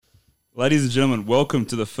Ladies and gentlemen, welcome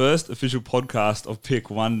to the first official podcast of Pick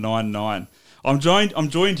 199. I'm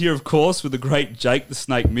joined here, of course, with the great Jake the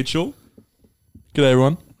Snake Mitchell. G'day,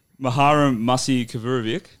 everyone. Muharem Musi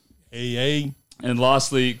Kavurovic. Hey. And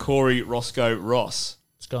lastly, Corey Roscoe Ross.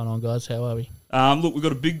 What's going on, guys? How are we? Look, we've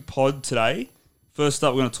got a big pod today. First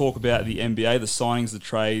up, we're going to talk about the NBA, the signings, the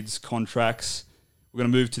trades, contracts. We're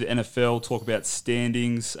going to move to the NFL, talk about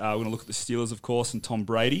standings. We're going to look at the Steelers, of course, and Tom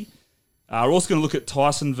Brady. We're also going to look at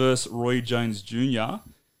Tyson versus Roy Jones Jr.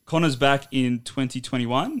 Conor's back in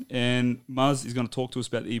 2021, and Muzz is going to talk to us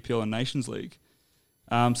about the EPL and Nations League.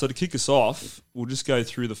 So to kick us off, we'll just go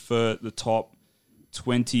through the top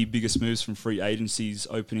 20 biggest moves from free agencies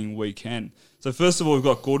opening weekend. So first of all, we've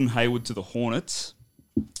got Gordon Hayward to the Hornets.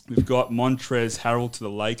 We've got Montrezl Harrell to the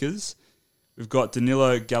Lakers. We've got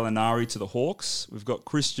Danilo Gallinari to the Hawks. We've got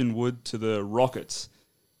Christian Wood to the Rockets.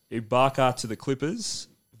 Ibaka to the Clippers.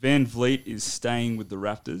 Van Vliet is staying with the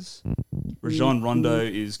Raptors. Rajon Rondo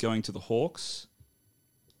is going to the Hawks.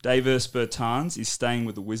 Davis Bertans is staying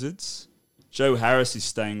with the Wizards. Joe Harris is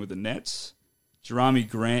staying with the Nets. Jerami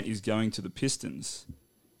Grant is going to the Pistons.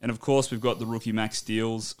 And, of course, we've got the rookie max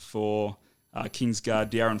deals for Kings guard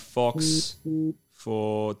De'Aaron Fox,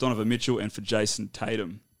 for Donovan Mitchell, and for Jason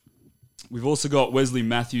Tatum. We've also got Wesley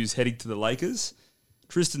Matthews heading to the Lakers.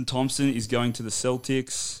 Tristan Thompson is going to the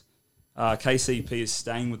Celtics. KCP is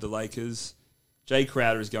staying with the Lakers. Jay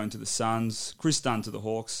Crowder is going to the Suns. Chris Dunn to the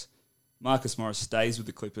Hawks. Marcus Morris stays with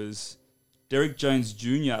the Clippers. Derrick Jones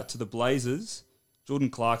Jr. to the Blazers.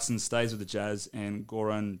 Jordan Clarkson stays with the Jazz. And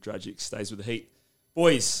Goran Dragic stays with the Heat.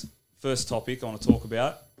 Boys, first topic I want to talk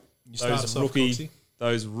about.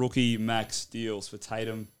 Those rookie max deals for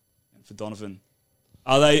Tatum and for Donovan.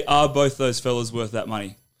 Are both those fellas worth that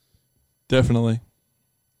money? Definitely.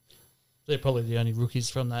 They're probably the only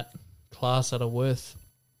rookies from that class that are worth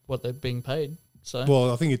what they're being paid. So,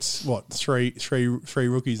 Well, I think it's three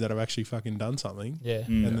rookies that have actually fucking done something. yeah.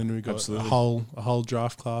 And then we've got a whole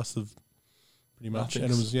draft class of pretty much,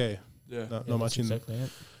 Nothings. and it was not much that's in exactly it.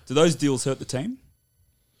 Do those deals hurt the team?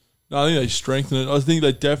 No, I think they strengthen it. I think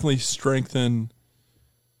they definitely strengthen,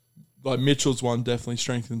 like Mitchell's one definitely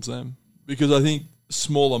strengthens them. Because I think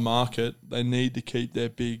smaller market, they need to keep their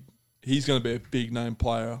big, he's going to be a big name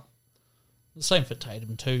player. The same for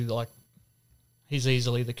Tatum too. Like, he's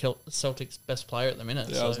easily the Celtics' best player at the minute.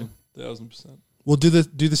 1,000%. Well, do the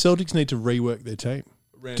Celtics need to rework their team?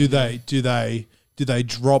 Do they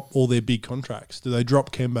drop all their big contracts? Do they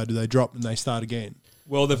drop Kemba? Do they drop and they start again?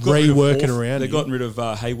 Well, they've got reworking around. They've gotten rid of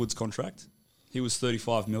Hayward's contract. He was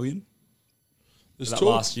 $35 million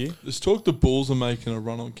last year. There's talk the Bulls are making a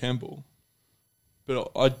run on Campbell,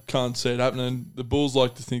 but I can't see it happening. The Bulls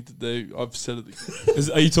like to think that I've said it.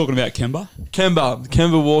 Are you talking about Kemba?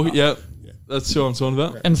 Kemba Walker. Yeah, that's who I'm talking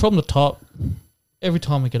about. And from the top, every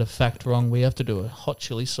time we get a fact wrong, we have to do a hot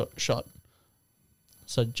chili shot.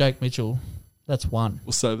 So Jake Mitchell, that's one.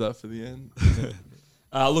 We'll save that for the end.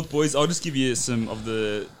 Look, boys, I'll just give you some of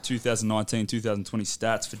the 2019-2020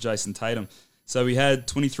 stats for Jason Tatum. So he had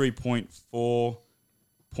 23.4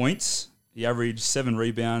 points. He averaged 7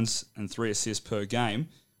 rebounds and 3 assists per game.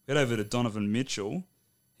 Head over to Donovan Mitchell.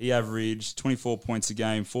 He averaged 24 points a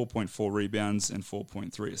game, 4.4 rebounds, and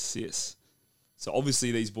 4.3 assists. So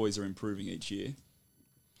obviously these boys are improving each year.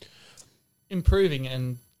 Improving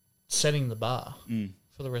and setting the bar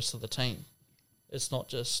for the rest of the team. It's not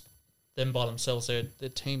just them by themselves. They're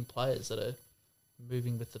team players that are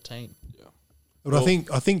moving with the team. Yeah. But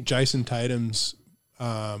I think Jason Tatum's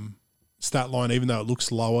stat line, even though it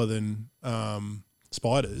looks lower than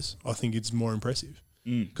Spider's, I think it's more impressive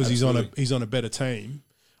because he's on a better team.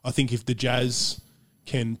 I think if the Jazz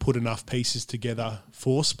can put enough pieces together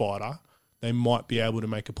for Spider, they might be able to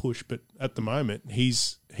make a push. But at the moment,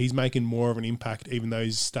 he's making more of an impact, even though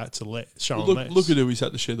his stats are showing less. Look at who he's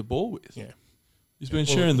had to share the ball with. Yeah. He's been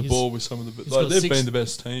sharing the ball with some of the... Like, they've been the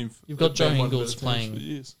best team. You've got Joe been one of the Ingles better teams for playing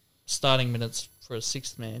years. starting minutes for a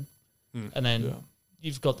sixth man. And then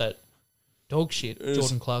you've got that dog shit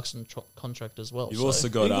Jordan Clarkson contract as well. You've also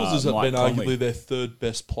got Ingles has Mike been Conley. arguably their third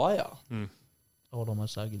best player. I would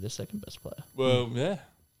almost argue their second best player. Well, yeah.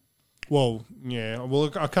 Well, yeah.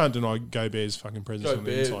 Well, I can't deny Gobert's fucking presence on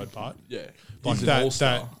the inside part. Yeah. Like He's an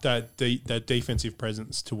all-star. that defensive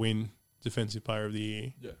presence to win Defensive Player of the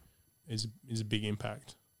Year is a big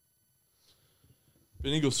impact.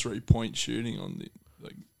 But Ingles' 3-point shooting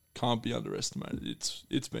can't be underestimated.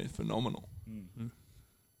 It's been phenomenal.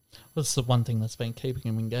 That's the one thing that's been keeping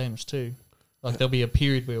him in games too. Like there'll be a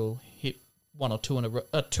period where we'll hit 1 or 2 in a row,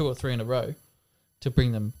 2 or 3 in a row, to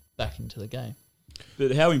bring them back into the game.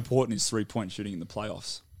 But how important is 3-point shooting in the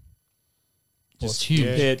playoffs? Well, it's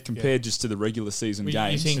huge. Compared just to the regular season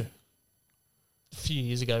games. You think a few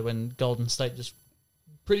years ago when Golden State just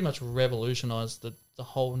pretty much revolutionised the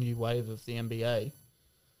whole new wave of the NBA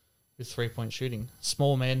with 3-point shooting.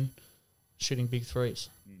 Small men shooting big threes.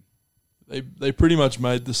 They pretty much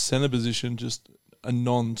made the centre position just a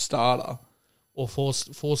non-starter. Or force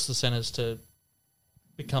the centres to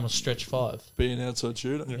become a stretch 5. Be an outside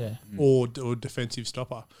shooter. Yeah. or defensive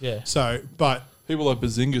stopper. Yeah. So, but People like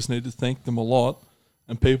Bazingas need to thank them a lot,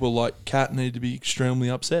 and people like Cat need to be extremely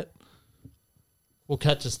upset. Well,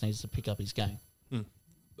 Cat just needs to pick up his game.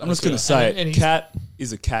 I'm just going to say and it. he's- Cat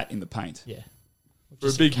is a cat in the paint. Yeah. For a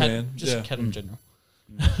Just big cat, man, Just yeah. a cat in general.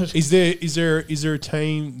 is there a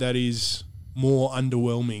team that is more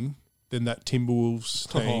underwhelming than that Timberwolves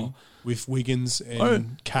team with Wiggins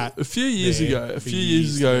and Cat? A few years there ago, for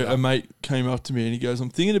years a together? mate came up to me and he goes, "I'm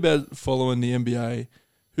thinking about following the NBA.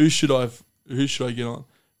 Who should I get on?"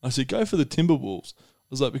 I said, "Go for the Timberwolves." I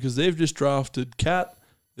was like, because they've just drafted Cat.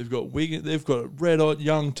 They've got Wiggins. They've got a red hot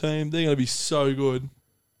young team. They're going to be so good.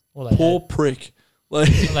 Well, they Poor had, prick. Like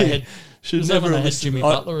they had, should was that never when they have had listened. Jimmy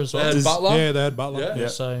Butler as well? They had Does- Butler. Yeah, they had Butler. Yeah. Yeah.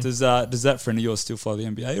 So Does that friend of yours still follow the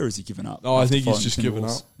NBA, or has he given up? No, I after think he's following just the given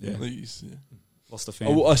Timberwolves? up. Yeah, I think he's, lost a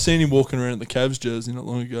fan. I seen him walking around at the Cavs jersey not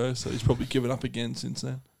long ago, so he's probably given up again since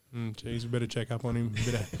then. Geez, we better check up on him.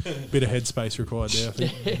 Bit of headspace required there, I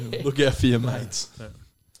think. Look out for your mates.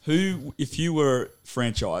 Who, if you were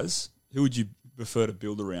franchise, who would you prefer to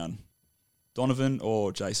build around? Donovan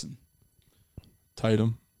or Jason?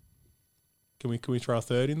 Tatum. Can we throw a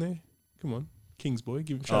third in there? Come on, Kings boy,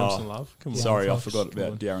 show him Oh, some love. Come on, Sorry, I Fox. forgot Come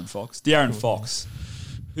about on. De'Aaron Fox. De'Aaron Fox.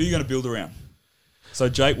 Who are you going to build around? So,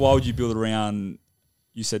 Jake, why would you build around,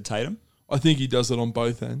 you said Tatum? I think he does it on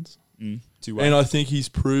both ends. Two-way. And I think he's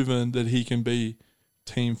proven that he can be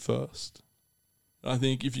team first. I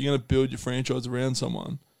think if you're going to build your franchise around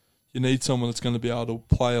someone, you need someone that's going to be able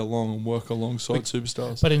to play along and work alongside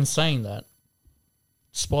superstars. But in saying that,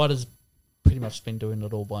 Spider's pretty much been doing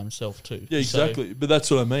it all by himself too. Yeah, exactly. But that's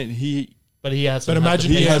what I mean. But he has. But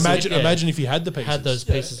imagine if he had the pieces. had those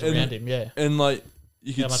pieces and- around him. Yeah. And like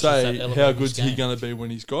you How could much say, does that how elevate good's his he game? going to be when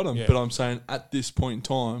he's got them? Yeah. But I'm saying at this point in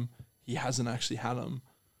time, he hasn't actually had them.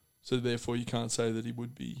 So therefore, you can't say that he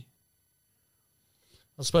would be.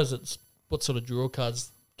 I suppose it's what sort of draw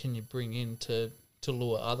cards can you bring in to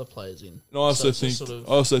lure other players in. And I also So it's a think sort of-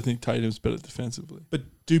 I also think Tatum's better defensively. But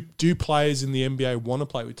do players in the NBA want to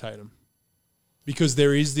play with Tatum? Because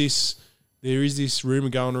there is this rumor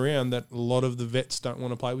going around that a lot of the vets don't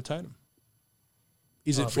want to play with Tatum.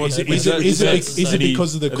 Is it Well, is it that's-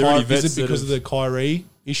 because of the are there any vets is it that because of have- the Kyrie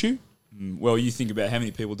issue? Well, you think about how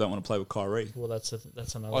many people don't want to play with Kyrie. Well, that's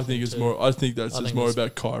another. I think thing it's too. more. I think that's I think more it's-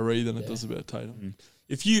 about Kyrie than it yeah. does about Tatum.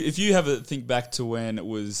 If you have a think back to when it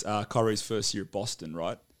was Kyrie's first year at Boston,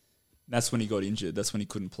 right? That's when he got injured. That's when he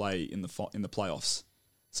couldn't play in the playoffs.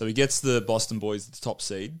 So he gets the Boston boys the top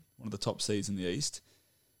seed, one of the top seeds in the East.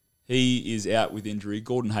 He is out with injury.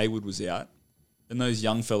 Gordon Hayward was out. And those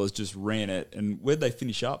young fellas just ran it. And where'd they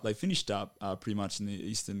finish up? They finished up pretty much in the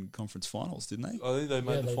Eastern Conference Finals, didn't they? I think they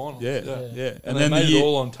made Yeah, the they- finals. Yeah. And And they then made the year, it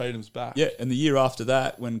all on Tatum's back. yeah, and the year after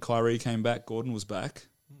that, when Kyrie came back, Gordon was back.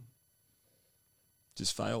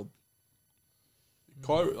 Just failed.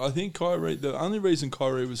 I think Kyrie. The only reason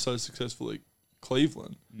Kyrie was so successful at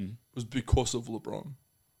Cleveland was because of LeBron.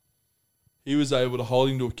 He was able to hold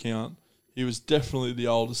him to account. He was definitely the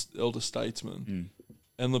elder statesman,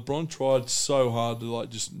 and LeBron tried so hard to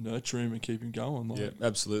just nurture him and keep him going. Yeah,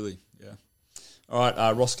 absolutely. Yeah. All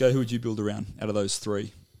right, Roscoe, who would you build around out of those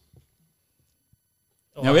three?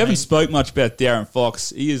 Oh, Now, I we haven't mean, spoke much about De'Aaron Fox.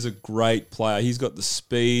 He is a great player. He's got the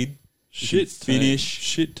speed. Shit finish.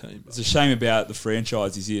 Shit team. It's a shame about the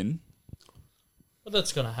franchise he's in. But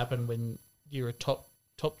that's going to happen when you're a top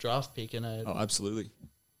draft pick and Oh, absolutely.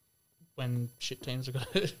 when shit teams are going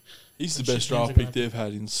to. He's the Shit best teams draft are pick gonna- they've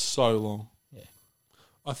had in so long.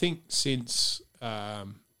 I think since the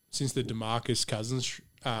DeMarcus Cousins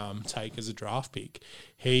take as a draft pick,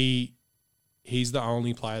 he's the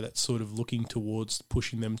only player that's sort of looking towards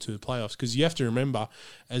pushing them to the playoffs. Because you have to remember,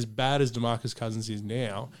 as bad as DeMarcus Cousins is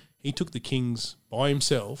now, he took the Kings by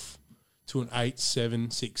himself to an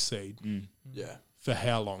 8-7-6 seed. Yeah. For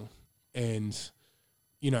how long? And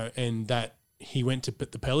and that he went to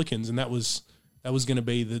the Pelicans, and that was going to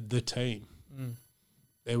be the team.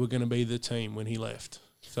 They were going to be the team when he left.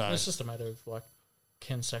 So It's just a matter of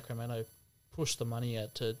can Sacramento push the money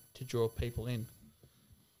out to draw people in?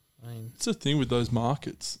 I mean, It's the thing with those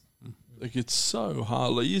markets. It's so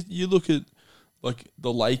hard. You look at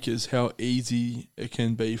the Lakers, how easy it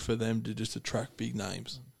can be for them to just attract big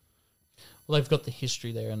names. well, they've got the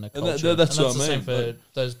history there and the And culture. that's what I the same mean, for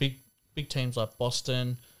those big teams like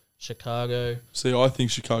Boston, Chicago. See, I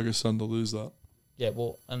think Chicago's starting to lose that. Yeah,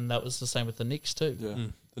 well, and that was the same with the Knicks too. Yeah.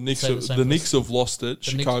 Mm. The Knicks have lost it.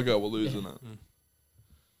 The Chicago were losing it.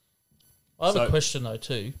 I have So- a question though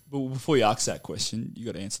too. But before you ask that question, you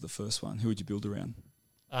got to answer the first one. Who would you build around?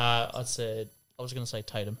 I was going to say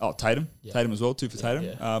Tatum. Oh, Tatum. Yeah. Tatum as well. 2 for Yeah, Tatum.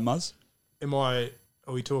 yeah. Muzz?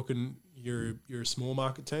 Are we talking you're a small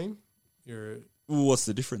market team? Ooh, what's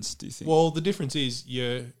the difference, do you think? Well, the difference is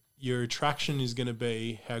your attraction is going to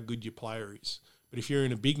be how good your player is. But if you're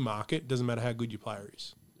in a big market, it doesn't matter how good your player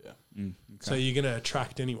is. Okay. So you're going to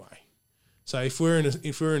attract anyway. So if we're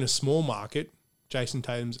in a small market, Jason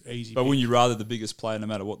Tatum's easy. But pick. wouldn't you rather the biggest player no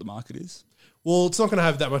matter what the market is? Well, it's not going to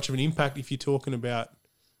have that much of an impact if you're talking about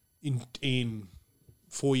in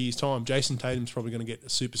 4 years' time. Jason Tatum's probably going to get a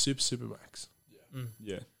super max.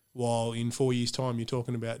 Yeah. While in 4 years' time, you're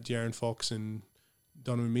talking about De'Aaron Fox and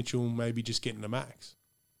Donovan Mitchell maybe just getting a max.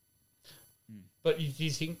 But do you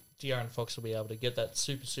think De'Aaron Fox will be able to get that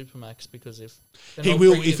super max? Because if they're He not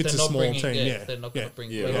will bringing- if it's they're a not small bringing- team. Yeah, they're not going to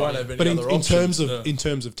bring. Yeah. They won't have any But other in terms options. of in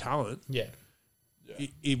terms of talent, Yeah,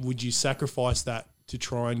 would you sacrifice that to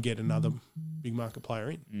try and get another big market player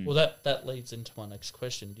in? Well, that leads into my next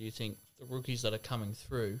question. Do you think the rookies that are coming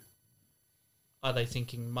through, are they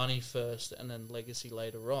thinking money first and then legacy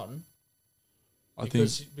later on? I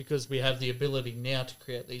think Because we have the ability now to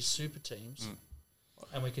create these super teams,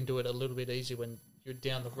 and we can do it a little bit easier when you're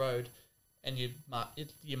down the road and your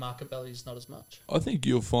market value is not as much.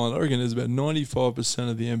 you'll find. I reckon there's about 95%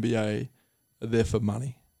 of the NBA are there for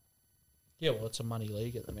money. Yeah, well, it's a money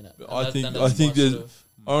league at the minute. And I think that's my there's. sort of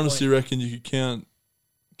I honestly point. reckon you could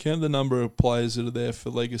count the number of players that are there for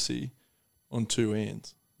legacy on two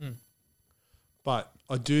hands. But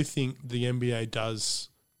I do think the NBA does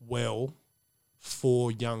well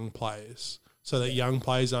for young players, so that young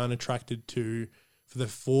players aren't attracted to. For the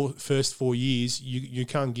first 4 years, you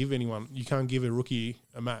can't give a rookie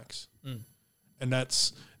a max, and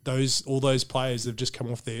that's all those players have just come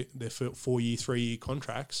off their 4 year, 3 year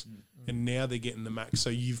contracts, and now they're getting the max. So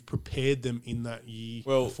you've prepared them in that year.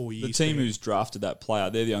 Well, 4 years. the team who's drafted that player,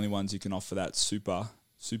 they're the only ones who can offer that super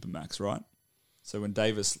max, right? So when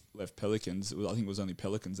Davis left Pelicans, I think it was only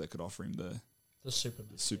Pelicans that could offer him the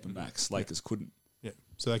super max. Lakers couldn't. yeah,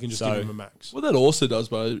 so they can just So- give him a max. What that also does,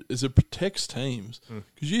 bro, is it protects teams.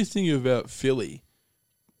 Because you think about Philly,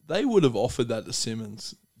 they would have offered that to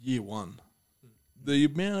Simmons year one. The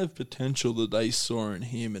amount of potential that they saw in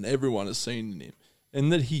him and everyone has seen in him,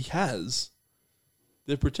 and that he has,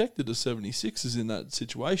 they're protected the 76ers in that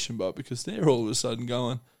situation, but because they're all of a sudden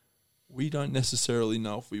going, we don't necessarily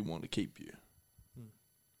know if we want to keep you.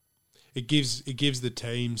 It gives the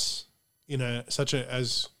teams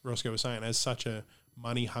as Roscoe was saying, as such a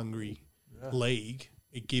money hungry league,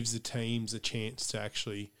 it gives the teams a chance to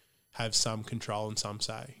actually have some control and some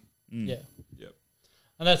say. Yeah. Yep.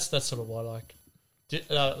 And that's sort of why, like,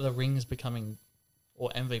 the rings becoming, or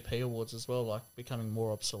MVP awards as well, like, becoming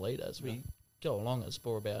more obsolete as we go along. It's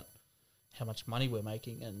more about how much money we're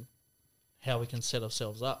making and how we can set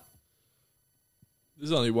ourselves up.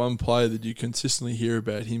 There's only one player that you consistently hear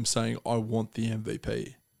about him saying, I want the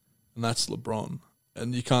MVP, and that's LeBron.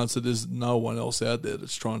 And you can't say there's no one else out there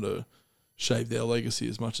that's trying to shape their legacy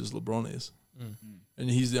as much as LeBron is. And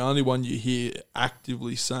he's the only one you hear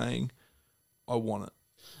actively saying, I want it.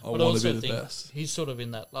 I But want to be also the think best. he's sort of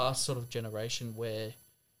in that last sort of generation where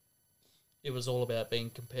it was all about being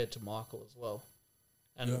compared to Michael as well.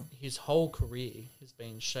 And his whole career has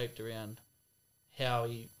been shaped around how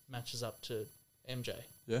he matches up to MJ.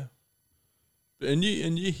 Yeah. And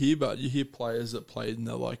you hear players that played in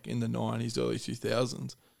the 90s, early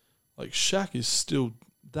 2000s. Like Shaq is still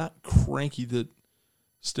that cranky that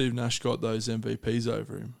Steve Nash got those MVPs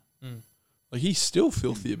over him. Like he's still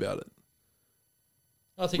filthy about it.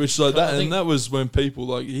 I think Which that was when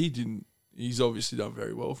people he's obviously done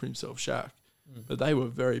very well for himself, Shaq. But they were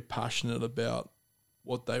very passionate about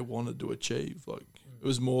what they wanted to achieve. Like it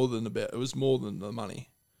was more than the money.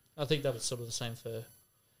 I think that was sort of the same for,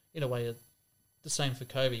 in a way, the same for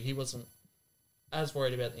Kobe. He wasn't as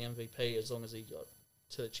worried about the MVP as long as he got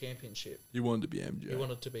to the championship. He wanted to be MJ. He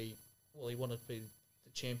wanted to be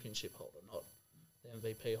the championship holder, not the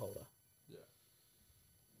MVP holder.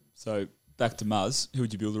 So back to Muzz, who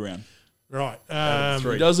would you build around? Right.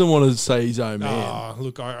 He doesn't want to say his own man.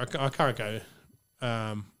 Look, I can't go.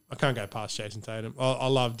 I can't go past Jason Tatum. I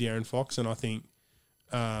love De'Aaron Fox, and I think,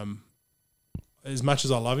 as much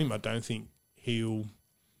as I love him, I don't think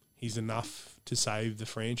he's enough to save the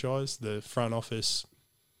franchise. The front office,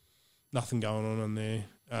 nothing going on there.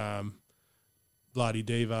 Vlade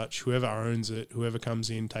Divac, whoever owns it, whoever comes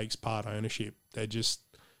in takes part ownership.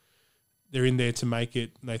 They're in there to make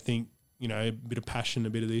it. They think a bit of passion, a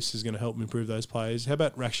bit of this is going to help improve those players. How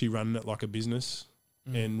about actually running it like a business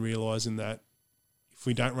and realising that if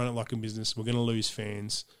we don't run it like a business, we're going to lose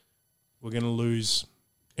fans. We're going to lose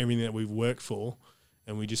everything that we've worked for,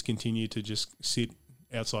 and we just continue to just sit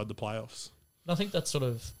outside the playoffs. And I think that's sort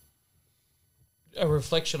of a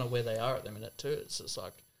reflection of where they are at the minute too. It's just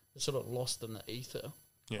like they're sort of lost in the ether.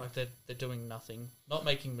 Yeah. Like they're doing nothing, not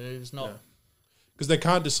making moves, not because they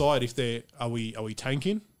can't decide if are we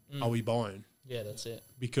tanking, are we buying? Yeah, that's it.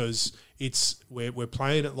 Because we're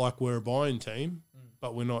playing it like we're a buying team,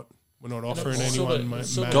 but we're not offering it's anyone.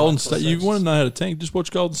 sort of Golden like State. You want to know how to tank? Just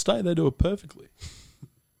watch Golden State. They do it perfectly.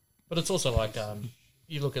 But it's also like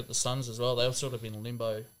you look at the Suns as well. They've sort of been in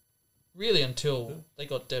limbo, really, until they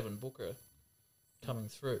got Devin Booker coming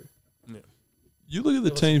through. Yeah. You look at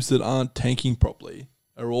the teams that aren't tanking properly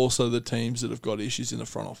are also the teams that have got issues in the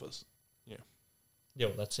front office. Yeah,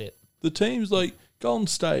 well, that's it. The teams like Golden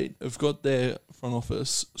State have got their front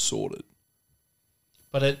office sorted.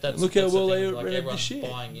 But that's look how that's the well thing, they like ran everyone's this year.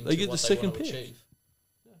 buying into They get what the second want to pick. achieve.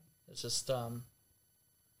 It's just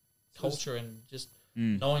culture and just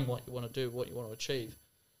knowing what you want to do, what you want to achieve,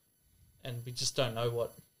 and we just don't know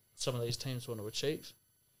what some of these teams want to achieve.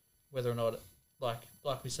 Whether or not, like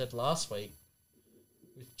we said last week,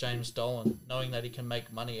 with James Dolan, knowing that he can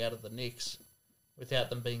make money out of the Knicks without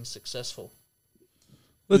them being successful.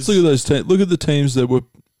 Let's look at those teams. Look at the teams that were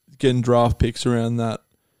getting draft picks around that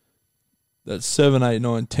 7, 8,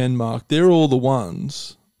 9, 10 mark. They're all the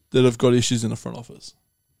ones that have got issues in the front office.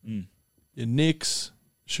 Your Knicks,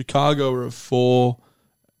 Chicago are at 4,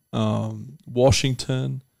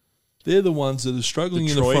 Washington. They're the ones that are struggling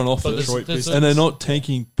in the front office, and they're not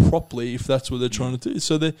tanking properly if that's what they're trying to do.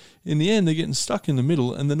 So they, in the end, they're getting stuck in the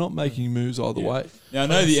middle, and they're not making moves either way. Now I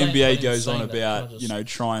know the NBA goes on about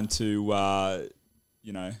trying to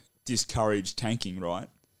discourage tanking, right?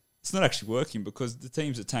 It's not actually working because the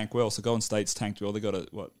teams that tank well, so Golden State's tanked well. They got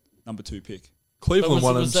number 2 pick. Cleveland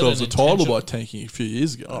won themselves a title by tanking a few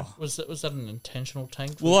years ago. Oh. Was that an intentional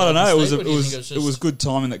tank? Well, I don't know. It was good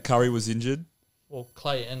timing that Curry was injured. Well,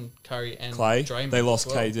 Clay and Curry and Clay, Draymond they lost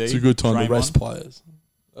as well. KD. It's a good time Draymond. to rest players.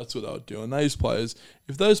 That's what they were doing. Those players,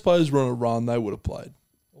 if those players were on a run, they would have played.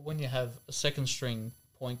 Well, when you have a second string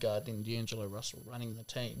point guard in D'Angelo Russell running the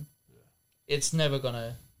team, it's never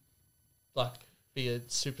gonna be a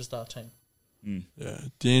superstar team. Yeah,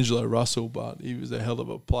 D'Angelo Russell, but he was a hell of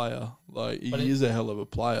a player. He is a hell of a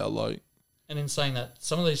player. And in saying that,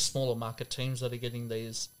 some of these smaller market teams that are getting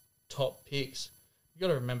these top picks, you got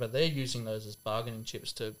to remember they're using those as bargaining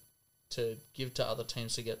chips to give to other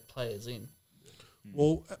teams to get players in.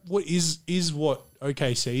 Well, what is what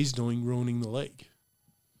OKC is doing ruining the league?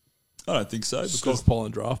 I don't think so because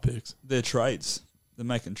Stockpiling draft picks. they're trades. They're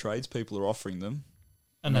making trades. People are offering them,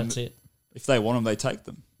 And that's it. If they want them, they take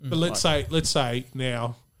them. But let's say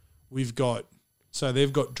now they've got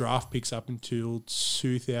draft picks up until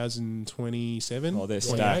 2027. Oh, they're 28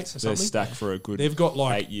 stacked. or They're something. stacked for a good. They've got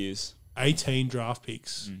 8 years. 18 draft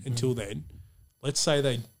picks until then. Let's say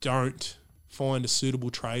they don't find a suitable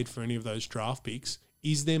trade for any of those draft picks.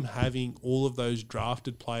 Is them having all of those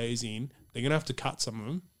drafted players in? They're going to have to cut some of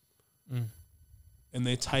them, and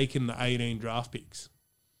they're taking the 18 draft picks.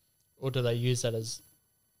 Or do they use that as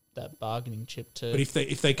that bargaining chip to? But if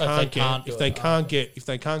they can't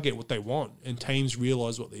get what they want, and teams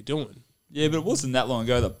realise what they're doing. Yeah, but it wasn't that long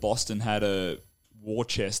ago that Boston had a war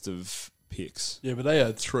chest of picks. Yeah, but they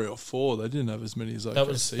had 3 or 4. They didn't have as many as OKC. That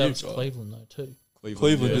was Cleveland though too.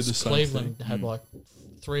 Cleveland did the same Cleveland thing. had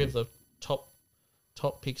 3 of the top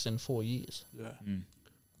picks in 4 years. Yeah.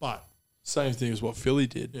 But Same thing as what Philly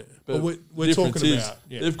did. Yeah. But Well, we're difference talking is about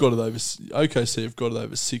they've got it over. OKC have got it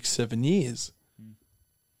over 6-7 years.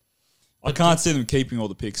 I can't see them keeping all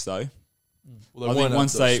the picks though. Well, I think won't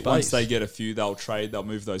once have the they space. get a few, they'll trade. They'll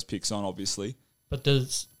move those picks on, obviously. But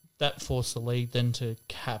does that force the league then to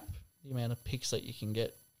cap the amount of picks that you can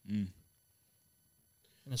get in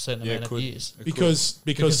a certain amount of years? because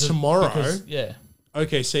Because tomorrow,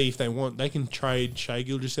 OKC, if they want, they can trade Shai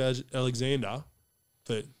Gilgeous-Alexander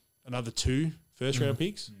for another 2 first-round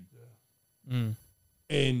picks.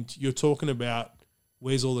 And you're talking about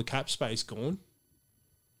where's all the cap space gone?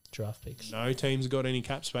 draft picks. No team's got any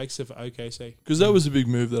cap space except for OKC. Because that was a big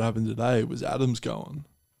move that happened today. Was Adams going?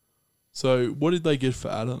 So what did they get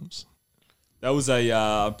for Adams? That was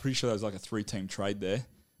I'm pretty sure that was like a 3-team trade there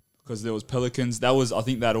because there was Pelicans. I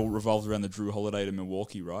think that all revolved around the Drew Holiday to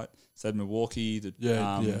Milwaukee, right? So they had Milwaukee,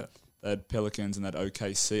 they had Pelicans and that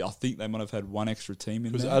OKC. I think they might have had one extra team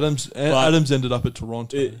in Because there. Adams ended up at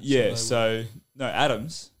Toronto.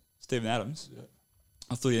 Adams, Steven Adams. Yeah.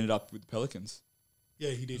 I thought he ended up with the Pelicans. Yeah,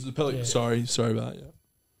 he It was did. the Pelicans. Yeah. Sorry about that. Yeah.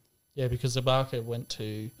 Yeah, because Ibaka went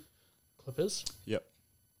to Clippers. Yep.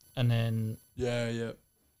 And then Yeah.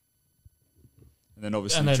 And then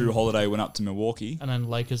obviously And then- Drew Holiday went up to Milwaukee.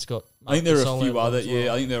 Lakers got. I think there are a Gasol few out of other them as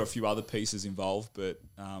well. I think there are a few other pieces involved, but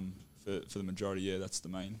for the majority, that's the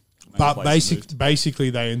main But place that moved. basically,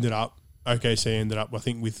 they ended up. OKC ended up, I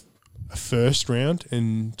think, with a first round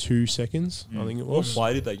and 2 seconds. I think it What was.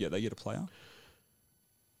 player did they get? They get a player.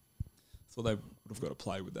 Thought they would have got a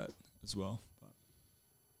play with that as well.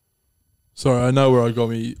 Sorry, I know where I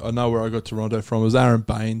got Toronto from. It was Aaron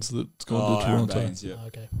Baines that's gone to Aaron Toronto. Baines, yeah. Oh,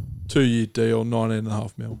 okay. 2-year deal,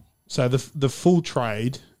 $19.5 million. So the full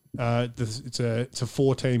trade, it's a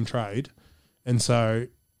 4-team trade, and so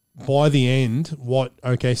by the end, what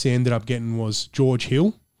OKC ended up getting was George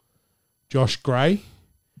Hill, Josh Gray,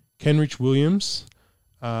 Kenrich Williams,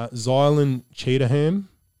 Zylan Cheatham,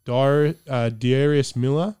 Darius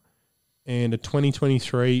Miller, and a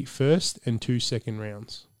 2023 first and 2 second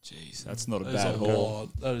rounds. Jeez, that's not a That is bad a haul.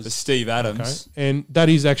 lot. That For is Steve Okay, Adams. and that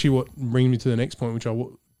is actually what brings me to the next point, which I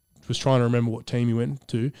was trying to remember what team he went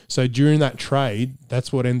to. So during that trade,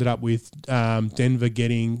 that's what ended up with Denver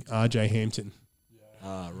getting RJ Hampton.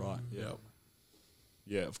 Right. Yeah. Yep.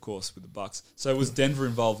 Yeah, of course, with the Bucks. So was Denver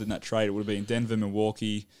involved in that trade? It would have been Denver,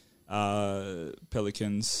 Milwaukee,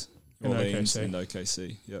 Pelicans, And Orleans, OKC. and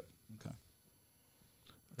OKC. Yep. Okay.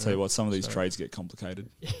 I'll tell you what, some of these So- trades get complicated.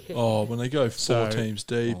 Oh, when they go 4 So- teams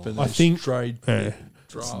deep and I they think- trade Yeah.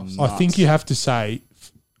 drafts. It's I think nuts. you have to say,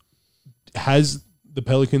 has the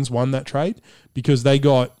Pelicans won that trade? Because they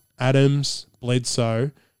got Adams,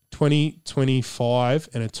 Bledsoe, 2025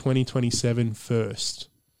 and a 2027 first.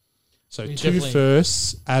 So We 2 definitely-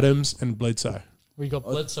 firsts, Adams and Bledsoe. We got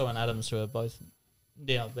Bledsoe and Adams, who are both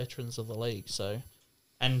now veterans of the league. So,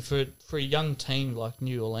 and for a young team like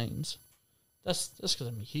New Orleans, that's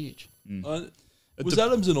going to be huge. Was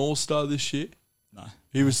Adams an all-star this year? No.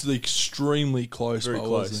 He was extremely close. Very but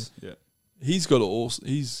close. wasn't Yeah. he? He's got an all.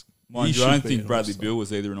 He's Mind he you, I don't should be think an Bradley all-star. Beal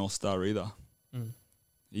was either an all-star either. Mm.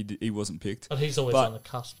 He wasn't picked. But he's always But- on the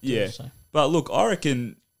cusp. Too, yeah. So. But look, I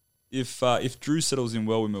reckon if Drew settles in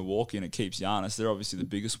well with Milwaukee and it keeps Giannis, they're obviously the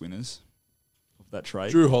biggest winners of that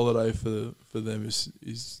trade. Drew Holiday for them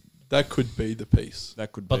is that could be the piece.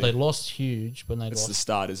 That could But be. they lost huge when they It's the lost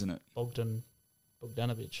start, isn't it?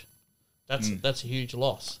 Bogdanovich. That's Mm. a huge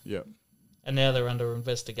loss. Yeah. And now they're under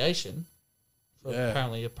investigation for Yeah.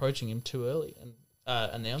 apparently approaching him too early and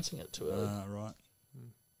announcing it too early. Right.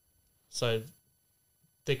 So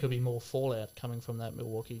there could be more fallout coming from that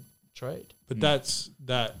Milwaukee trade. But that's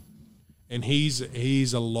that, and he's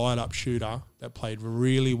a light up shooter that played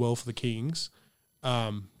really well for the Kings.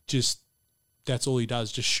 Just that's all he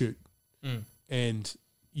does, just shoot. Mm. And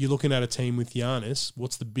you're looking at a team with Giannis.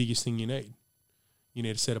 What's the biggest thing you need? You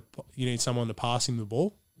need you need someone to pass him the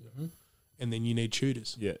ball, Mm-hmm. and then you need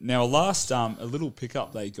shooters. Yeah. Now, a little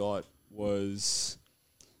pickup they got was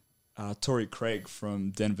Torrey Craig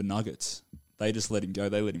from Denver Nuggets. They just let him go.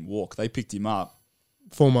 They let him walk. They picked him up.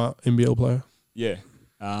 Former NBL player. Yeah.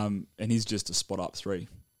 And he's just a spot up 3.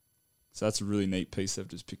 So that's a really neat piece they've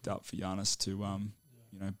just picked up for Giannis to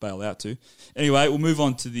bail out to. Anyway, we'll move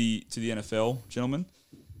on to the NFL, gentlemen.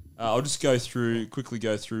 I'll just quickly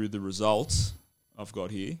go through the results I've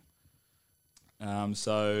got here.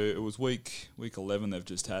 So it was week 11 they've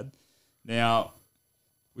just had. Now,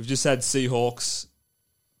 we've just had Seahawks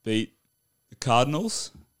beat the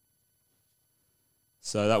Cardinals.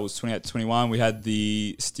 So that was 28-21. We had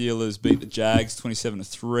the Steelers beat the Jags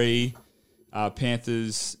 27-3.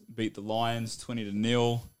 Panthers beat the Lions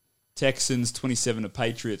 20-0. Texans 27 to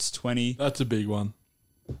Patriots 20. That's a big one.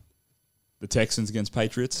 The Texans against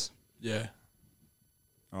Patriots. Yeah,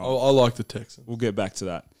 All right. I like the Texans. We'll get back to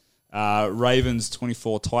that. Ravens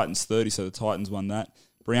 24, Titans 30, so the Titans won that.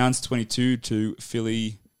 Browns 22 to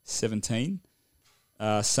Philly 17.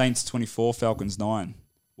 Saints 24, Falcons 9.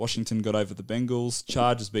 Washington got over the Bengals.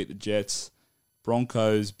 Chargers beat the Jets.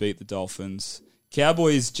 Broncos beat the Dolphins.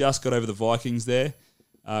 Cowboys just got over the Vikings there.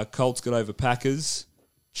 Colts got over Packers.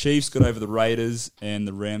 Chiefs got over the Raiders. And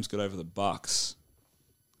the Rams got over the Bucks.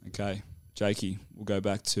 Okay, Jakey, we'll go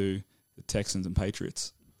back to the Texans and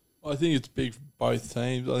Patriots. I think it's big for both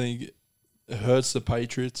teams. I think it hurts the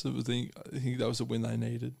Patriots. I think that was a win they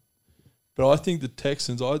needed. But I think the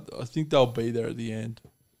Texans, I think they'll be there at the end.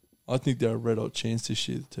 I think they're a red hot chance this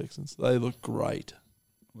year, the Texans. They look great.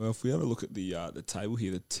 Well, if we have a look at the table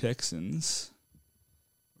here, the Texans,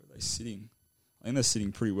 where are they sitting? I think they're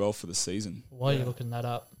sitting pretty well for the season. Why are you looking that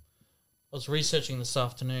up? I was researching this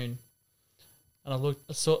afternoon, and I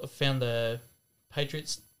found the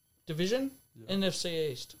Patriots division,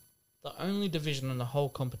 NFC East, the only division in the whole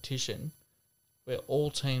competition where all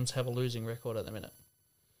teams have a losing record at the minute.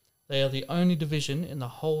 They are the only division in the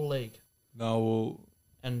whole league, No, well,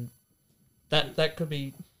 and that could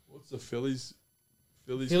be what's the Phillies?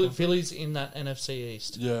 Phillies in that NFC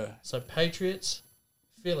East. Yeah. So Patriots,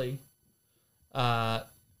 Philly, New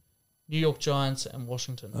York Giants, and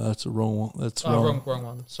Washington. That's a wrong one. That's wrong. Wrong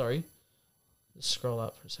one. Sorry. Just scroll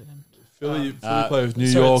up for a second. Philly play with New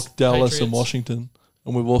so York, it's Dallas, Patriots. and Washington,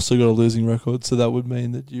 and we've also got a losing record. So that would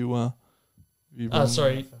mean that you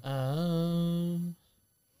Sorry.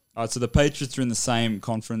 So the Patriots are in the same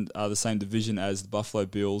conference, the same division as the Buffalo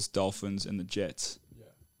Bills, Dolphins, and the Jets.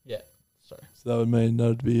 Yeah. Sorry. So that would mean that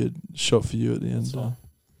would be a shot for you at the end. That's fine.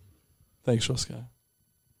 Thanks, Roscoe.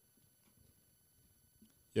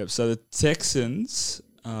 Yep. So the Texans,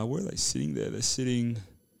 where are they sitting there? They're sitting.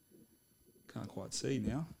 Can't quite see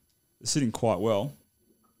now. They're sitting quite well.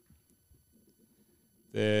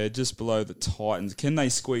 They're just below the Titans. Can they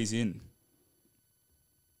squeeze in?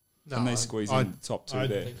 Can they squeeze in the top two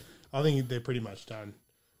there? I think they're pretty much done.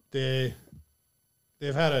 They've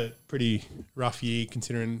had a pretty rough year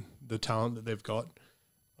considering the talent that they've got.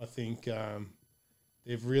 I think they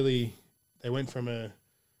went from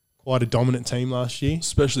quite a dominant team last year,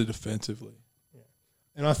 Especially defensively.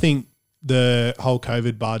 and I think the whole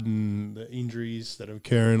COVID bud and the injuries that are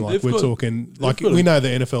occurring, like we know the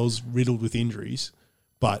NFL's riddled with injuries,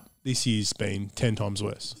 but this year's been 10 times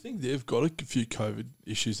worse. I think they've got a few COVID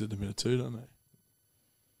issues at the minute too, don't they?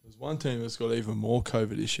 There's one team that's got even more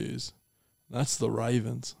COVID issues. And that's the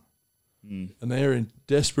Ravens. Mm. And they're in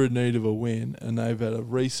desperate need of a win, and they've had a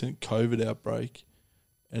recent COVID outbreak,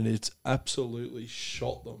 and it's absolutely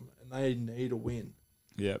shot them, and they need a win.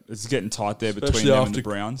 Yeah, it's getting tight there Especially between them and after- the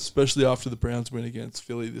Browns. Especially after the Browns win against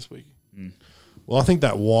Philly this week. Mm. Well, I think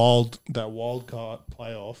that wild card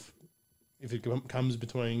playoff, if it comes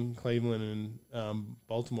between Cleveland and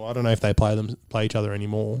Baltimore, I don't know if they play each other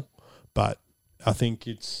anymore, but I think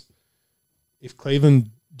it's if Cleveland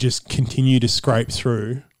just continue to scrape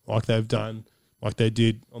through like they've done, like they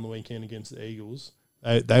did on the weekend against the Eagles,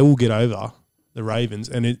 they will get over the Ravens,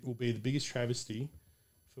 and it will be the biggest travesty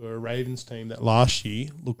for a Ravens team that last year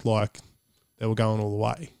looked like they were going all the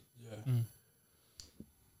way. Yeah.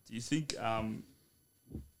 Do you think the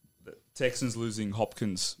Texans losing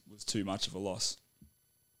Hopkins was too much of a loss?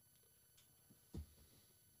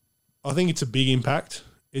 I think it's a big impact.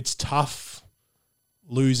 It's tough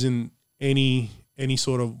losing any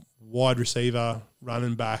sort of wide receiver,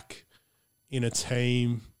 running back in a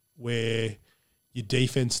team where your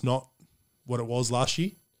defense not what it was last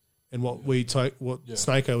year, and what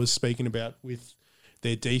Snako was speaking about with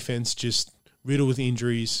their defense just riddled with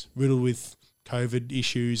injuries, riddled with COVID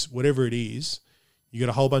issues, whatever it is. You got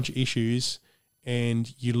a whole bunch of issues,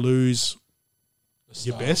 and you lose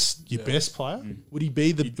your best player. Mm. Would he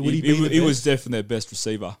be the? He was definitely their best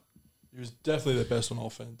receiver. He was definitely the best on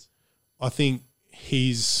offense. I think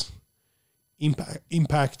his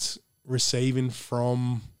impact receiving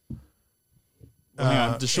from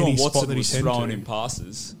Hang on, Deshaun any spot Watson that he was tend throwing to. in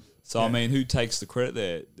passes. So, Yeah. I mean, who takes the credit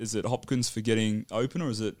there? Is it Hopkins for getting open, or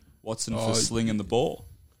is it Watson for slinging the ball?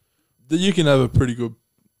 You can have a pretty good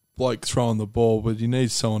bloke throwing the ball, but you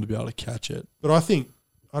need someone to be able to catch it. But I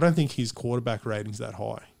don't think his quarterback rating's that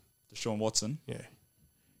high. Deshaun Watson? Yeah,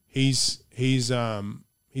 his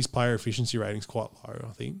player efficiency rating's quite low.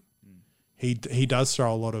 I think he does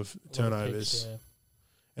throw a lot of turnovers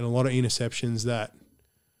and a lot of interceptions that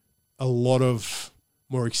a lot of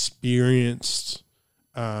more experienced,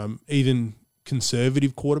 even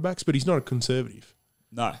conservative quarterbacks, but he's not a conservative.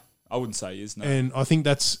 No, I wouldn't say he is. No. And I think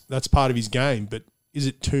that's part of his game. But is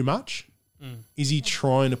it too much? Is he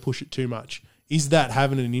trying to push it too much? Is that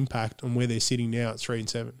having an impact on where they're sitting now at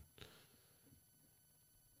 3-7?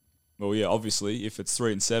 Well, yeah, obviously, if it's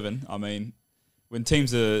 3-7, I mean, when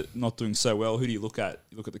teams are not doing so well, who do you look at?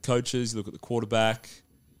 You look at the coaches, you look at the quarterback.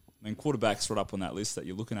 I mean, quarterback's right up on that list that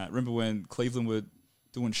you're looking at. Remember when Cleveland were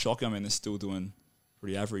doing shocking? I mean, they're still doing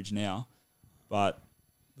pretty average now. But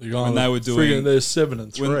when they were doing... They're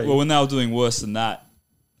 7-3. When they were doing worse than that,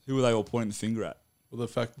 who were they all pointing the finger at? Well, the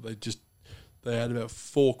fact that they had about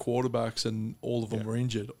 4 quarterbacks and all of them were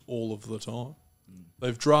injured all of the time.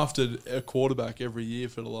 They've drafted a quarterback every year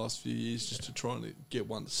for the last few years just to try and get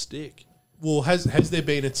one to stick. Well, has there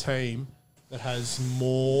been a team that has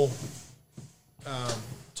more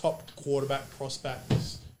top quarterback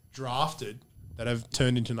prospects drafted that have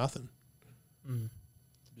turned into nothing?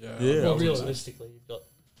 Yeah. Well, realistically, you've got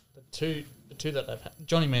the two that they've had.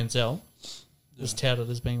 Johnny Manziel was touted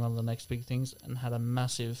as being one of the next big things and had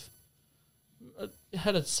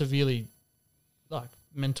a severely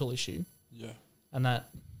mental issue. Yeah. And that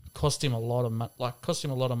cost him a lot of money, cost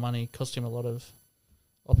him a lot of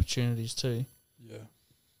opportunities too. Yeah.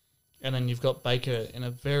 And then you've got Baker in a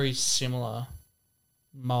very similar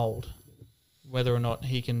mould, whether or not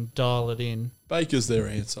he can dial it in. Baker's their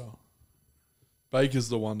answer. Baker's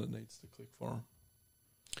the one that needs to click for him.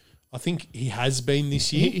 I think he has been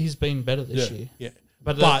this year. He's been better this year. Yeah.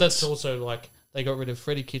 But that's also like they got rid of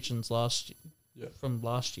Freddie Kitchens from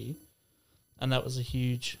last year, and that was a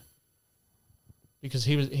huge because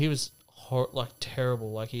he was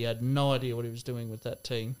terrible. Like he had no idea what he was doing with that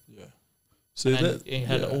team. Yeah. So he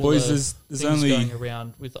had all Boys, the there's things only going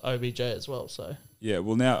around with OBJ as well. So yeah.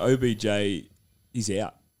 Well, now OBJ, he's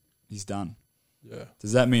out. He's done. Yeah.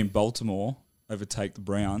 Does that mean Baltimore overtake the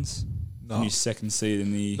Browns? No. New second seed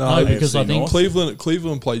in the No, because AFC I think North?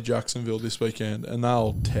 Cleveland played Jacksonville this weekend, and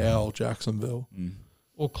they'll towel Jacksonville,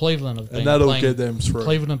 well, Cleveland have been and that'll playing, get them through.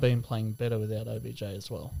 Cleveland have been playing better without OBJ as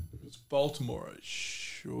well. Because Baltimore is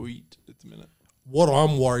sweet at the minute. What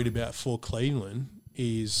I'm worried about for Cleveland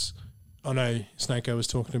is, I know Snako was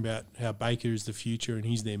talking about how Baker is the future and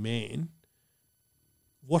he's their man.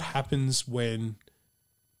 What happens when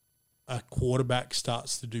a quarterback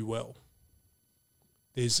starts to do well?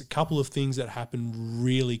 There's a couple of things that happen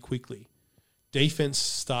really quickly. Defense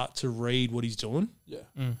start to read what he's doing. Yeah.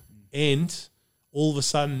 And all of a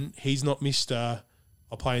sudden, he's not Mr.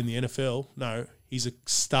 I play in the NFL. No, he's a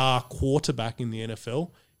star quarterback in the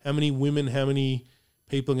NFL. How many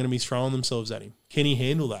people are going to be throwing themselves at him? Can he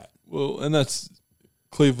handle that? Well, and that's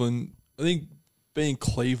Cleveland. I think being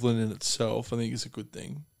Cleveland in itself, I think is a good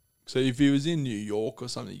thing. So if he was in New York or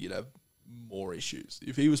something, you'd have more issues.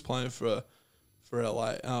 If he was playing for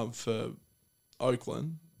LA, for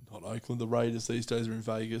Oakland, not Oakland, the Raiders these days are in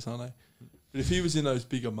Vegas, aren't they? But if he was in those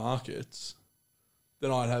bigger markets,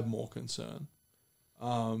 then I'd have more concern.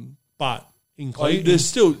 But in Like, Cleveland, there's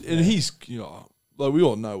still, and he's, like we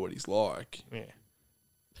all know what he's like. yeah,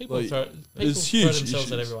 People Like, throw there's throw huge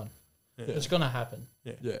themselves at issues. everyone. Yeah. It's going to happen.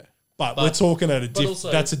 Yeah. but But- we're talking at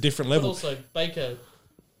also- that's a different But level. also Baker,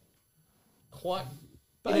 quite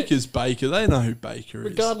Baker's Baker. They know who Baker is.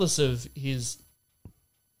 regardless of his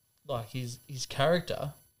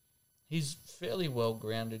character, he's fairly well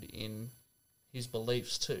grounded in his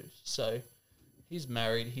beliefs too. So he's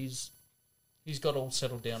married. He's got all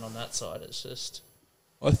settled down on that side. It's just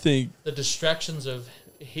I think the distractions of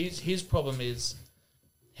his problem is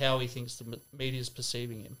how he thinks the media's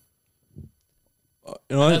perceiving him.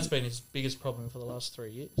 And that's been his biggest problem for the last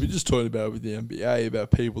 3 years. we just talked about it with the NBA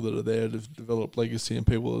about people that are there to develop legacy and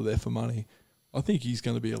people that are there for money. I think he's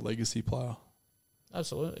going to be a legacy player.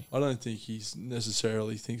 Absolutely. I don't think he's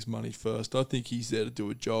necessarily thinks money first. I think he's there to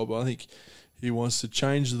do a job. I think he wants to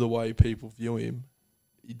change the way people view him.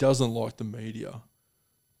 He doesn't like the media,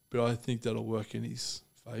 but I think that'll work in his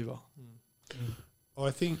favour.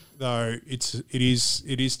 I think though it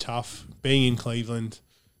is tough being in Cleveland.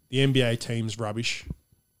 The NBA team's rubbish.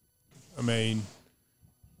 I mean,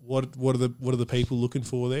 what are the people looking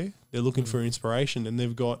for there? They're looking for inspiration, and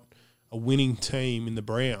they've got a winning team in the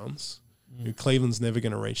Browns. Cleveland's never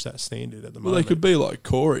going to reach that standard at the Well, moment. they could be like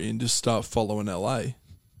Corey and just start following LA.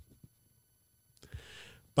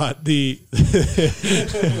 But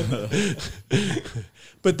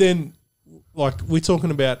but then, like, we're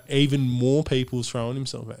talking about even more people throwing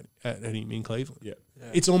himself at him in Cleveland. Yeah.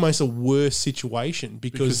 It's almost a worse situation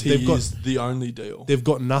because he is the only deal. they've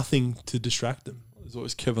got nothing to distract them. There's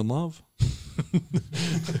always Kevin Love.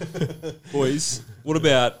 Boys, what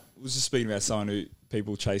about, I was just speaking about someone who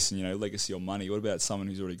people chasing, legacy or money. What about someone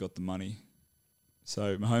who's already got the money?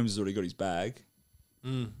 So Mahomes has already got his bag.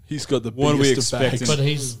 He's got the What are we biggest of bags.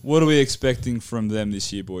 expecting? What are we expecting from them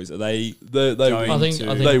this year, boys? Are they They going I think to-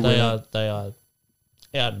 They they win. are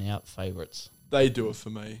out and out favourites. They do it for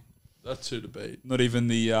me. That's who to beat. not even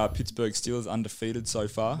the Pittsburgh Steelers undefeated so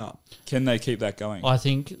far? No. Can they keep that going? I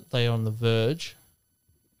think they are on the verge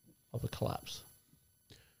of a collapse.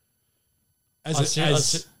 As I a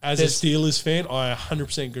see- Steelers fan, I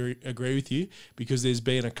 100% agree with you because there's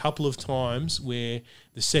been a couple of times where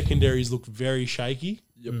the secondaries look very shaky.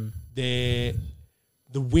 Yep. The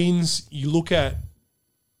wins you look at,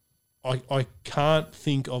 I can't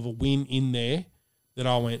think of a win in there that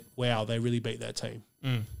I went, wow, they really beat that team.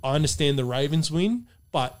 I understand the Ravens win,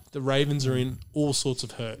 but the Ravens are in all sorts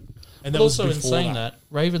of hurt. And But that was also in before saying that,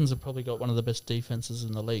 Ravens have probably got one of the best defenses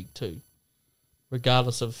in the league too.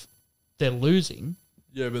 Regardless of they're losing.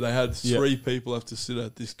 Yeah, but they had three people have to sit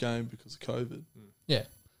out this game because of COVID. Yeah.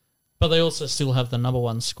 But they also still have the number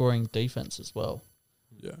one scoring defense as well.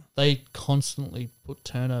 Yeah. They constantly put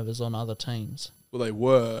turnovers on other teams. Well, they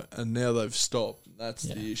were, and now they've stopped. That's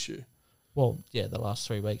Yeah. the issue. Well, yeah, the last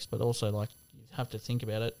 3 weeks, but also you have to think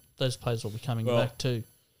about it. Those players will be coming Well, back too.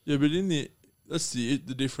 Yeah, but that's the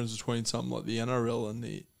difference between something like the NRL and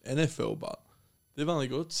the NFL, but they've only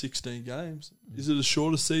got 16 games. Is it a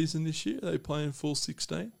shorter season this year? Are they playing full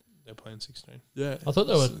 16? They're playing 16. Yeah. I thought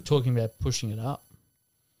they were talking about pushing it up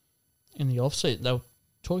in the off-season. They were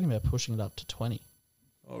talking about pushing it up to 20.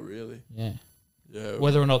 Oh, really? Yeah. Yeah.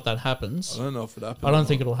 Whether or not that happens, I don't know if it happens. I don't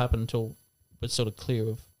think it'll happen until we're sort of clear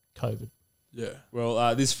of COVID. Yeah.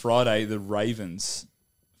 Well, this Friday, the Ravens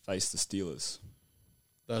face the Steelers.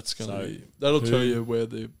 That's going to So, be... That'll tell you where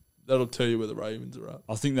the Ravens are at.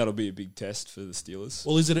 I think that'll be a big test for the Steelers.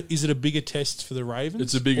 Well, is it a bigger test for the Ravens?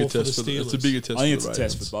 It's a bigger or test for the Steelers? It's a bigger test I think for it's the a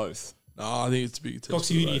Ravens. test for both. No, I think it's a bigger test Coxie,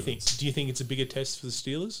 for who the do you Ravens. think? Do you think it's a bigger test for the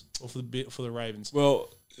Steelers or for the Ravens? Well,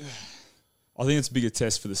 I think it's a bigger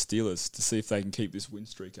test for the Steelers to see if they can keep this win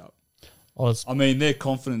streak up. I mean, their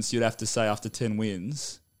confidence, you'd have to say, after 10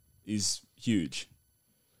 wins is huge.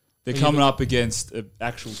 They're coming up against an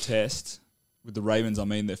actual test with the Ravens. I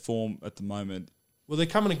mean, their form at the moment. Well, they're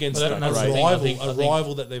coming against Well, a that's the thing, I think-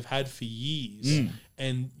 rival that they've had for years.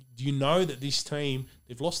 And do you know that this team,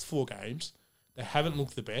 they've lost 4 games. They haven't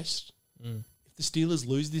looked the best. If the Steelers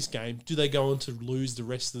lose this game, do they go on to lose the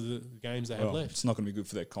rest of the games they have Well, left? it's not going to be good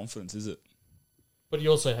for their confidence, is it? But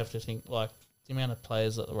you also have to think, like, the amount of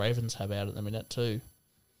players that the Ravens have out at the minute too,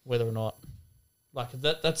 whether or not, like,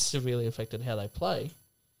 that's severely affected how they play.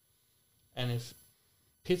 And if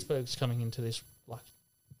Pittsburgh's coming into this, like,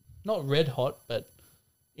 not red hot, but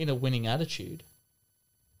in a winning attitude,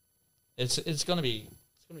 it's going to be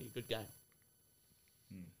a good game.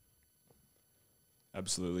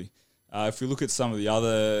 Absolutely. If we look at some of the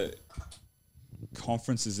other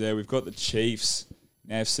conferences there, we've got the Chiefs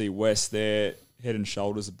in AFC West. They're head and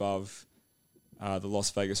shoulders above the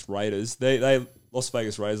Las Vegas Raiders. Las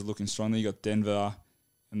Vegas Raiders are looking strong. Then you got Denver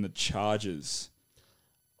and the Chargers.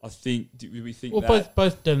 I think. Do we think? Well, that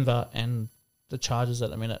both Denver and the Chargers at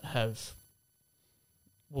the minute have.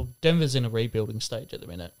 Well, Denver's in a rebuilding stage at the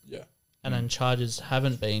minute. Yeah. And then Chargers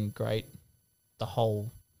haven't been great the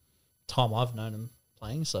whole time I've known them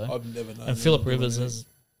playing. So I've never known. and Phillip Rivers has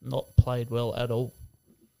not played well at all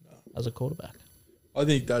as a quarterback. I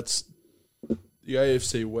think that's the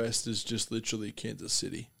AFC West is just literally Kansas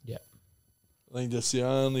City. Yeah. I think that's the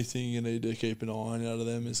only thing you need to keep an eye on out of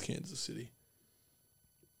them is Kansas City.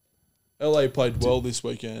 LA played well this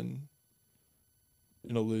weekend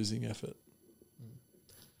in a losing effort.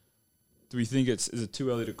 do we think is it too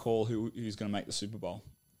early to call who's going to make the Super Bowl?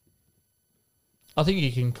 I think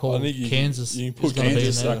you can call Kansas. You can put is gonna be in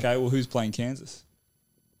Kansas. there. Okay, well, who's playing Kansas?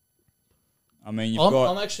 I mean,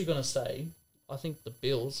 I'm actually going to say I think the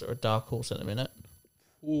Bills are a dark horse at the minute.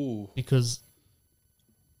 Ooh. Because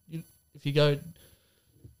if you go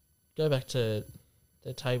back to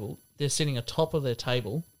their table, they're sitting atop of their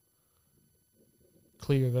table,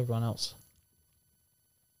 clear of everyone else.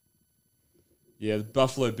 Yeah, the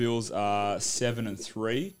Buffalo Bills are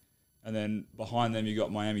 7-3, and then behind them you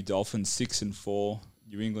got Miami Dolphins 6-4,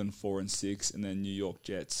 New England 4-6, and then New York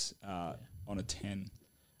Jets on a 10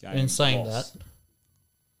 game. In saying loss.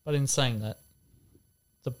 that,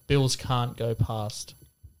 the Bills can't go past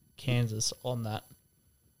Kansas on that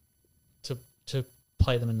to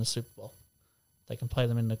play them in the Super Bowl. They can play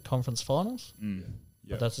them in the conference finals, Yep.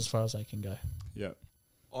 but that's as far as they can go. Yeah.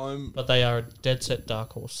 But they are a dead set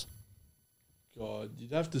dark horse. God,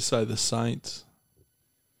 you'd have to say the Saints.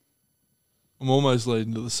 I'm almost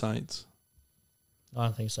leading to the Saints. I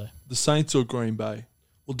don't think so. The Saints or Green Bay.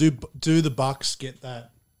 Well, do the Bucks get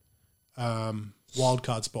that wild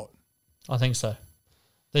card spot? I think so.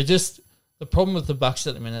 They're just the problem with the Bucks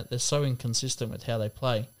at the minute. They're so inconsistent with how they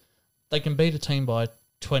play. They can beat a team by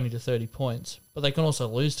 20 to 30 points, but they can also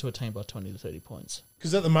lose to a team by 20 to 30 points.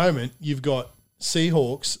 Because at the moment, you've got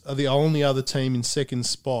Seahawks are the only other team in second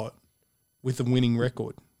spot with a winning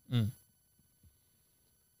record.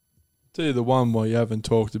 Tell you the one where you haven't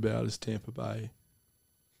talked about is Tampa Bay.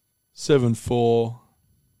 7-4.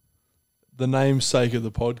 The namesake of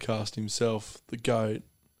the podcast himself, the GOAT.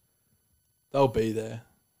 They'll be there.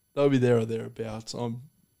 They'll be there or thereabouts. I'm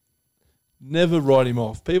never write him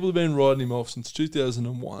off. People have been writing him off since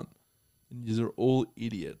 2001, and these are all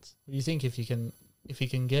idiots. What do you think if you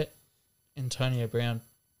can get Antonio Brown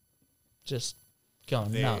just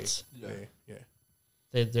going nuts? Yeah.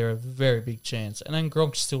 They're a very big chance, and then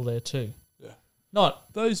Gronk's still there too. Yeah.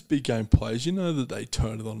 Not Those big game players, you know that they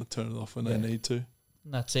turn it on and turn it off when they need to.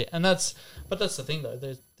 and that's it, but that's the thing though.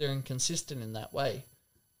 They're inconsistent in that way.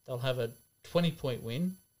 They'll have a 20-point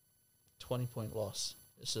win, 20-point loss.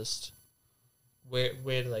 It's just where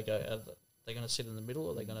do they go? Are they going to sit in the middle,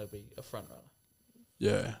 or are they going to be a front runner?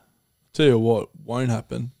 Yeah. Tell you what won't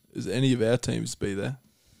happen is any of our teams be there.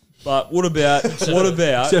 But what about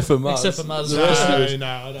Except for Muzz. Except for Muzz. The rest of us, No,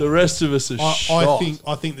 I don't. the rest of us are I shot.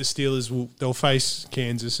 think the Steelers they'll face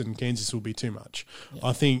Kansas, and Kansas will be too much. Yeah.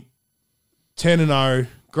 I think 10-0,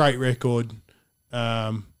 great record.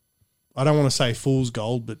 I don't want to say fool's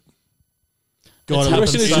gold, but God, happened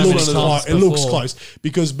so many times it looks before. close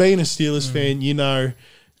because being a Steelers fan, you know,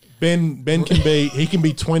 Ben can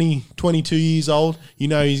be 20, 22 years old. You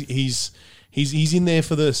know, he's in there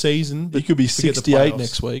for the season. He But could be to get the 68 playoffs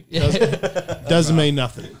next week. doesn't mean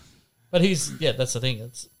nothing. But that's the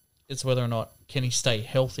thing. It's whether or not can he stay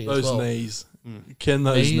healthy as Those well. knees. Can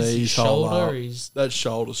those knees hold shoulder, up? That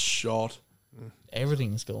shoulder's shot.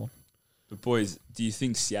 everything's gone. But boys, do you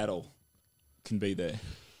think Seattle can be there?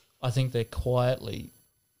 I think they're quietly.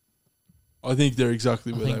 I think they're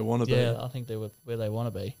exactly where they want to be. Yeah, I think they're where they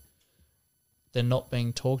want to be. They're not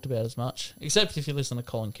being talked about as much, except if you listen to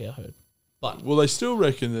Colin Cowherd. But Well, they still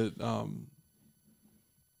reckon that.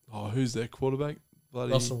 Who's their quarterback?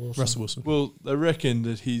 Bloody Russell Wilson. Well, they reckon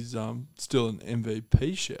that he's still an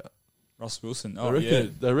MVP shout. Russ Wilson. They Oh, reckon, yeah.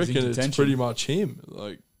 they reckon He's in it's contention. pretty much him.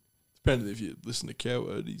 Like, depending if you listen to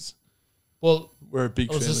Cowherd, Well, we're a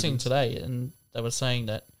big I was fan of listening his. today, and they were saying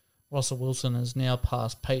that Russell Wilson has now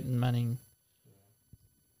passed Peyton Manning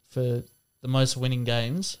for the most winning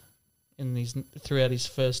games throughout his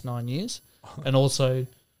first 9 years, and also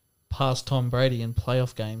passed Tom Brady in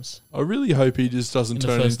playoff games. I really hope he just doesn't In the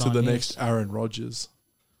turn first into 9 the years. next Aaron Rodgers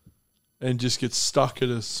and just get stuck at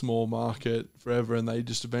a small market forever, and they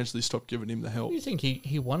just eventually stop giving him the help. Do you think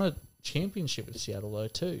he won a championship with Seattle though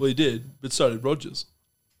too? Well, he did, but so did Rodgers.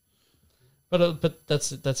 But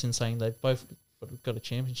that's insane. They've both got a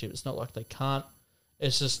championship. It's not like they can't.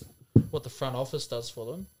 It's just what the front office does for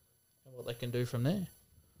them and what they can do from there.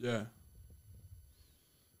 Yeah.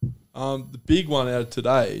 The big one out of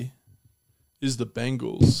today is the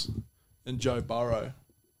Bengals and Joe Burrow.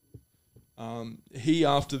 He,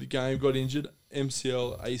 after the game, got injured,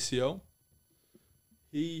 MCL, ACL.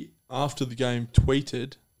 He, after the game,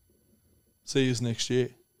 tweeted, "See you next year."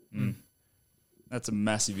 That's a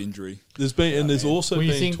massive injury. There's also Well,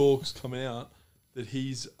 you been think- talks coming out that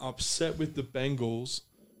he's upset with the Bengals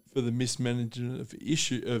for the mismanagement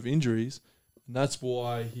of injuries, and that's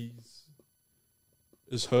why he's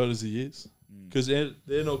as hurt as he is, because they're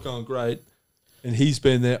not going great, and he's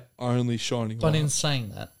been their only shining But light. in saying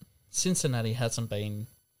that, Cincinnati hasn't been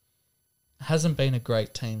a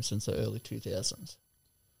great team since the early 2000s.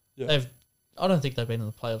 Yeah. I don't think they've been in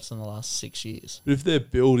the playoffs in the last 6 years. But if they're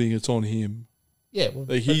building, it's on him. Yeah, well,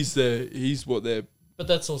 Like he's what they're. but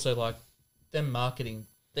that's also like them marketing.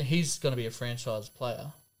 That he's going to be a franchise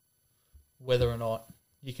player, whether or not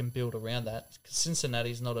you can build around that. Because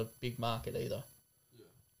Cincinnati's not a big market either.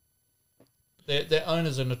 Their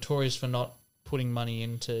owners are notorious for not putting money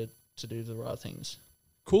in to do the right things.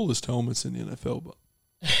 Coolest helmets in the NFL,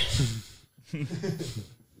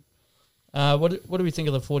 but What do we think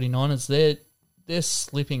of the 49ers? They're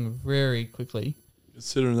slipping very quickly.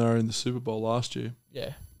 considering they were in the Super Bowl last year.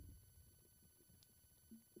 Yeah.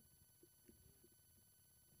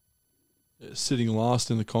 Yeah, sitting last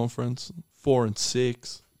in the conference,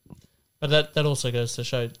 4-6. But that also goes to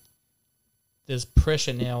show there's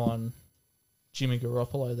pressure now on Jimmy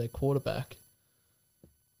Garoppolo, their quarterback.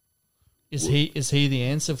 Is he the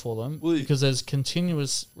answer for them? Well, Because there's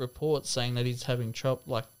continuous reports saying that he's having trouble,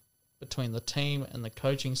 like between the team and the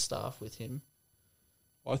coaching staff with him.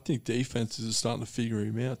 I think defenses are starting to figure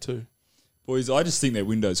him out too. Boys, I just think their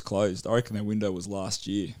window's closed. I reckon their window was last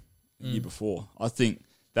year, the year before. I think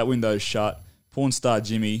that window's shut. Porn star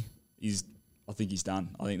Jimmy, I think he's done.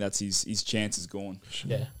 I think that's his chance is gone.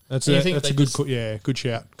 Yeah. That's Do you a think that's they a good just- good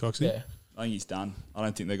shout, Coxie. Yeah. I think he's done. I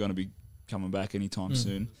don't think they're going to be coming back anytime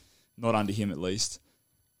soon. Not under him, at least.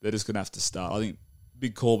 They're just going to have to start. I think,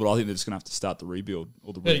 big call, but I think they're just going to have to start the rebuild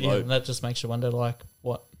or the But yeah, reload. and that just makes you wonder, like,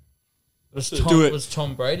 what was Do it.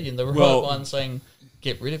 Tom Brady in the right Well- one saying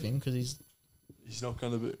get rid of him because he's He's not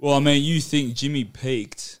going to be. Well, I mean, you think Jimmy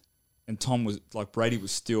peaked and Tom was, like, Brady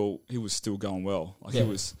was still going well. Like, Yeah. he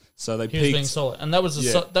was, so they he was being peaked. solid, and that was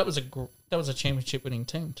Yeah. that was a championship winning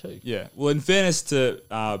team too. Yeah. Well, in fairness to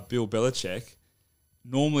Bill Belichick,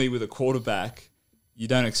 normally with a quarterback, you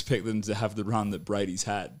don't expect them to have the run that Brady's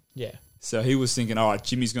had. Yeah. So he was thinking, all right,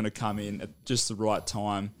 Jimmy's going to come in at just the right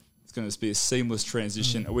time. It's going to be a seamless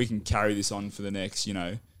transition, and we can carry this on for the next,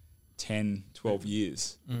 10, 12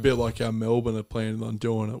 years. A bit like how Melbourne are planning on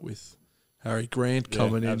doing it with Harry Grant Yeah,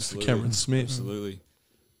 coming in absolutely. for Cameron Smith. Absolutely.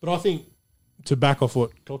 But I think to back off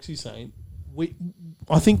what Coxie's saying,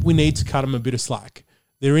 I think we need to cut them a bit of slack.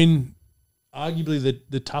 They're in arguably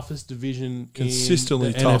the toughest division Consistently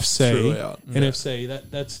in the tough NFC. throughout. NFC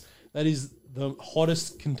that is the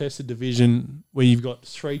hottest contested division where you've got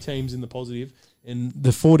 3 teams in the positive, and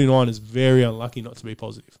the 49 is very unlucky not to be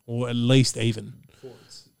positive, or at least even.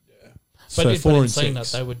 But in 4 and saying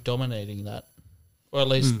 6. that, they were dominating that, or at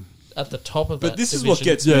least at the top of that. But this division. is what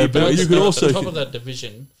gets Yeah, me. but boys. you could At also- the top of that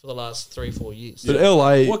division for the last 3-4 years. But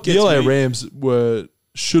LA, What the gets LA me- Rams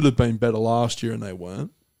should have been better last year, and they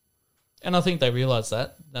weren't. And I think they realise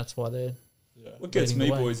that. That's why they're. What gets leading me,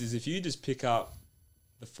 the way. boys, is if you just pick up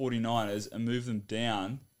the 49ers and move them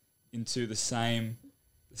down into the same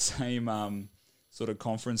sort of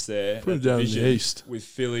conference there, Put them that down in division the East. with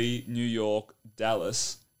Philly, New York,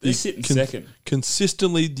 Dallas. They're sitting Con- second.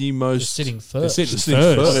 Consistently the They're most. sitting They're first. sitting Sitting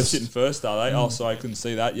first. Oh, they're sitting first, are they? Oh, sorry, I couldn't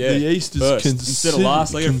see that. Yeah, The East is first. Instead of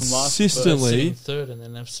last. They go from last to first. consistently. Sitting third in the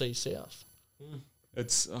NFC South.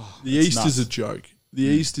 It's The it's East nuts. is a joke. The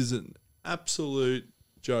East is an absolute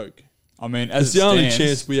joke. I mean, as It's it the only stands,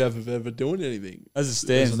 chance we have of ever doing anything. as it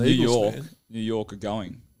stands, as an New Eagles York, fan. New York are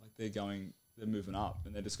going like they're moving up,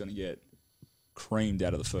 and they're just going to get creamed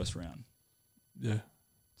out of the first round. Yeah.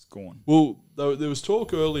 It's gone. Well, there was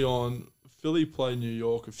talk early on. Philly played New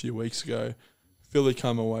York a few weeks ago. Philly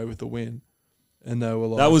come away with a win, and they were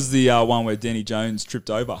like, That was the one where Danny Jones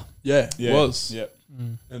tripped over. yeah, it was. Yep.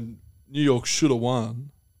 And New York should have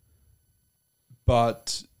won,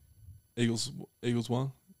 but Eagles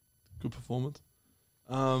won. Good performance.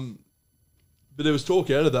 But there was talk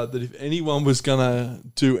out of that if anyone was gonna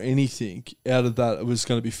do anything out of that, it was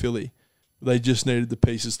gonna be Philly. They just needed the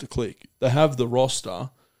pieces to click. They have the roster,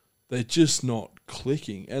 they're just not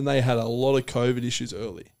clicking, and they had a lot of COVID issues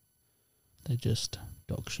early. They're just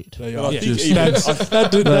dog shit. They But are I think just. even-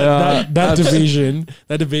 That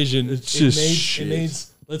division. It's it just needs, shit. It needs.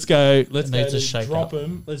 Let's go. It needs a shake drop up.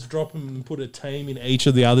 them. Let's drop them and put a team in each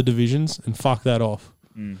of the other divisions and fuck that off.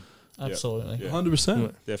 Absolutely. Yeah.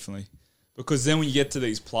 100%. Definitely. Because then when you get to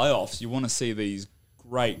these playoffs, you want to see these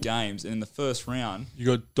great games, and in the first round, You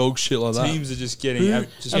got dog shit like that. teams are just getting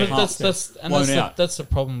just I mean, pumped, blown out. that's the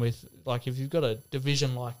problem with, like, if you've got a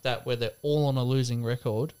division like that where they're all on a losing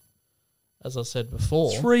record, as I said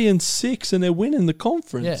before. 3-6, and they're winning the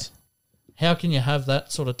conference. Yeah. How can you have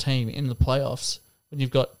that sort of team in the playoffs when you've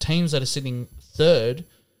got teams that are sitting third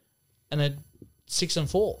and they're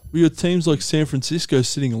 6-4? We got teams like San Francisco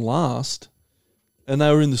sitting last, and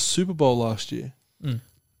they were in the Super Bowl last year.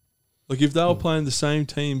 Like, if they were playing the same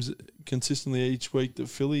teams consistently each week that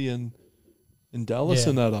Philly and Dallas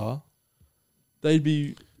and that are, they'd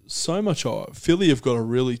be so much higher. Philly have got a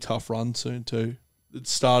really tough run soon too. It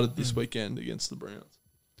started this weekend against the Browns.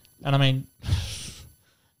 And I mean,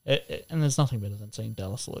 and there's nothing better than seeing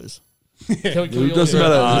Dallas lose. It doesn't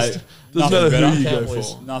matter. Doesn't matter better. who you go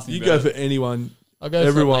Cowboys. for. Nothing You better. go for anyone. I'll go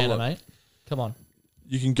Everyone for Atlanta, like- mate. Come on.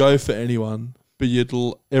 You can go for anyone, but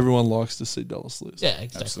everyone likes to see Dallas lose. Yeah,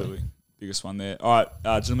 exactly. Absolutely. Biggest one there. All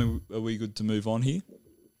right, gentlemen, are we good to move on here?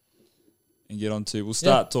 And get on to, we'll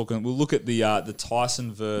start talking, we'll look at the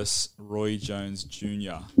Tyson versus Roy Jones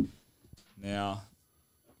Jr. Now,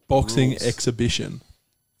 Boxing rules. exhibition.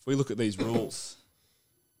 If we look at these rules,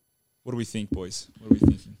 what do we think, boys? What are we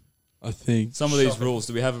thinking? I think Some of these rules,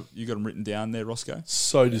 you got them written down there, Roscoe?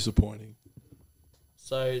 so disappointing.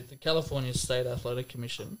 So the California State Athletic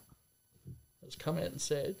Commission has come out and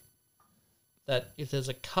said that if there's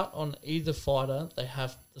a cut on either fighter,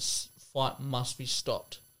 fight must be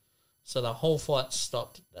stopped. So the whole fight's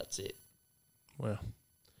stopped. That's it. Wow.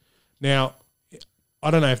 Now,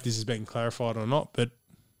 I don't know if this has been clarified or not, but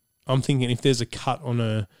I'm thinking if there's a cut on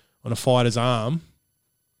a fighter's arm,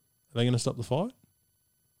 are they going to stop the fight?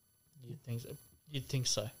 You'd think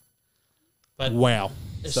so. But Wow.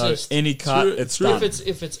 it's So just, any cut, it's done.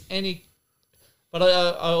 if it's any, but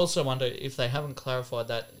I also wonder if they haven't clarified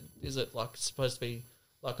that. Is it like supposed to be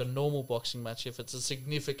like a normal boxing match? If it's a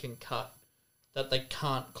significant cut that they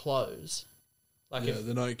can't close, like Yeah, if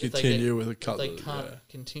they don't if they continue with a cut. they can't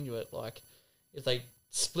continue it. Like if they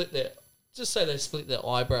just say they split their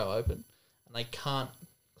eyebrow open and they can't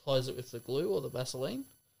close it with the glue or the Vaseline.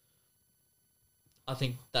 I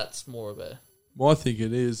think that's more of a. Well, I think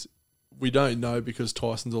it is. We don't know because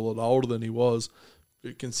Tyson's a lot older than he was,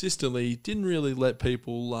 but consistently he didn't really let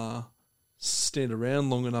people stand around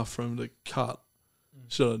long enough for him to cut.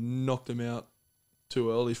 Should have knocked him out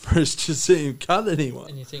too early for us to see him cut anyone.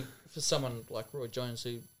 And you think for someone like Roy Jones,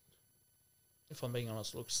 who, if I'm being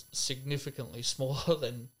honest, looks significantly smaller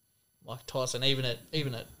than Mike Tyson, even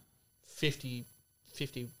at 50,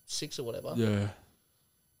 56 or whatever. Yeah.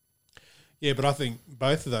 Yeah, but I think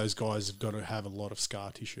both of those guys have got to have a lot of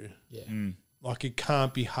scar tissue. Yeah. Like, it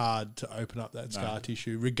can't be hard to open up that scar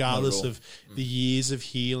tissue, regardless all. of the years of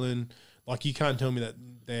healing. Like, you can't tell me that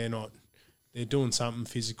they're doing something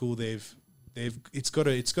physical. They've it's got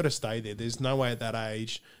to stay there. There's no way at that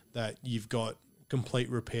age that you've got complete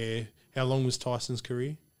repair. How long was Tyson's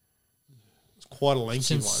career? It's quite a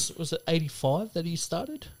lengthy one. Was it 85 that he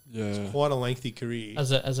started? Yeah. It's quite a lengthy career.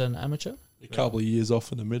 As an amateur? A couple of years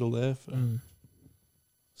off in the middle there for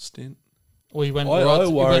stint. Well, he went, I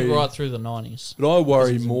he worry- went right through the 90s. But I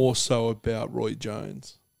worry more so about Roy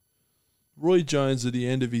Jones. Roy Jones, at the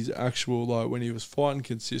end of his actual, like when he was fighting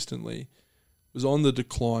consistently, was on the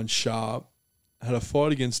decline sharp, had a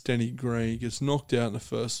fight against Denny Green, gets knocked out in the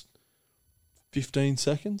first 15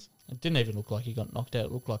 seconds. It didn't even look like he got knocked out.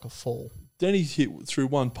 It looked like a fall. Denny's hit through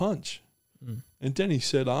one punch. And Denny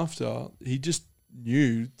said after, he just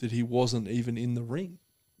knew that he wasn't even in the ring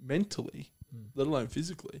mentally, let alone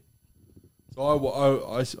physically.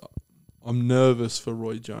 So I'm nervous for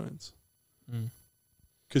Roy Jones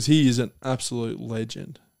because he is an absolute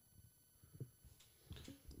legend.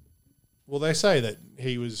 Well, they say that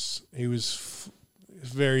he was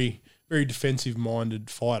very, very defensive minded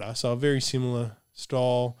fighter, so a very similar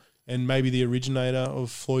style, and maybe the originator of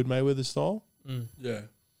Floyd Mayweather's style. Yeah.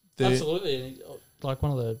 Absolutely. And like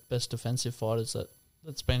one of the best defensive fighters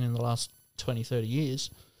that's been in the last 20, 30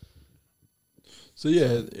 years. So,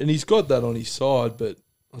 yeah, and he's got that on his side, but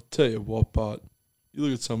I'll tell you what, but you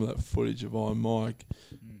look at some of that footage of Iron Mike,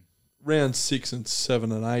 round 6 and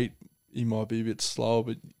 7 and 8, he might be a bit slower,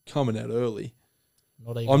 but coming out early.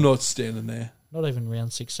 I'm not standing there. Not even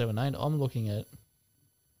round 6, 7, 8. I'm looking at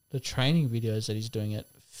the training videos that he's doing at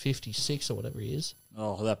 56 or whatever he is.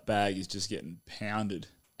 Oh, that bag is just getting pounded.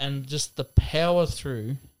 And just the power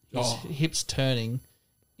through his hips turning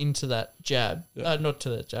into that jab. Yeah. Not to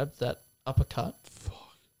that jab, that uppercut. Fuck.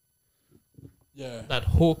 Yeah. That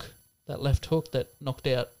hook, that left hook that knocked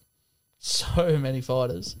out so many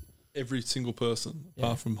fighters. Every single person,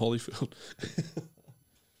 apart from Holyfield.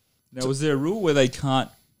 Now, was there a rule where they can't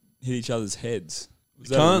hit each other's heads? Was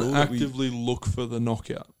They that a can't rule that actively look for the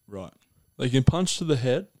knockout. Right. They can punch to the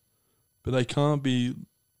head, but they can't be.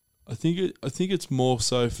 I think it's more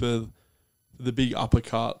so for the big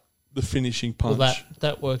uppercut, the finishing punch. Well,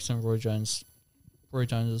 that works in Roy Jones'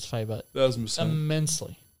 favour 1,000%.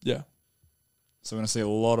 immensely. Yeah. So we're going to see a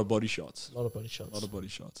lot of body shots. A lot of body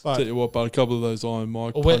shots. Tell you what, but a couple of those Iron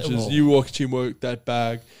Mike Oh, punches, you watch him work that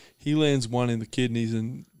bag, he lands one in the kidneys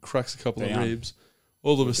and cracks a couple of ribs.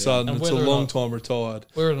 All of a sudden, And it's a whether or long not- time retired.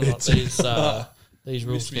 Whether or not these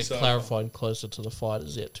rules Missed me get so clarified closer to the fight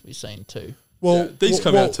is yet to be seen too. Well, Yeah, these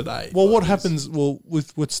come out today. Well, what Like happens? Well,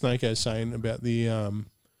 with what Snakeo's saying about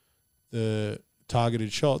the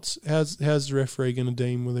targeted shots, how's the referee going to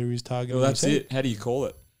deem whether he's targeting? Well, that's his head? it. How do you call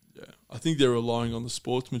it? Yeah, I think they're relying on the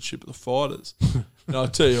sportsmanship of the fighters. And I'll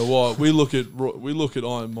tell you what, we look at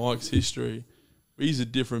Iron Mike's history. He's a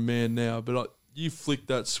different man now, but you flick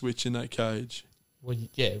that switch in that cage. Well,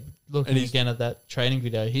 yeah, looking again at that training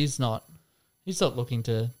video, he's not looking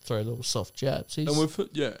to throw little soft jabs. He's we've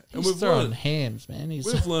throwing learned, hams, man.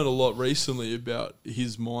 we've learned a lot recently about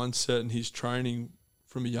his mindset and his training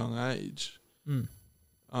from a young age.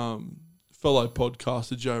 Fellow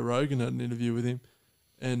podcaster Joe Rogan had an interview with him,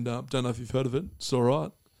 and don't know if you've heard of it. It's all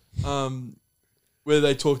right. Where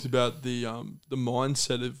they talked about the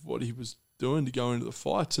mindset of what he was doing to go into the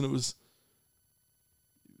fights, and it was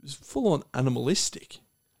full on animalistic.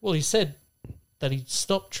 Well, he said that he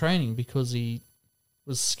stopped training because he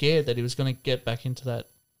was scared that he was going to get back into that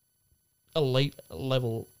elite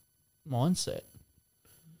level mindset.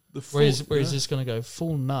 Where he's just going to go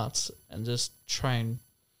full nuts and just train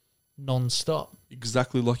non-stop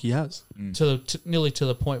exactly like he has. nearly to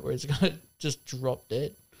the point where he's going to just drop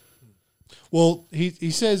dead. Well, he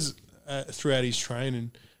says throughout his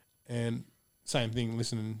training, and same thing,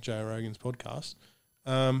 listening to Joe Rogan's podcast,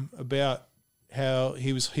 about how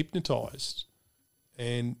he was hypnotised,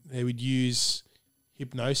 and they would use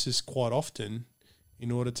hypnosis quite often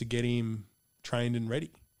in order to get him trained and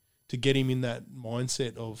ready, to get him in that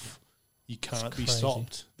mindset of you can't be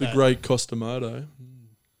stopped. The great Costamodo.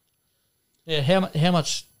 Yeah, how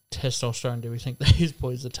much testosterone do we think these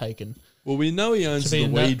boys are taking? Well, we know he owns To be the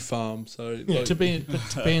in that- weed farm, so To be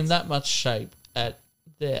in that much shape at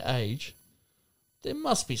their age, there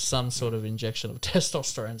must be some sort of injection of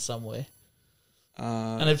testosterone somewhere.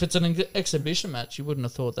 And if it's an exhibition match, you wouldn't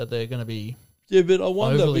have thought that they're going to be. yeah, but I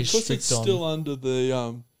wonder overly because strict it's on- still under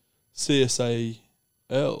the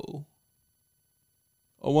CSAL.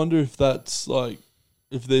 I wonder if that's like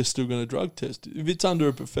if they're still going to drug test it. If it's under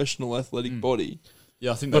a professional athletic body.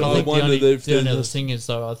 Yeah, I think But that I I think wonder the if only there's other a- thing is,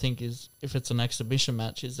 though, I think is if it's an exhibition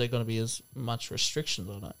match, is there going to be as much restrictions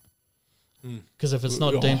on it? Because if it's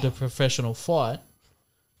not deemed a professional fight,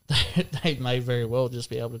 they may very well just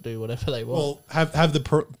be able to do whatever they want. Well, have the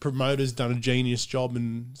promoters done a genius job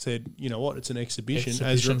and said, you know what, it's an exhibition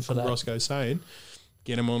as Roscoe's saying,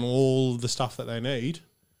 get them on all the stuff that they need.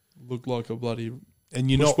 Look like a bloody and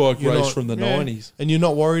you're push not bike you're race not- from the yeah. 90s. And you're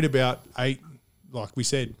not worried about 8, like we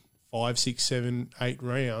said, 5, 6, 7, 8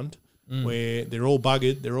 round where they're all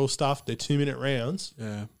buggered, they're all stuffed, they're 2-minute rounds.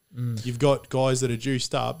 Yeah. You've got guys that are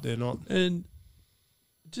juiced up. They're not. And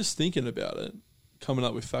just thinking about it, coming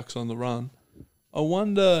up with facts on the run, I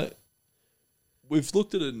wonder, we've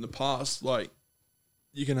looked at it in the past, like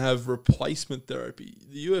you can have replacement therapy.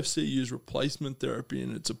 The UFC use replacement therapy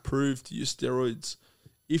and it's approved to use steroids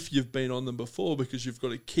if you've been on them before because you've got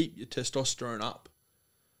to keep your testosterone up.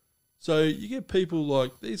 So you get people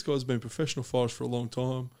like, these guys have been professional fighters for a long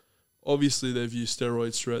time. Obviously they've used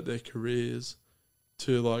steroids throughout their careers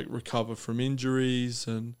to like recover from injuries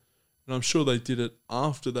and I'm sure they did it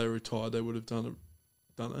after they retired. They would have done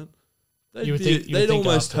it. They'd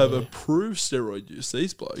almost have approved steroid use,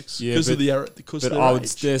 these blokes, because of their I would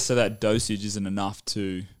age. dare say that dosage isn't enough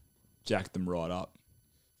to jack them right up.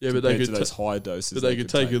 Yeah, but they could to those high doses. But they could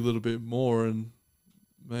take a little bit more, and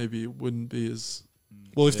maybe it wouldn't be as.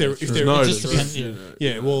 Well, if they're just depends,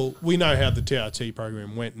 yeah. Well, we know how the TRT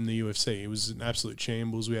program went in the UFC. It was an absolute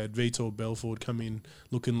shambles. We had Vitor Belfort come in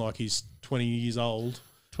looking like he's 20 years old.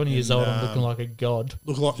 20 years old and looking like a god.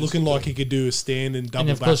 Looking like he could do a stand and double and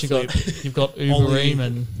of course backflip. you've got Muharem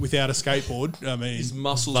and without a skateboard. I mean, his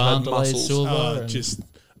muscles had Vanderlei muscles. Silva. Just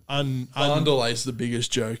Vanderlei's the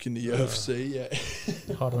biggest joke in the UFC.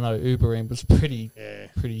 Yeah, I don't know. Muharem was pretty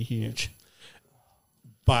huge.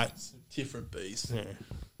 But different beast. yeah.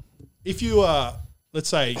 If you are, let's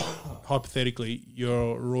say, hypothetically,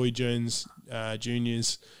 you're Roy Jones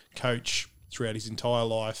Jr.'s coach throughout his entire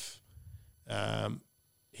life.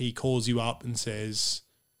 He calls you up and says,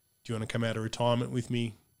 do you want to come out of retirement with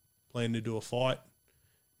me? Plan to do a fight.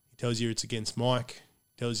 He tells you it's against Mike.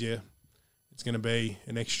 He tells you it's going to be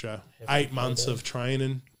an extra 8 months of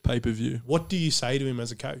training. Pay-per-view. What do you say to him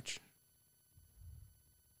as a coach?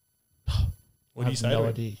 What do you say to him?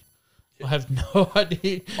 Idea. I have no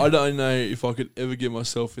idea. I don't know if I could ever get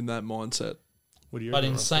myself in that mindset. What do you But reckon,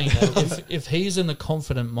 in Ross? saying that, if he's in the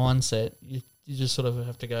confident mindset, you just sort of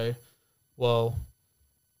have to go, well,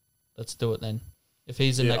 let's do it then. If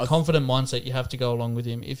he's in that confident mindset, you have to go along with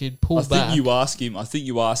him. If you pull back... I think you ask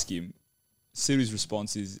him, see what his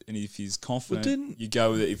response is, and if he's confident, you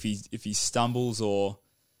go with it. If he stumbles or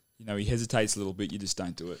he hesitates a little bit, you just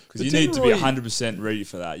don't do it. Because you need to be 100% ready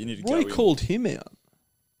for that. You need to Roy go called him out.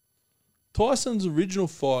 Tyson's original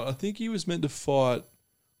fight, I think he was meant to fight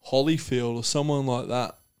Holyfield or someone like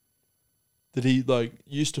that he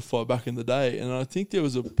used to fight back in the day, and I think there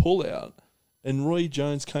was a pullout, and Roy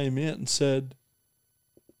Jones came out and said,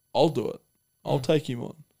 "I'll do it. I'll take him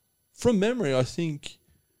on." From memory, I think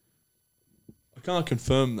I can't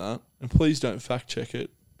confirm that, and please don't fact check it,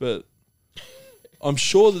 but I'm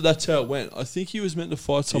sure that's how it went. I think he was meant to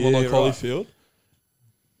fight someone like Holyfield,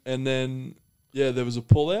 and then there was a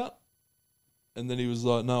pullout. And then he was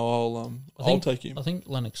like, "No, I'll take him." I think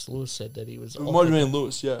Lennox Lewis said that he was. It might have been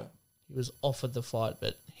Lewis, yeah. He was offered the fight,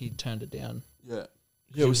 but he turned it down. Yeah,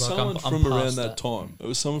 it was like, someone I'm from around past that time. It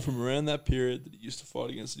was someone from around that period that he used to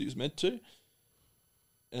fight against that he was meant to.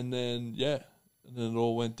 And then it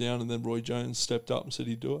all went down. And then Roy Jones stepped up and said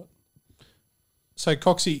he'd do it. So,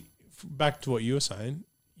 Coxie, back to what you were saying.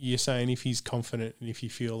 You're saying if he's confident and if you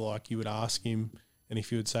feel like you would ask him, and if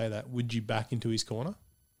you would say that, would you back into his corner?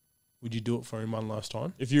 Would you do it for him one last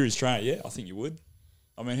time? If you're his trainer, yeah, I think you would.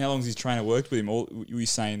 I mean, how long has his trainer worked with him? Or were you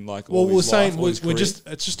saying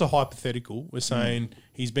it's just a hypothetical. We're saying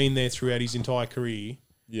he's been there throughout his entire career.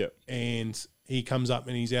 Yeah. And he comes up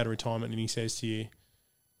and he's out of retirement and he says to you,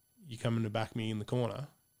 "You coming to back me in the corner?"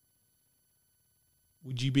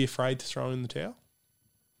 Would you be afraid to throw in the towel?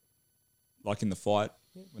 Like in the fight,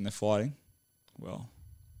 when they're fighting? Well,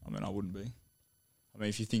 I mean, I wouldn't be. I mean,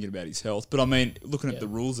 if you're thinking about his health. But I mean, looking at the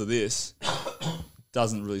rules of this,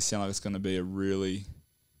 doesn't really sound like it's going to be a really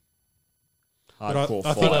hardcore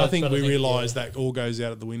fight. I think we realise that all goes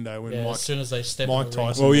out of the window when as soon as they step Mike in the ring.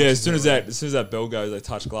 Tyson. Well, yeah, as soon as that bell goes, they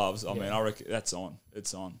touch gloves. I mean, I reckon that's on.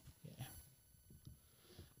 It's on.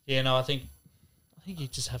 Yeah, no, I think you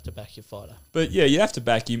just have to back your fighter. But yeah, you have to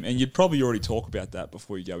back him, and you'd probably already talk about that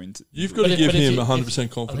before you go into. You've got to give him 100%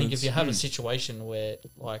 confidence. I think if you have a situation where,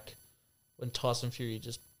 like, when Tyson Fury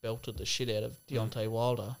just belted the shit out of Deontay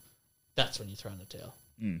Wilder, that's when you throw in the towel.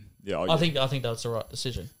 Yeah, I think that's the right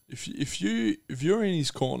decision. If you're in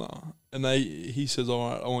his corner and he says, "All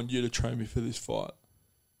right, I want you to train me for this fight,"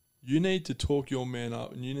 you need to talk your man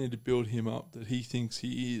up and you need to build him up that he thinks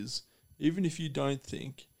he is. Even if you don't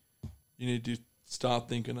think you need to start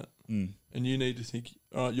thinking it. Mm. And you need to think,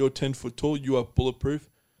 all right, you're 10 foot tall, you are bulletproof.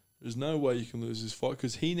 There's no way you can lose this fight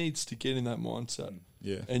because he needs to get in that mindset.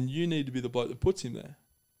 Yeah. And you need to be the bloke that puts him there.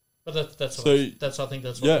 But I think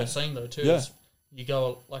that's what they're saying though too. Yeah. Is you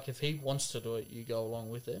go like if he wants to do it, you go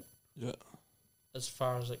along with it. Yeah. As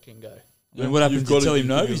far as it can go. I mean, what happens? You tell him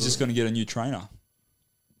no, think he's of just it. going to get a new trainer.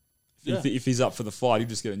 If he's up for the fight, he'll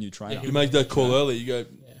just get a new trainer. Yeah, You make that call early, you go,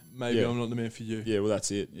 maybe Yeah. I'm not the man for you. Yeah, well,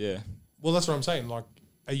 that's it. Yeah. Well, that's what I'm saying. Like,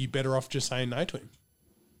 are you better off just saying no to him?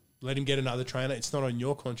 Let him get another trainer. It's not on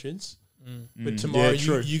your conscience. But tomorrow, Yeah,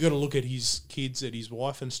 true. you got to look at his kids, at his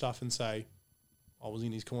wife and stuff, and say, "I was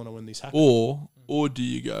in his corner when this happened." Or do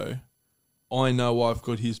you go, I know I've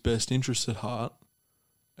got his best interests at heart.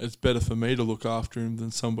 It's better for me to look after him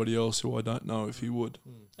than somebody else who I don't know if he would.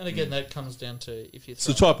 And again, that comes down to if you. It's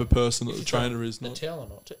the type of person that the trainer is the not. towel or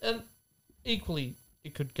not, and equally,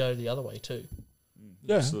 it could go the other way too.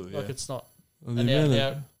 Yeah. Absolutely. Like it's not And the an amount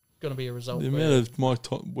out of, going to be a result. the where-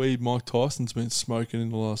 amount of weed Mike Tyson's been smoking in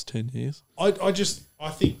the last 10 years. I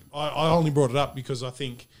only brought it up because I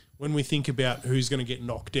think when we think about who's going to get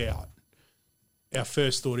knocked out, our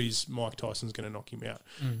first thought is Mike Tyson's going to knock him out.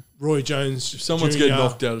 Roy Jones, If someone's Jr., getting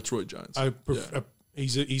knocked out, it's Roy Jones.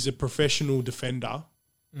 he's a professional defender,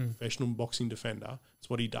 professional boxing defender. It's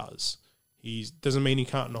what he does. He doesn't mean he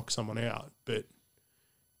can't knock someone out, but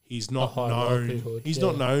he's not high known. likelihood, He's yeah.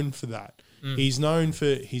 not known for that. He's known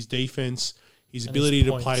for his defense, his And ability his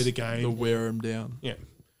to points. play the To game. wear him down. Yeah.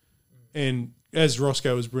 And as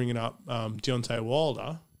Roscoe was bringing up Deontay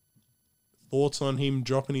Wilder, thoughts on him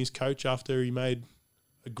dropping his coach after he made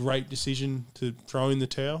a great decision to throw in the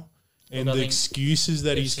towel and Look, I the think excuses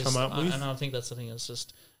that he's It's come just- up with. And I think that's the thing. It's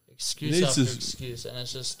just He excuse needs after to- excuse, and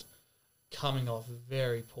it's just coming off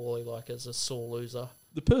very poorly, like as a sore loser.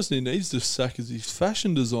 The person he needs to sack is his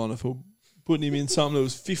fashion designer for putting him in something that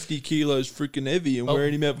was 50 kilos freaking heavy and Oh.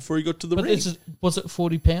 wearing him out before he got to the But ring. was it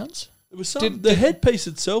 40 pounds? It was something. Did- The did- headpiece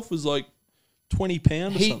itself was like 20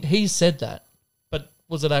 pounds or something. He said that, but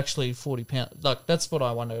was it actually 40 pounds? Like that's what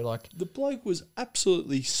I wonder. Like, The bloke was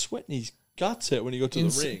absolutely sweating his guts out when he got to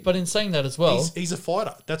the ring. but in saying that as well, He's a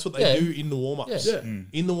fighter. That's what they Yeah. do in the warm-ups. Yeah.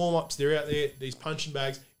 In the warm-ups, they're out there, these punching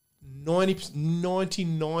bags.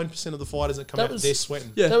 99% of the fighters that come That out, was- they're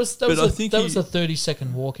sweating. Yeah, that was but I a, think that he- was a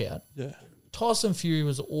 30-second walkout. yeah. Tyson Fury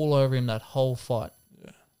was all over him that whole fight.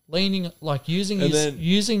 Leaning, like using And his then-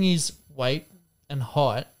 using his weight and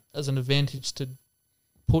height as an advantage to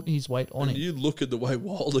put his weight on And him. you look at the way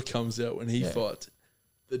Wilder comes out when he Yeah. fights,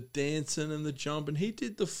 the dancing and the jumping. He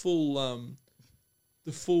did the full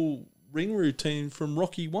ring routine from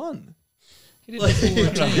Rocky 1. He did the full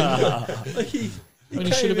routine. Like he When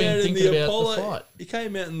he came should have been out in thinking the about the Apollo. fight. He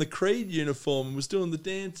came out in the Creed uniform and was doing the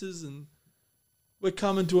dances, and we're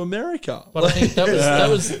coming to America. But I think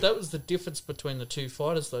that was the difference between the two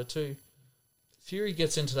fighters, though. Too, Fury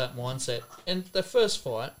gets into that mindset, and the first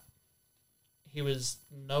fight, he was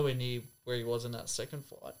nowhere near where he was in that second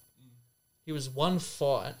fight. He was one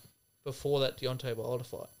fight before that Deontay Wilder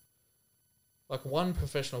fight, like one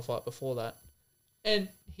professional fight before that, and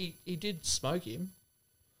he did smoke him.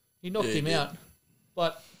 He knocked Yeah, he him did. out,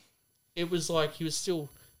 but it was like he was still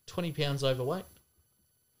 20 pounds overweight.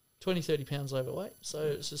 20, 30 pounds overweight. So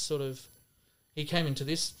it's just sort of, he came into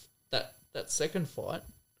that second fight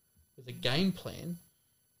with a game plan.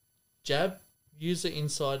 Jab, use the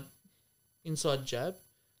inside jab,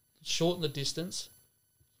 shorten the distance.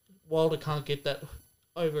 Wilder can't get that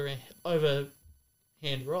overhand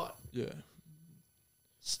right. Yeah.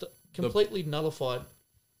 Completely nullified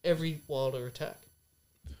every Wilder attack.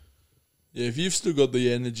 Yeah, if you've still got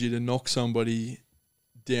the energy to knock somebody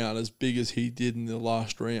down as big as he did in the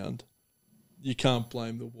last round, you can't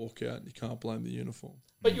blame the walkout. You can't blame the uniform.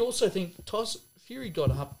 But you also think Tyson Fury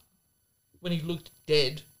got up when he looked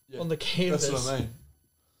dead on the canvas. That's what I mean.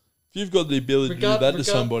 If you've got the ability to do that to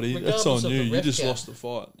somebody, that's on regardless of you. the You ref just count. lost the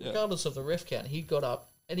fight. Yeah. Regardless of the ref count, he got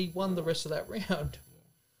up and he won the rest of that round.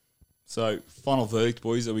 So, final verdict,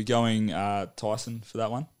 boys. Are we going Tyson for that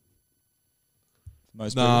one?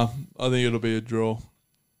 Most Nah, I think it'll be a draw. people?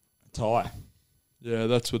 Tie. Yeah,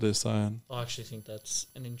 that's what they're saying. I actually think that's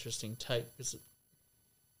an interesting take because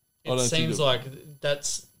I don't it think seems it- like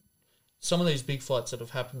that's some of these big fights that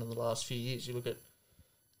have happened in the last few years. You look at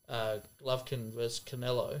Golovkin versus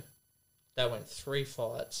Canelo. That went 3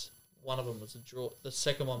 fights. One of them was a draw. The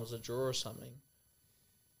second one was a draw or something.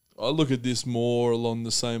 I look at this more along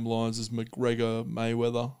the same lines as McGregor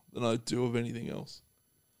Mayweather than I do of anything else.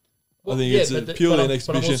 I think it's purely an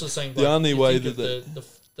exhibition. But I'm also saying, The like, only you way think that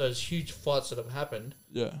of those huge fights that have happened,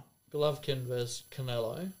 yeah, Golovkin versus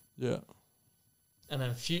Canelo, yeah, and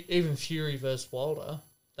then even Fury versus Wilder,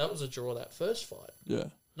 That was a draw, that first fight. Yeah.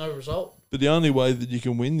 No result. But the only way that you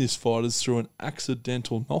can win this fight is through an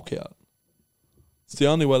accidental knockout. It's the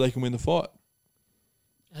only way they can win the fight.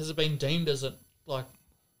 Has it been deemed as a, like...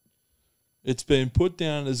 It's been put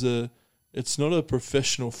down as it's not a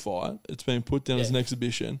professional fight. It's been put down as an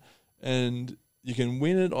exhibition. And you can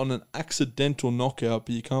win it on an accidental knockout,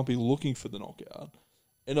 but you can't be looking for the knockout.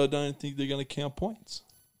 And I don't think they're going to count points.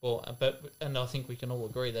 Well, and I think we can all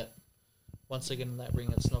agree that once they get in that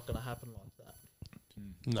ring, it's not going to happen like that.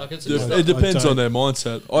 No. Like It depends on their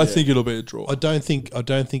mindset. I think it'll be a draw. I don't think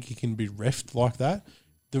it can be refed like that.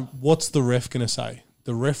 What's the ref going to say?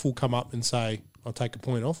 The ref will come up and say, "I'll take a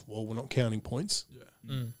point off." Well, we're not counting points.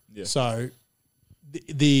 Yeah. So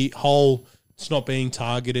the whole it's not being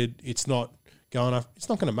targeted, it's not going up. It's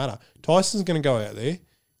not going to matter. Tyson's going to go out there.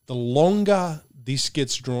 The longer this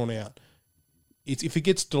gets drawn out, if it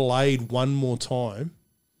gets delayed one more time,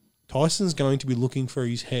 Tyson's going to be looking for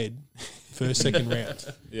his head first, second round.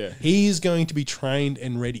 Yeah. He is going to be trained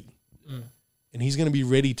and ready. And he's going to be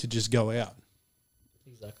ready to just go out.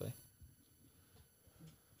 Exactly.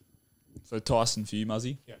 So Tyson for you,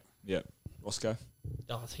 Muzzy? Yeah. Yep. Roscoe?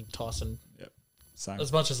 I think Tyson, Yep. Same.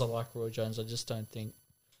 as much as I like Roy Jones, I just don't think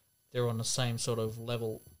they're on the same sort of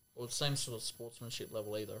level or the same sort of sportsmanship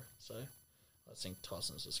level either. So I think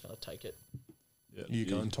Tyson's just going to take it. Yep. You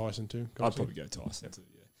going Tyson too? I'd probably go Tyson too,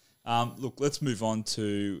 yeah. Look, let's move on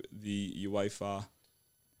to the UEFA.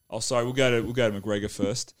 Oh, sorry, we'll go to McGregor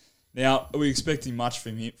first. Now, are we expecting much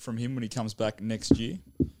from him when he comes back next year?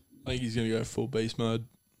 I think he's going to go full beast mode.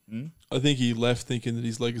 Hmm? I think he left thinking that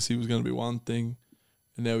his legacy was going to be one thing,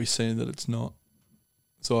 and now he's saying that it's not.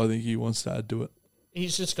 So I think he wants to add to it.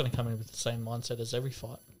 He's just going to come in with the same mindset as every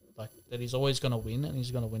fight, like that he's always going to win, and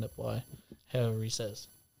he's going to win it by however he says.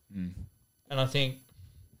 Mm. And I think,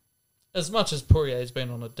 as much as Poirier's been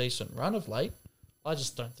on a decent run of late, I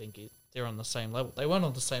just don't think they're on the same level. They weren't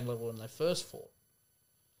on the same level when they first fought.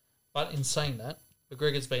 But in saying that,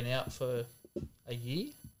 McGregor's been out for a year.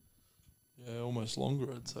 Yeah, almost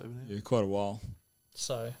longer, I'd say. Yeah, quite a while.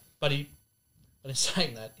 So, but in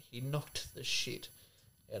saying that, he knocked the shit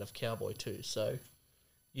out of Cowboy too. So,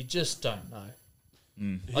 you just don't know.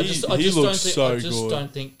 Mm. I just good.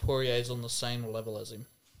 don't think Poirier's on the same level as him.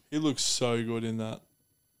 He looks so good in that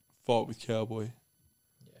fight with Cowboy.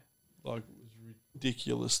 Yeah. Like, it was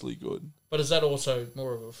ridiculously good. But is that also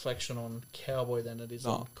more of a reflection on Cowboy than it is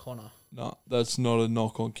on Conor? No, that's not a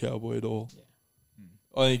knock on Cowboy at all. Yeah.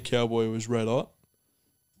 I think Cowboy was red hot.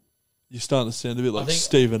 You're starting to sound a bit like think-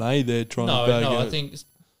 Stephen A. there trying to bag out. I think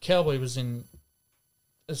Cowboy was in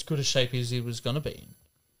as good a shape as he was going to be in.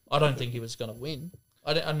 I don't think he was going to win.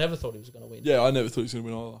 I never thought he was going to win. Yeah, I never thought he was going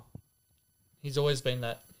to win either. He's always been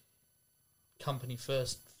that company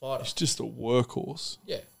first fighter. He's just a workhorse.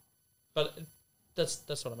 Yeah, but that's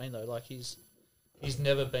what I mean though. Like he's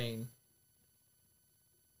never been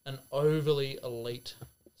an overly elite.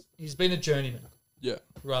 He's been a journeyman. Yeah.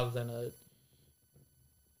 Rather than a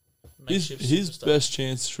His makeshift superstar. best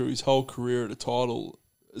chance through his whole career at a title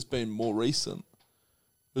has been more recent.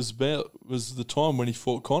 Was the time when he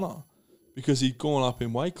fought Conor, because he'd gone up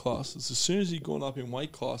in weight classes. As soon as he'd gone up in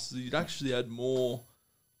weight classes, he'd actually had more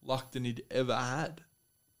luck than he'd ever had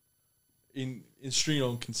in stringing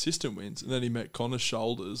on consistent wins. And then he met Conor's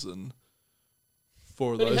shoulders and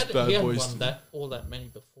four of But those he bad hadn't boys. won that many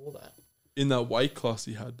before that. In that weight class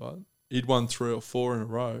he had, but he'd won 3 or 4 in a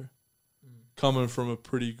row, coming from a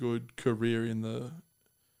pretty good career in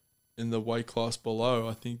the weight class below.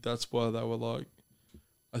 I think that's why they were like,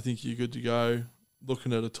 I think you're good to go,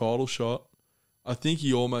 looking at a title shot. I think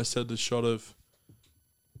he almost had the shot of,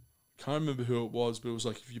 can't remember who it was, but it was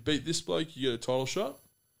like, if you beat this bloke, you get a title shot,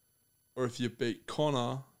 or if you beat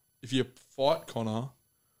Conor, if you fight Conor,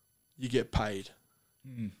 you get paid.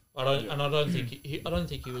 Mm. I don't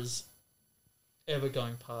think he was ever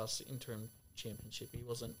going past the interim championship. He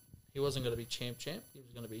wasn't going to be champ. He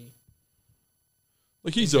was going to be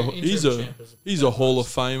Like he's a Hall of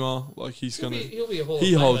Famer. Like he'll be a Hall of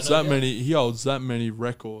Famer. he holds that many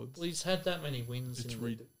records. Well, he's had that many wins. It's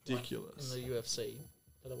ridiculous. in the UFC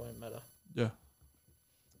that it won't matter. Yeah.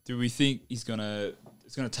 Do we think it's gonna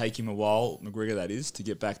take him a while, McGregor that is, to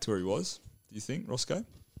get back to where he was? Do you think, Roscoe?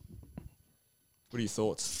 What are your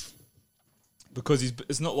thoughts? Because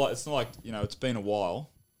it's not like it's been a while,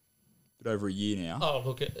 but over a year now. Oh,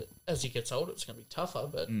 look, as he gets older, it's going to be tougher,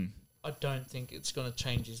 but I don't think it's going to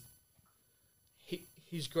change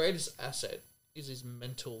his greatest asset is his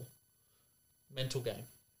mental game.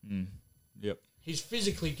 Mm. Yep. He's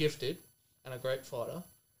physically gifted and a great fighter,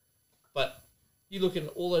 but you look at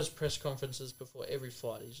all those press conferences before every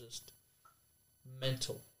fight, he's just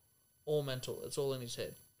mental. All mental. It's all in his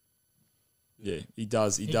head. Yeah, he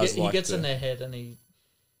does. He He gets in their head and he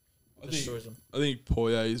destroys them. I think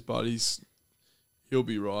Poirier's, but he'll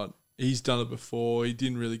be right. He's done it before. He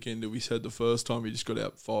didn't really get into his head the first time. He just got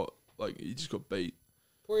out fought. Like, he just got beat.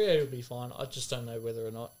 Poirier will be fine. I just don't know whether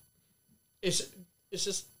or not. It's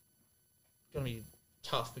just going to be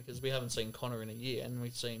tough because we haven't seen Conor in a year and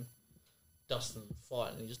we've seen Dustin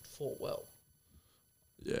fight and he just fought well.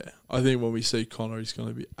 Yeah. I think when we see Conor, he's going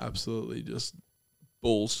to be absolutely just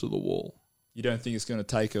balls to the wall. You don't think it's going to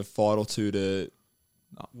take a fight or two to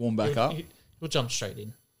warm back up? He'll jump straight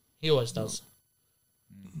in. He always does.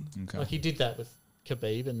 Okay. Like he did that with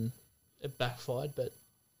Khabib and it backfired, but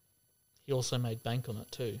he also made bank on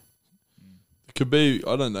it too. Khabib,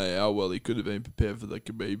 I don't know how well he could have been prepared for the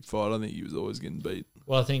Khabib fight. I think he was always getting beat.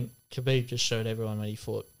 Well, I think Khabib just showed everyone when he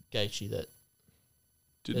fought Gaethje that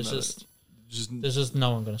Didn't there's matter. there's just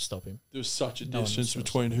no one going to stop him. There was such a No one distance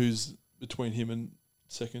stops. between him and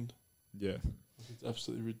second. Yeah. It's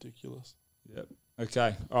absolutely ridiculous. Yep.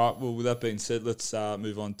 Okay. All right. Well, with that being said, let's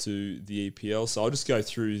move on to the EPL. So I'll just go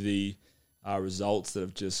through the results that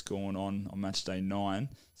have just gone on match day 9.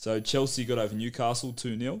 So Chelsea got over Newcastle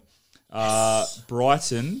 2-0.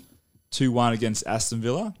 Brighton 2-1 against Aston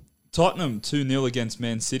Villa. Tottenham 2-0 against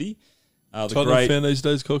Man City. Tottenham fan these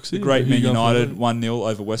days, Coxie. The great Man United 1-0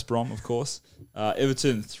 over West Brom, of course.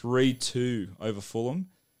 Everton 3-2 over Fulham.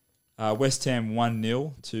 West Ham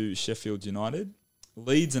 1-0 to Sheffield United.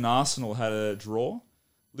 Leeds and Arsenal had a draw.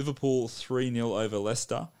 Liverpool 3-0 over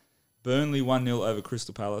Leicester. Burnley 1-0 over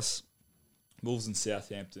Crystal Palace. Wolves and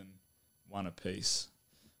Southampton 1 apiece.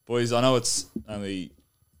 Boys, I know it's only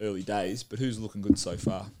early days, but who's looking good so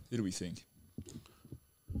far? Who do we think?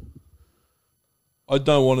 I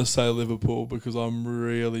don't want to say Liverpool because I'm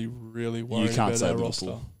really, really worried can't about say our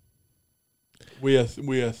Liverpool. roster.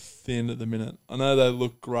 We are thin at the minute. I know they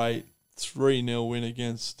look great. 3-0 win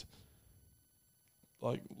against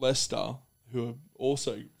like Leicester, who are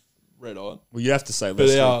also red hot. Well, you have to say But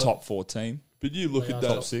Leicester they are- top 4 team. But you look They at are that.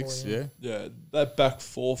 Top top 6, 4, yeah. Yeah, that back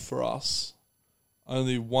four for us.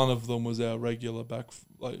 Only one of them was our regular back.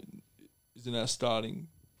 Is in our starting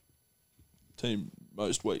team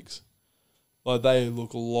most weeks. Like they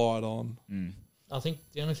look light on. I think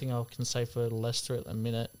the only thing I can say for Leicester at the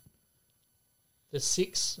minute, there's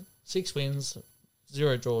six wins,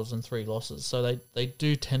 0 draws and 3 losses. So they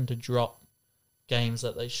do tend to drop games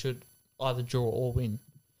that they should either draw or win.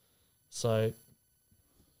 So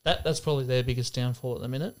that's probably their biggest downfall at the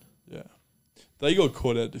minute. Yeah, they got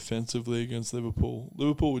caught out defensively against Liverpool.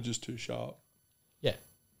 Liverpool were just too sharp. Yeah.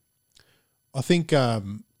 I think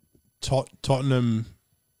Tottenham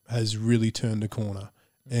has really turned a corner.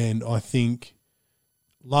 And I think,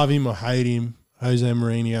 love him or hate him, Jose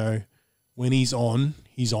Mourinho, when he's on,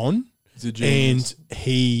 he's on. He's a genius.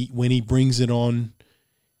 And when he brings it on,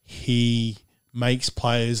 he makes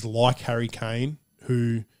players like Harry Kane,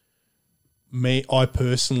 who I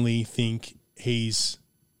personally think he's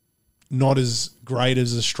not as great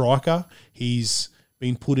as a striker. He's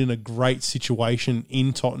been put in a great situation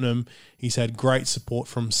in Tottenham. He's had great support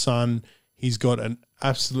from Son. He's got an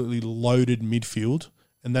absolutely loaded midfield,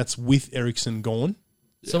 and that's with Eriksen gone.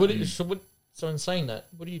 So so in saying that,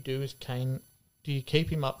 what do you do with Kane? Do you keep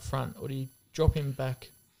him up front, or do you drop him back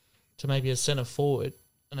to maybe a centre forward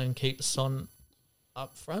and then keep Son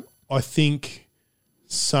up front? I think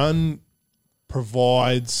Son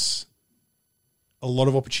provides a lot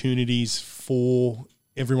of opportunities for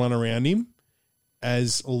everyone around him,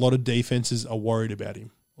 as a lot of defenses are worried about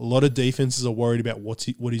him. A lot of defenses are worried about what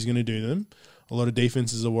he's going to do to them. A lot of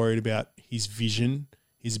defenses are worried about his vision,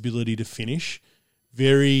 his ability to finish.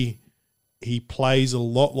 He plays a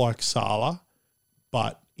lot like Salah,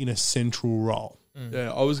 but in a central role.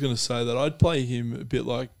 Yeah, I was going to say that. I'd play him a bit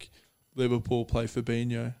like Liverpool play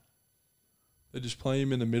Fabinho. They just play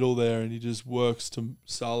him in the middle there, and he just works to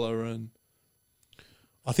Salah. And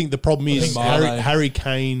I think the problem is Harry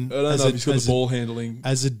Kane I don't know if he's got the ball handling.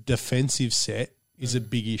 as a defensive set is a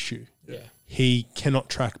big issue. Yeah. He cannot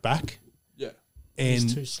track back. Yeah,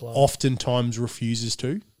 He's too And slow. oftentimes refuses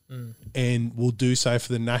to, and will do so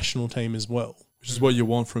for the national team as well. which is what you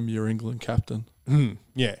want from your England captain.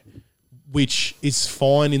 Yeah, which is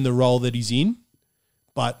fine in the role that he's in,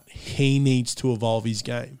 but he needs to evolve his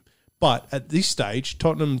game. But at this stage,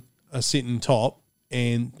 Tottenham are sitting top,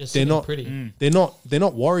 and They're they're sitting not pretty. They're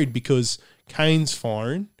not worried because Kane's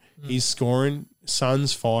firing, he's scoring,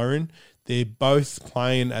 Son's firing. They're both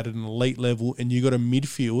playing at an elite level, and you got a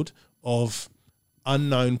midfield of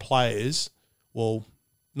unknown players. Well,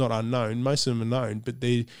 not unknown, most of them are known, but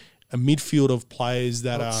they're a midfield of players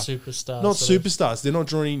that Not are superstars. not sort of. superstars. They're not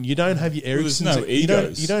drawing in. You don't have your Well, there's Ericssons. no you don't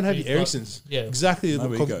egos. have You've your got- Ericssons. yeah. Exactly.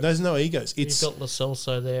 No egos. There's no egos. It's You've got Lo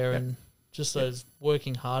Celso there and just those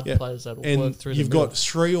working hard Yeah. players that will and work through you've the middle. got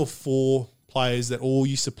 3 or 4 players that all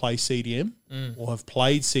used to play CDM or have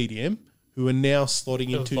played CDM who are now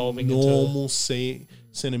slotting into Evolving into- normal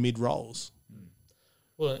centre mid roles.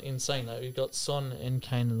 Well, in saying that, you've got Son and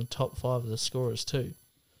Kane in the top 5 of the scorers too.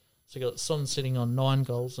 So you've got Son sitting on 9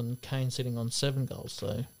 goals and Kane sitting on 7 goals.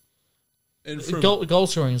 So And from goal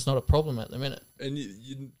scoring is not a problem at the minute. And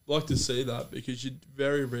you'd like to see that because you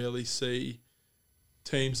very rarely see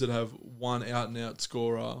teams that have one out and out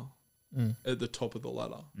scorer at the top of the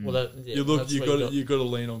ladder. Well, that, yeah, You look, that's you where got you got to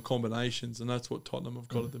lean on combinations, and that's what Tottenham have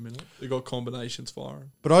got at the minute. They got combinations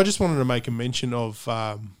firing. But I just wanted to make a mention of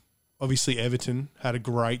obviously Everton had a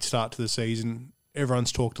great start to the season.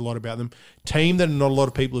 Everyone's talked a lot about them. Team that not a lot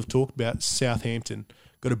of people have talked about, Southampton.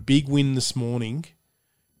 Got a big win this morning.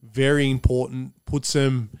 Very important. Puts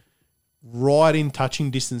them right in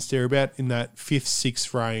touching distance. They're about in that 5th,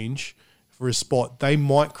 6th range for a spot. They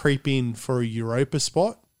might creep in for a Europa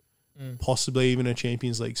spot, possibly even a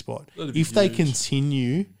Champions League spot. That'd be If they huge.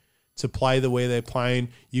 continue to play the way they're playing,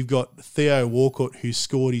 you've got Theo Walcott, who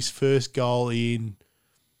scored his first goal in,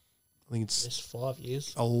 I think it's It's 5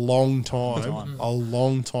 years. a long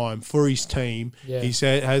time for his team. Yeah. He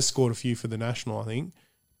has scored a few for the national, I think,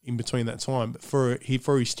 in between that time. But for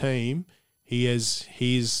his team,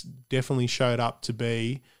 he's definitely showed up to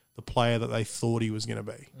be the player that they thought he was going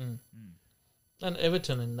to be. And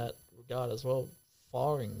Everton in that regard as well,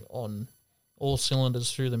 firing on all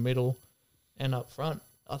cylinders through the middle and up front.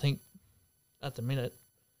 I think at the minute,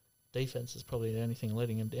 defense is probably the only thing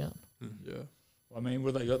letting him down. Yeah. I mean,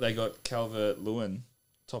 what have they got? They got Calvert-Lewin,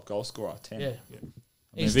 top goal scorer, 10. Yeah. I mean,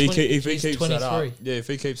 He's if 20 he he's keeps that up, 23. if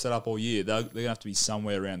he keeps that up all year, they're going to have to be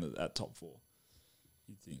somewhere around that top 4.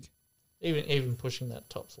 You'd think. Even pushing that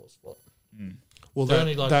top 4 spot. Well, They're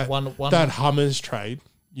only like one. that Hummers trade,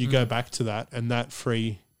 you go back to that, and that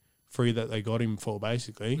free that they got him for,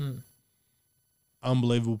 basically,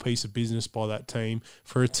 unbelievable piece of business by that team.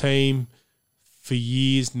 For a team for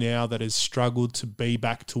years now that has struggled to be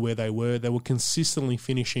back to where they were consistently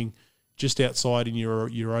finishing just outside in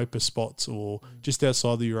Europa spots or just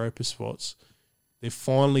outside the Europa spots. They're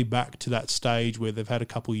finally back to that stage where they've had a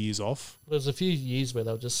couple of years off. There's a few years where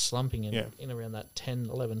they were just slumping in around that 10,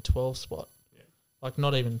 11, 12 spot. Yeah. Like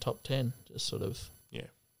not even top 10, just sort of Yeah.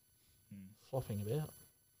 flopping about.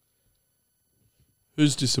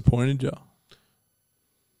 Who's disappointed you?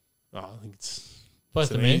 Oh, I think it's Both It's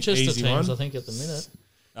the an Manchester easy teams, one. I think, at the minute.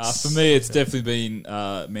 For me, it's definitely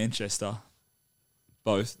been Manchester.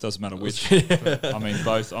 Both. Doesn't matter which. I mean,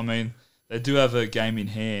 both. I mean, they do have a game in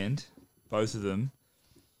hand, both of them.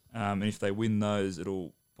 And if they win those,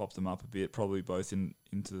 it'll pop them up a bit, probably both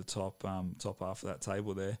into the top half of that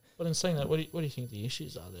table there. But in saying that, what do you think the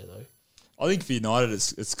issues are there, though? I think for United,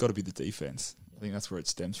 it's got to be the defence. I think that's where it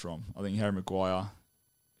stems from. I think Harry Maguire,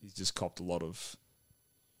 he's just copped a lot of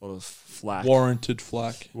flack. Warranted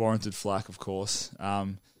flack, Of course.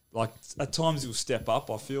 Like at times he'll step up.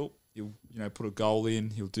 I feel he'll put a goal in.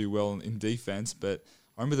 He'll do well in defence. But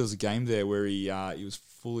I remember there was a game there where he was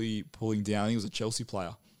fully pulling down. I think it was a Chelsea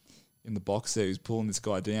player in the box there. He was pulling this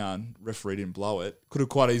guy down. Referee didn't blow it. Could have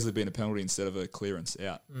quite easily been a penalty instead of a clearance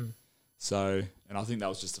out. So, and I think that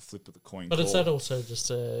was just a flip of the coin. But call. is that also just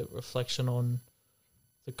a reflection on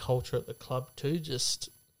the culture at the club too? Just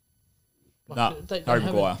Nah, they Harry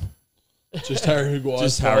haven't- Maguire. Just Harry Maguire.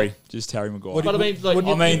 Just Harry Maguire. But I mean, like,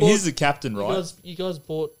 I mean, you he's the captain, bought, right? you guys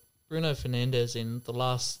bought Bruno Fernandes in the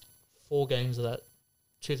last 4 games of that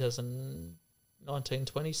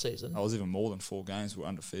 2019-20 season. I was even more than 4 games. We're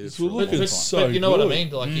undefeated. We're for a looking long time. so but you know what I good. mean?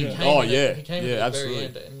 Like he came Oh, in yeah. he came Yeah, at the absolutely. very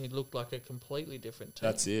end and he looked like a completely different team.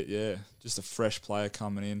 That's it. Yeah, just a fresh player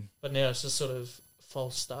coming in. But now it's just sort of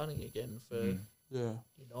false starting again for Yeah. And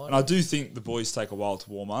I United. do think the boys take a while to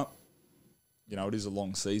warm up. You know, it is a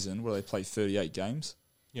long season where they play 38 games.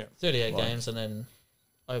 38 Like- games and then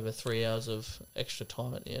over 3 hours of extra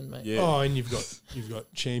time at the end, mate. Yeah. Oh, and you've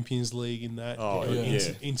got Champions League in that. Oh, you've got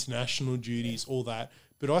yeah. international duties, all that.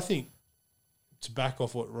 But I think to back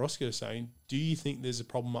off what Roscoe's saying, do you think there's a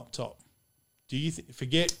problem up top? Do you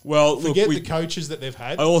forget the coaches that they've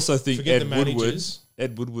had? I also think forget Ed the Woodward. managers.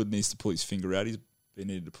 Ed Woodward needs to pull his finger out. He's been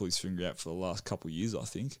needed to pull his finger out for the last couple of years, I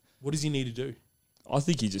think. What does he need to do? I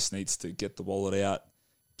think he just needs to get the wallet out,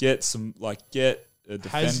 get a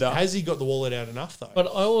defender. Has he got the wallet out enough though? But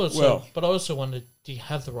I also wonder, do you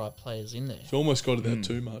have the right players in there? It's almost got it out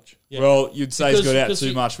too much. Yeah. Well, you'd say he's got out Because too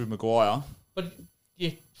he- much with Maguire. But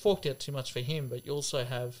you forked out too much for him, but you also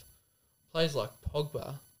have players like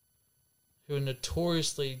Pogba who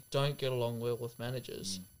notoriously don't get along well with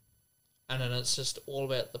managers. And then it's just all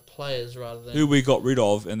about the players rather than... Who we got rid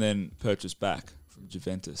of and then purchased back from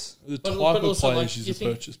Juventus. The But type of also, players like, she's you a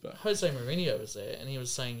think purchase back. Jose Mourinho was there, and he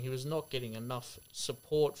was saying he was not getting enough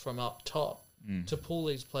support from up top to pull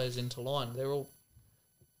these players into line. They're all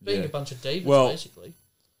being Yeah. a bunch of divas, Well, basically.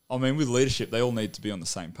 I mean, with leadership, they all need to be on the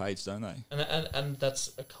same page, don't they? And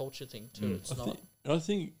that's a culture thing too. It's not... I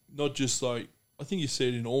think not just like, I think you see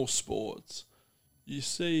it in all sports. You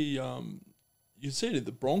see it at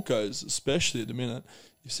the Broncos, especially at the minute.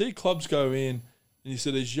 You see clubs go in and you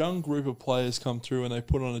see this young group of players come through and they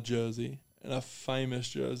put on a jersey, and a famous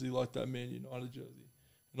jersey like that Man United jersey.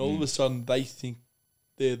 And all of a sudden they think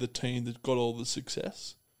they're the team that got all the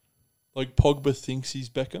success. Like Pogba thinks he's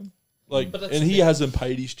Beckham. Like, But that's and the he thing. hasn't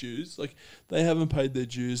paid his dues. Like, they haven't paid their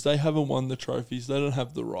dues. They haven't won the trophies. They don't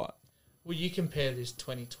have the right. Well, you compare this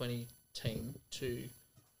 2020 team to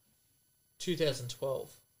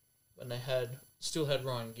 2012 when they still had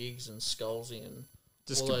Ryan Giggs and Scholesy and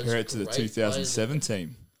Just all those compare it to the great 2007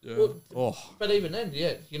 team. Yeah. Well, Oh, but even then,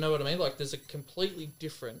 yeah, you know what I mean? Like, there's a completely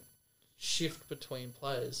different shift between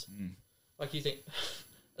players. Like, you think,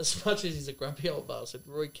 as much as he's a grumpy old bastard,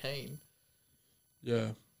 Roy Keane Yeah.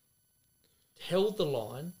 held the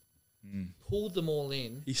line, pulled them all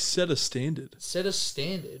in, He set a standard. set a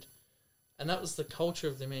standard, and that was the culture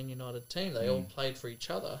of the Man United team. They all played for each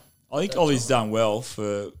other. I think That's Ollie's all. done well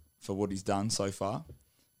for what he's done so far,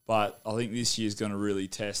 but I think this year's going to really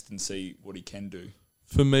test and see what he can do.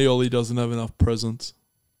 For me, Ollie doesn't have enough presence.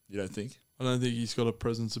 You don't think? I don't think he's got a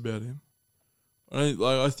presence about him.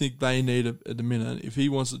 I think they need it at the minute. If he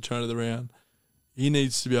wants to turn it around, he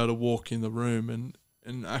needs to be able to walk in the room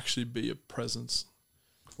and actually be a presence.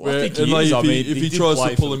 Well, I think he and like, is. I mean, if he did tries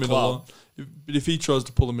play to pull for him the in a line, club. but if he tries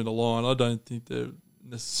to pull him in a line, I don't think they're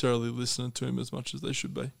necessarily listening to him as much as they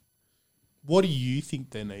should be. What do you think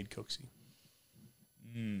they need, Coxie?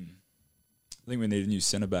 I think we need a new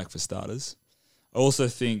centre back for starters. I also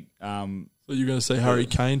think So you're going to say Harry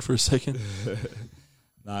Kane for a second?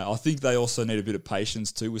 I think they also need a bit of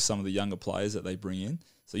patience too with some of the younger players that they bring in.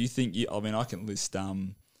 So you think? I mean, I can list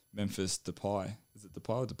Memphis Depay. Is it Depay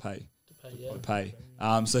or Depay?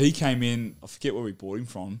 Depay. So he came in. I forget where we bought him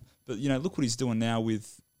from, but look what he's doing now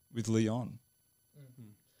with Lyon.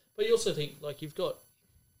 But you also think, like, you've got,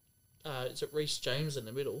 is it Reece James in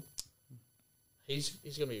the middle? He's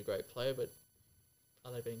going to be a great player, but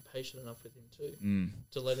are they being patient enough with him too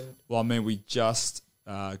to let him? Well, I mean, we just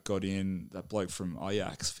got in that bloke from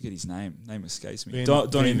Ajax. I forget his name. Name escapes me.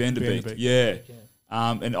 Donny van der Beek. Yeah.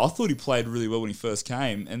 And I thought he played really well when he first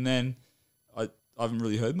came, and then I haven't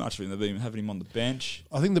really heard much of him. They've been having him on the bench.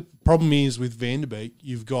 I think the problem is with Van der Beek,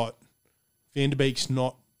 you've got Van der Beek's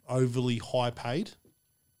not overly high paid.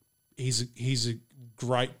 He's a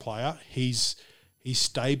great player. He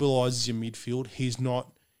stabilises your midfield.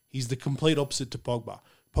 He's the complete opposite to Pogba.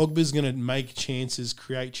 Pogba's going to make chances,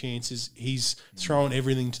 create chances. He's throwing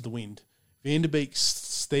everything to the wind. Van der Beek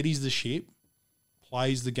steadies the ship,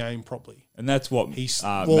 plays the game properly. And that's what He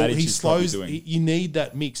Matic is probably slows. doing. You need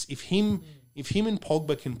that mix. If him and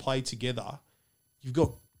Pogba can play together, you've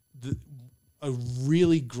got a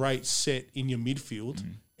really great set in your midfield,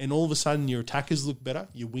 and all of a sudden your attackers look better,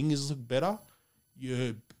 your wingers look better,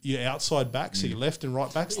 your outside backs, so your left and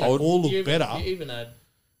right backs, they all look better.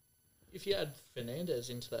 If you add Fernandez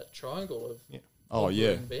into that triangle of Oh, Pogba yeah.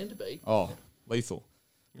 and Van der Beek, Lethal.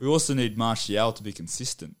 We also need Martial to be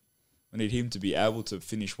consistent. We need him to be able to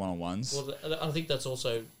finish one-on-ones. well, I think that's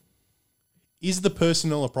also Is the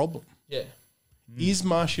personnel a problem? yeah. Is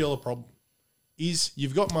Martial a problem?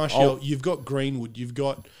 You've got Martial, you've got Greenwood, you've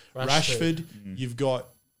got Rashford, you've got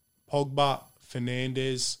Pogba,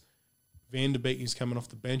 Fernandez, Van der Beek is coming off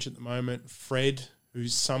the bench at the moment, Fred, who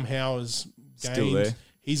somehow has Still gained there.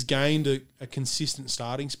 he's gained a consistent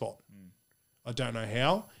starting spot. I don't know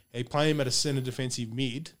how. They play him at a centre defensive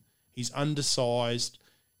mid. He's undersized.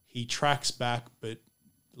 He tracks back but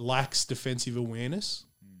lacks defensive awareness.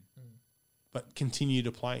 But continue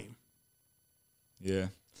to play him. Yeah.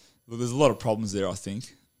 Look, there's a lot of problems there, I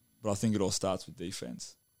think. But I think it all starts with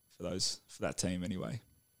defense for that team anyway.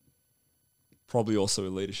 Probably also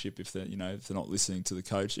with leadership if they're not listening to the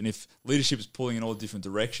coach. And if leadership is pulling in all different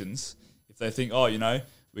directions, if they think,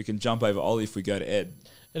 we can jump over Ollie if we go to Ed.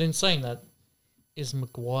 And in saying that, is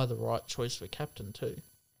Maguire the right choice for captain too?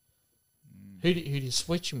 Who do you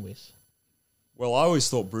switch him with? Well, I always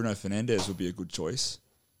thought Bruno Fernandes would be a good choice.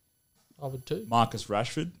 I would too. Marcus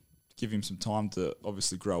Rashford, give him some time to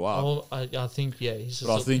obviously grow up. Well, I think he's.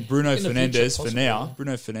 But I think Bruno in the future, Fernandes for possibly, now. yeah.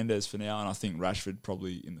 Bruno Fernandes for now, and I think Rashford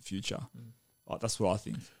probably in the future. That's what I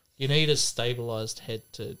think. You need a stabilised head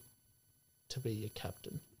to to be a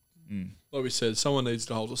captain. Like we said, someone needs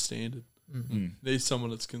to hold a standard. Needs someone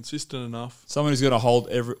that's consistent enough. Someone who's going to hold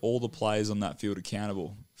all the players on that field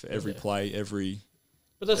accountable for every play,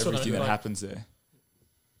 But that's what I everything mean, that like, happens there.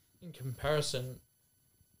 in comparison,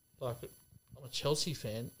 like I'm a Chelsea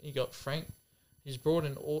fan. You got Frank. He's brought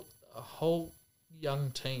in a whole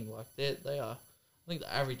young team. Like they are. I think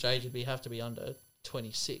the average age would have to be under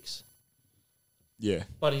 26. Yeah.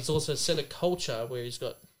 But he's also set a culture where he's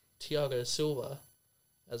got Thiago Silva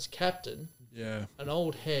as captain, an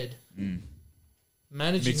old head,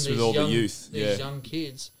 managing Mixed these with all young, the youth, these young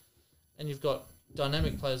kids, and you've got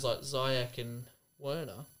dynamic players like Ziyech and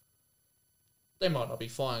Werner. They might not be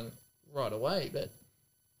firing right away, but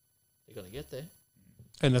they're going to get there.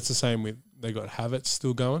 And that's the same with they got Havertz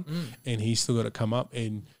still going, and he's still got to come up.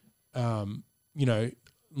 And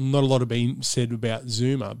not a lot of being said about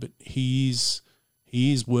Zuma, but he is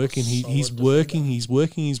working. He's working. He's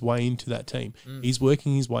working his way into that team. He's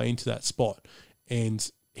working his way into that spot, and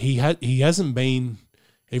he hasn't been.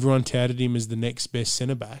 Everyone touted him as the next best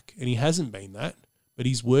centre back, and he hasn't been that. But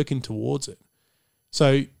he's working towards it.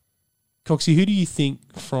 So, Coxie, who do you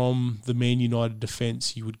think from the Man United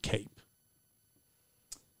defence you would keep?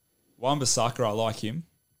 Wan-Bissaka, I like him.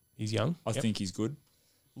 He's young. I think he's good.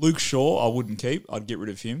 Luke Shaw, I wouldn't keep. I'd get rid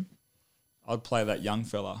of him. I'd play that young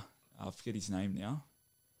fella. I forget his name now.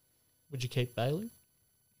 Would you keep Bailey?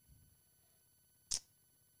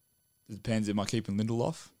 It depends. Am I keeping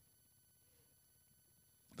Lindelof?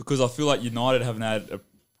 Because I feel like United haven't had a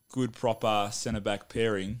good, proper centre-back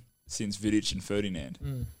pairing since Vidic and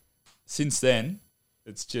Ferdinand. Since then,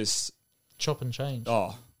 it's just... Chop and change.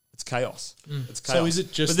 Oh, it's chaos. It's chaos. So is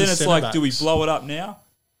it just But then the it's like, centre-backs? do we blow it up now?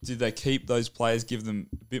 Do they keep those players, give them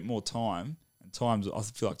a bit more time? And I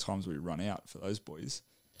feel like times we run out for those boys.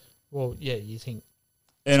 Well, yeah, you think...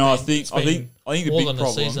 And I think it's the been big more than problem...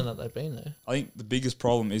 a season that they've been there. I think the biggest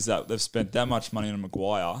problem is that they've spent that much money on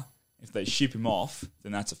Maguire. If they ship him off,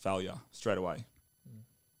 then that's a failure straight away.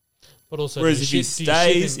 But also, Whereas if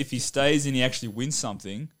he stays and he actually wins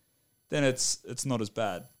something, then it's not as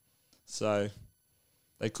bad. So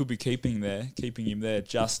they could be keeping him there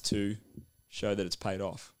just to show that it's paid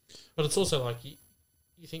off. But it's also like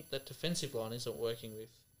you think that defensive line isn't working with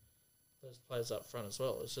those players up front as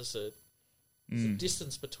well. It's just there's a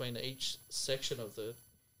distance between each section of the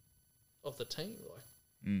team. Like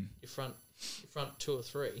your front two or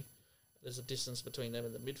three, there's a distance between them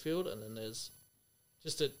and the midfield, and then there's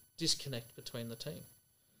just a disconnect between the team.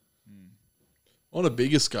 On a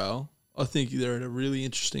bigger scale, I think they're at a really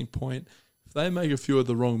interesting point. If they make a few of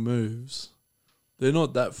the wrong moves, they're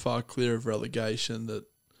not that far clear of relegation. That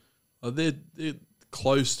they're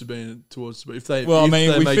close to being towards. If they, Well, if I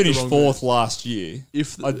mean, they we make the finished wrong fourth move, last year.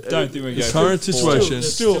 I don't think we the go current fourth. situation.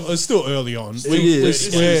 It's still early on. It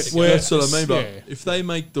is. We're- That's what I mean. But yeah. if they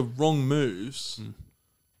make the wrong moves,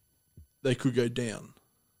 they could go down.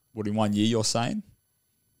 What, in 1 year you're saying?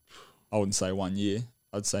 I wouldn't say 1 year.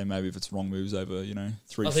 I'd say maybe if it's wrong moves over,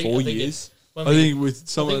 3, 4 years. I think with I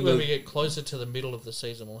someone think when that we get closer to the middle of the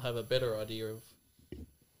season, we'll have a better idea of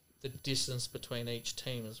the distance between each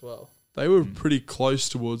team as well. they were pretty close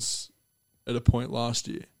towards at a point last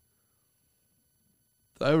year.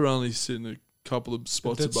 They were only sitting a couple of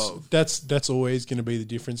spots above. That's always going to be the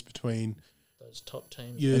difference between Those top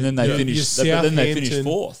teams. your, And then they your- finished. your But then they finished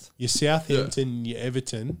Southampton- fourth. Your Southampton, your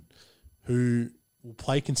Everton, who will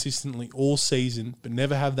play consistently all season, but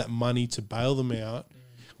never have that money to bail them out.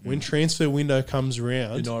 When transfer window comes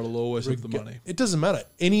around, United will always have the money. it doesn't matter.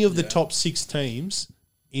 Any of the top 6 teams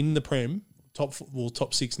in the Prem, top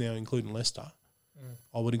 6 now, including Leicester,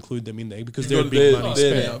 I would include them in there because they're a big money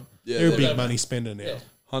spender. They're a big money spender now. Yeah.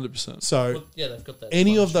 100%. So Well, yeah, they've got that.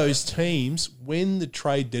 any of sponge, those teams, when the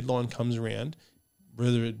trade deadline comes around,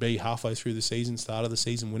 whether it be halfway through the season, start of the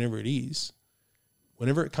season, whenever it is,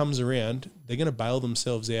 whenever it comes around, they're going to bail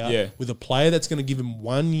themselves out with a player that's going to give them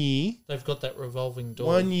 1 year, they've got that revolving door.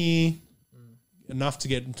 1 year, enough to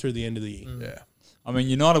get them through the end of the year. Yeah. I mean,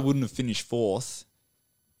 United wouldn't have finished fourth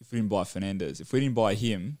if we didn't buy Fernandes. If we didn't buy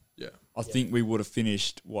him, I think we would have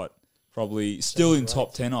finished, probably still in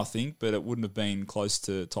top 10, I think, but it wouldn't have been close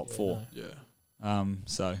to top 4. Yeah.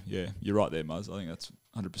 So, you're right there, Muzz. I think that's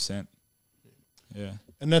 100%. Yeah.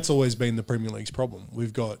 And that's always been the Premier League's problem.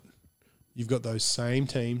 You've got those same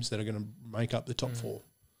teams that are going to make up the top 4.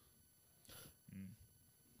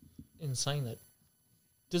 In saying that,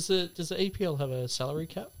 does the EPL have a salary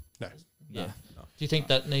cap? No. Yeah. Do you think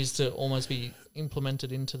that needs to almost be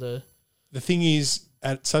implemented into the... The thing is,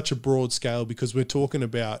 at such a broad scale, because we're talking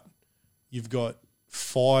about you've got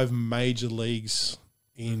 5 major leagues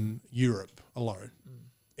in Europe alone.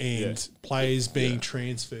 and players being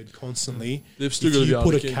transferred constantly. They've still If got to be you able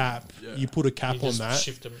put to a keep- cap, yeah. you put a cap You on just that.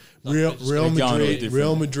 shift them. Real They're going a bit different.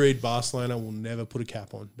 Real Madrid, Barcelona will never put a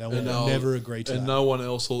cap on. They will And they'll- never agree to and that. no one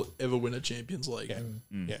else will ever win a Champions League. Yeah.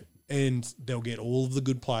 Yeah. And they'll get all of the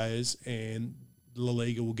good players, and La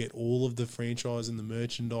Liga will get all of the franchise and the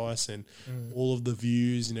merchandise and all of the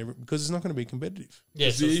views and everything, because it's not going to be competitive.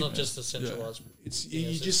 Yeah, so it's not just a centralised. It's thing, you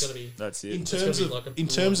it's just gotta be, That's it. in It's terms gotta of be like a in broad-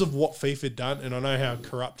 terms of what FIFA done, and I know how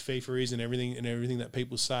corrupt FIFA is and everything that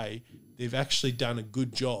people say, they've actually done a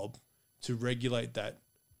good job to regulate that.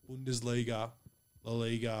 Bundesliga, La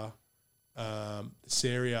Liga,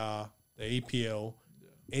 Serie A, the EPL,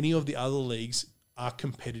 any of the other leagues are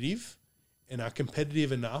competitive and are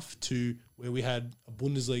competitive enough to where we had a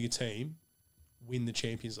Bundesliga team win the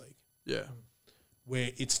Champions League. Yeah. Where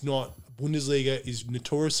it's not, Bundesliga is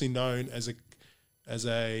notoriously known as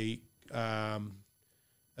a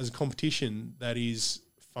competition that is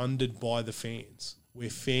funded by the fans, where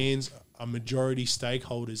fans are majority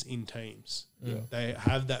stakeholders in teams. They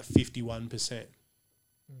have that 51%.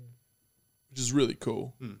 Which is really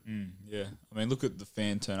cool. Yeah. I mean, look at the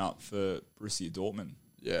fan turn up for Borussia Dortmund.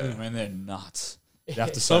 Yeah. I mean, they're nuts. You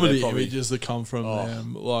have to say Some of they're the probably, images that come from Oh.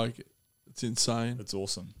 them, like, it's insane. It's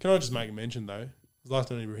awesome. Can I just make a mention though?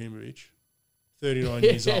 Zlatan Ibrahimovic, 39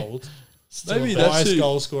 years old, Maybe the that's highest who,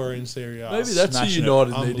 goal scorer in Serie A. maybe that's who Smashing it. United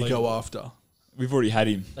need to Unbelievable. go after. We've already had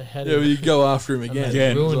him. They had Yeah, him. well, you go after him And again. they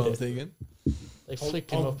That's ruined what I'm it. thinking. They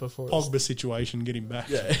flicked him off before. It was- Pogba situation, get him back.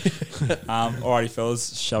 Yeah. Alrighty,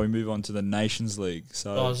 fellas. Shall we move on to the Nations League?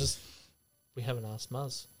 So Oh, I was just. We haven't asked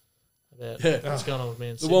Muzz about Yeah. what's going on with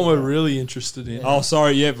Man The City. one we're really interested in. Oh,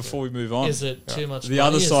 sorry. Yeah, before we move on, Is it too much? the money?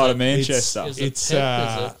 other Is side it- of Manchester. Is it It's, Pep?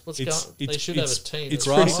 Is it, what's it's- going? They it's- should have a it's- team. it's that's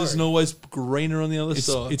pretty- Grass worried. isn't always greener on the other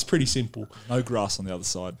side. It's pretty simple. No grass on the other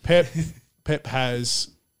side. Pep has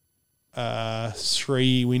a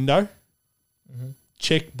 3 window.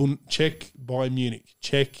 Check Bayern Munich.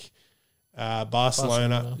 Check Barcelona.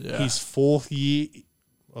 Barcelona. Yeah. His 4th year,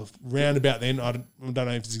 round about then, I don't know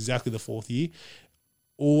if it's exactly the 4th year,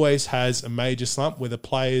 always has a major slump where the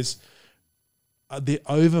players, they're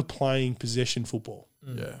overplaying possession football.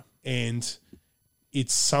 Yeah. And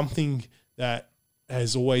it's something that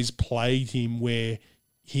has always plagued him, where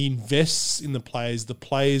he invests in the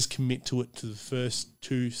players commit to it to the first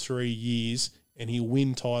 2-3 years, and he'll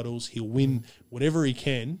win titles, he'll win whatever he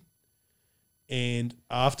can, and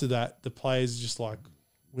after that the players are just like,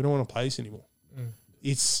 we don't want to play this anymore.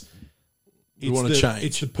 It's want to change.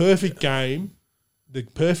 It's the perfect game, the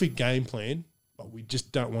perfect game plan, but we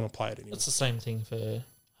just don't want to play it anymore. It's the same thing for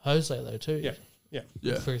Jose though too. Yeah.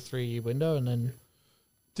 Yeah. For a 3-year window, and then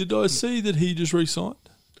Did I see that he just re-signed?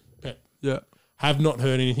 Pep. Yeah. Have not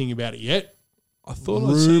heard anything about it yet. I thought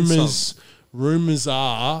I'd seen some. Rumors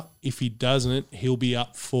are, if he doesn't, he'll be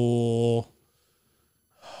up for,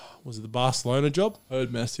 was it the Barcelona job? I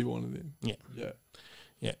heard Messi wanted him. Yeah. Yeah.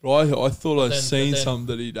 Yeah. But I thought I'd then- seen but then- some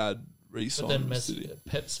that he'd had but re-signed. then with Messi, City.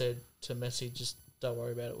 Pep said to Messi, just don't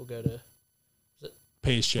worry about it. We'll go to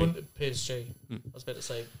PSG. PSG. I was about to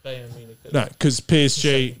say Bayern Munich. but- No, because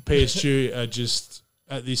PSG are just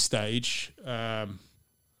at this stage. money,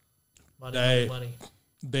 they- money.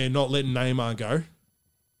 They're not letting Neymar go,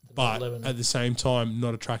 but 11. at the same time,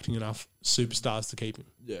 not attracting enough superstars to keep him.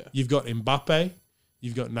 Yeah. You've got Mbappe,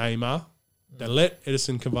 you've got Neymar. They let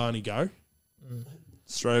Edison Cavani go.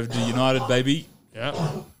 Straight over to United, baby.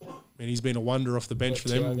 Yeah. And he's been a wonder off the bench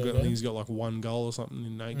Let for them. Thiago I go. think he's got like 1 goal or something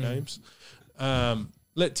in 8 games.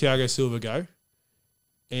 Let Thiago Silva go.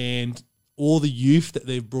 And all the youth that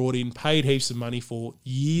they've brought in, paid heaps of money for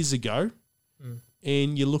years ago.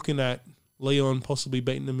 And you're looking at Leon possibly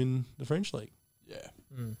beating them in the French league. Yeah.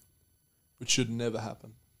 Which should never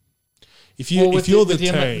happen. If you're with the with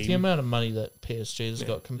team, with the amount of money that PSG has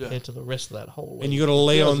got compared to the rest of that whole league. and you got a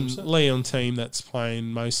Leon 1000%. team that's playing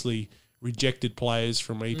mostly rejected players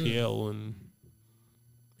from EPL,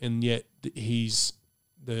 and yet he's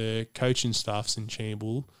the coaching staff's in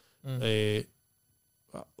shambles. I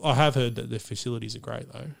have heard that the facilities are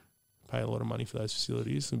great though. Pay a lot of money for those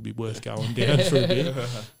facilities. It'd be worth going down for a bit.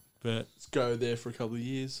 But Let's go there for a couple of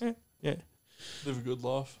years. yeah, Live a good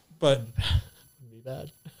life. but Wouldn't be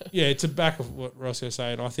bad. yeah, to back of what Ross was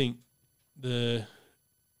saying, I think the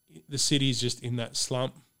city's just in that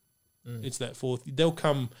slump. It's that 4th. They'll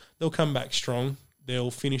come back strong.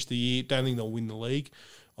 They'll finish the year. Don't think they'll win the league.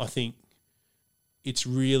 I think it's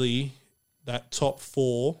really that top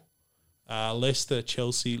 4: Leicester,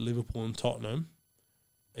 Chelsea, Liverpool, and Tottenham.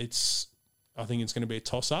 I think it's going to be a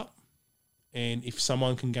toss up, and if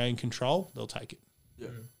someone can gain control, they'll take it. Yeah.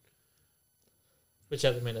 Which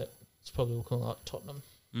at the minute, it's probably looking like Tottenham.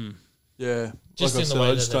 Yeah, Yeah. Just like in I the way I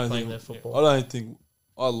that just they're don't playing think, their football. I don't think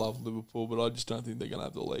I love Liverpool, but I just don't think they're going to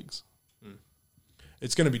have the legs.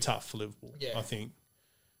 It's going to be tough for Liverpool, Yeah. I think.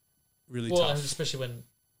 Really Well, and tough. especially when,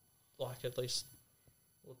 like, at least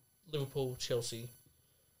Liverpool, Chelsea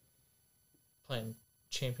playing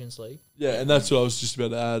Champions League. Yeah, and that's what I was just about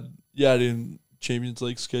to add. You add in Champions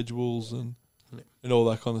League schedules and all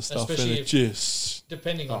that kind of stuff, Especially and it if- just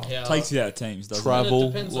Depending on how Takes you out of teams, doesn't Travel. it? And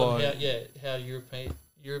it depends on like- how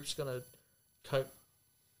Europe's going to cope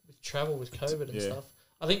with travel with COVID and Yeah. stuff.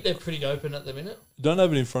 I think they're pretty open at the minute. don't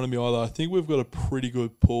have it in front of me either. I think we've got a pretty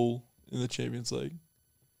good pool in the Champions League.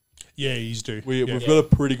 Yeah, you do. We've Yeah. got a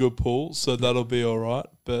pretty good pool, so that'll be all right.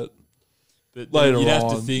 But But Later you'd have to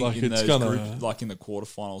on, think like, in it's those gonna- group, like in the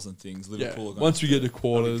quarterfinals and things. yeah, Liverpool are gonna once we get to they'll be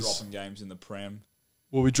quarters, dropping games in the Prem,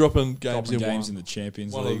 we'll be dropping games dropping in games one. in the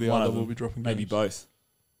Champions One or League. the One other of will them, be dropping maybe games.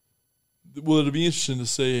 both. Well, it'll be interesting to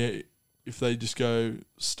see if they just go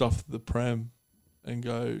stuff the Prem and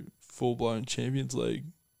go full blown Champions League.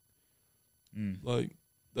 Like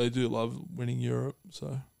they do love winning Europe,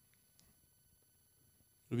 so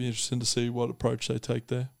it'll be interesting to see what approach they take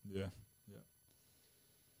there.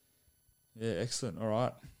 Yeah, excellent. All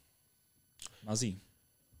right, Muzzy.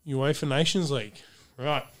 UEFA Nations League.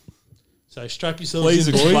 Right. So strap yourselves Please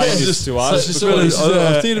in, explain boys. this to us. This is better-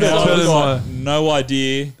 I'm thinking about I've turning got my. no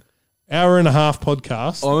idea. Hour and a half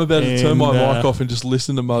podcast. I'm about to turn and, my mic off and just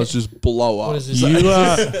listen to Muzz just blow up. What is this? You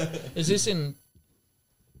are. Is this in,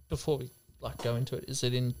 before we go into it, is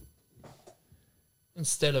it in,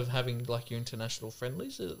 instead of having like your international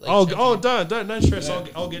friendlies? Are they changing it? Don't stress.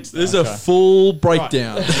 I'll get to that. There's a full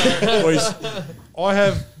breakdown. Boys, I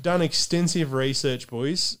have done extensive research,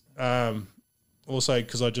 boys. Also,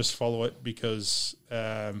 because I just follow it because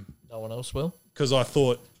No one else will. I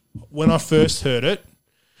thought when I first heard it,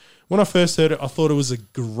 I thought it was a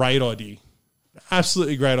great idea,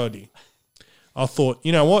 absolutely great idea. I thought,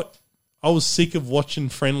 you know what? I was sick of watching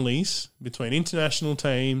friendlies between international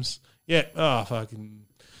teams. Yeah, fucking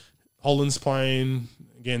Holland's playing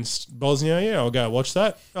against Bosnia. Yeah, I'll go watch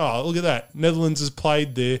that. Oh, look at that. Netherlands has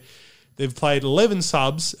played their. They've played 11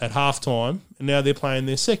 subs at halftime, and now they're playing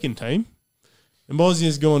their second team. And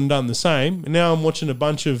Bosnia's gone and done the same. And now I'm watching a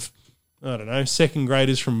bunch of, I don't know, second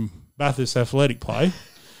graders from Bathurst Athletic play.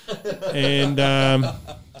 And I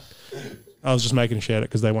was just making a shout out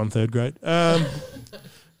because they won third grade.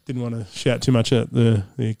 Didn't want to shout too much at the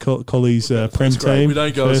Collies Prem team. We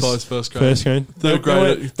don't go as high as first grade. First grade. Third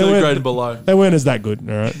grade and below. They weren't as that good,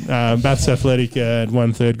 all right. Bathurst Athletic had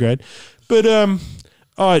won third grade. But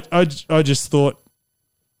I just thought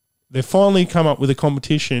they've finally come up with a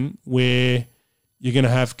competition where you're going to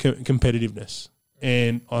have competitiveness.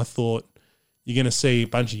 And I thought you're going to see a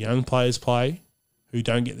bunch of young players play who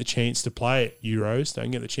don't get the chance to play at Euros,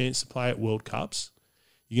 don't get the chance to play at World Cups.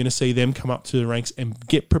 You're going to see them come up to the ranks and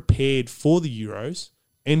get prepared for the Euros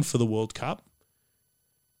and for the World Cup.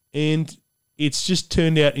 And it's just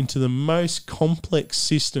turned out into the most complex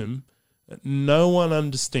system that no one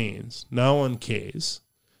understands, no one cares.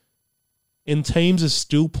 And teams are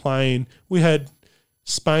still playing. We had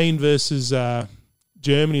Spain versus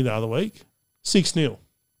Germany the other week, 6-0.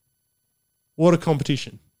 What a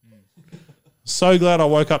competition. So glad I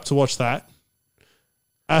woke up to watch that.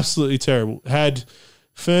 Absolutely terrible. Had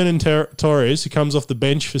Fernan Torres, who comes off the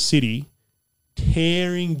bench for City,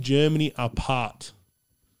 tearing Germany apart.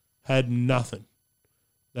 Had nothing.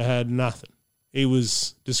 They had nothing. It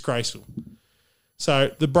was disgraceful.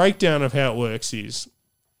 So the breakdown of how it works is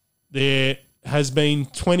there has been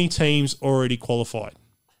 20 teams already qualified.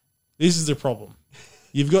 This is the problem.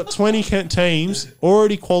 You've got 20 teams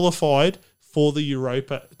already qualified for the Euro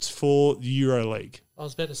League. I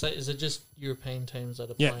was about to say, is it just European teams that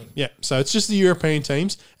are Yeah, playing? yeah. So it's just the European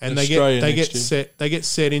teams, and they get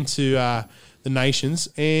set into the nations,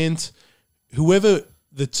 and whoever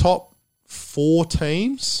the top 4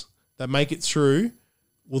 teams that make it through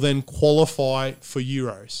will then qualify for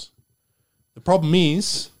Euros. The problem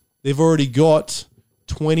is they've already got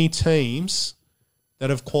 20 teams that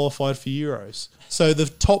have qualified for Euros. So the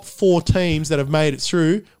top 4 teams that have made it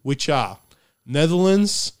through, which are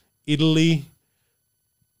Netherlands, Italy,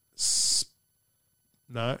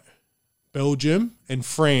 Belgium, and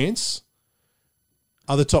France,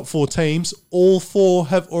 are the top 4 teams. All 4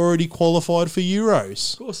 have already qualified for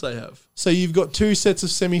Euros. Of course they have. So you've got 2 sets of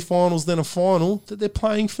semi-finals, then a final that they're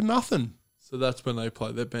playing for nothing. So that's when they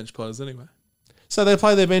play their bench players anyway. So they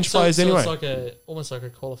play their bench players anyway. It's almost like a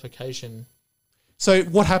qualification. So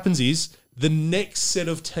what happens is the next set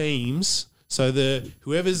of teams, so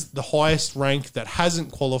whoever's the highest rank that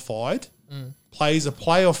hasn't qualified plays a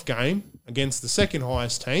playoff game against the second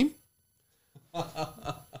highest team.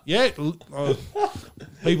 Yeah.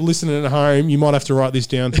 People listening at home, you might have to write this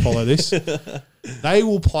down to follow this. They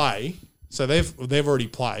will play. So they've already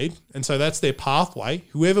played, and so that's their pathway.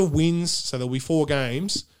 Whoever wins, so there'll be 4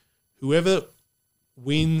 games. Whoever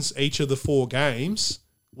wins each of the 4 games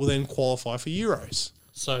will then qualify for Euros.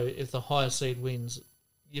 So if the higher seed wins,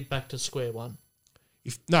 you're back to square one.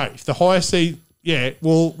 If the higher seed,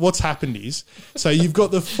 well, what's happened is, so you've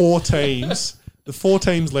got the 4 teams,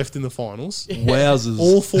 left in the finals. Wowzers.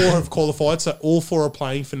 All 4 have qualified, so all 4 are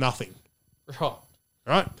playing for nothing.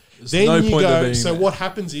 Right? There's Then no you point there go, being so there. what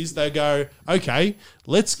happens is they go, okay,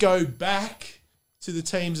 let's go back to the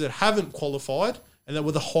teams that haven't qualified and that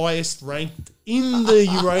were the highest ranked in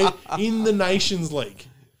the in the Nations League.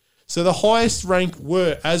 So the highest rank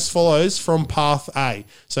were as follows from Path A.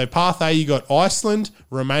 So Path A, you got Iceland,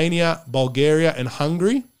 Romania, Bulgaria, and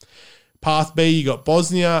Hungary. Path B, you got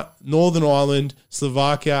Bosnia, Northern Ireland,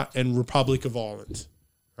 Slovakia, and Republic of Ireland.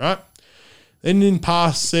 Right? Then in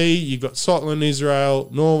Path C, you've got Scotland, Israel,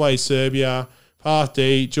 Norway, Serbia. Path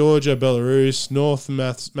D, Georgia, Belarus, North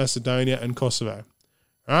Macedonia, and Kosovo.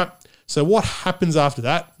 All right? So what happens after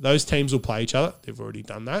that? Those teams will play each other. They've already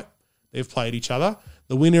done that. They've played each other.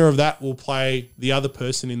 The winner of that will play the other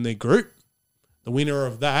person in their group. The winner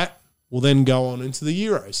of that will then go on into the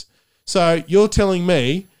Euros. So you're telling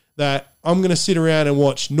me that I'm going to sit around and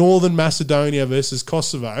watch Northern Macedonia versus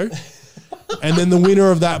Kosovo and then the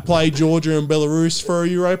winner of that play Georgia and Belarus for a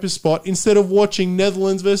Europa spot instead of watching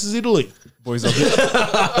Netherlands versus Italy. Boys, I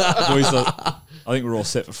think we're all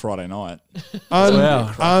set for Friday night.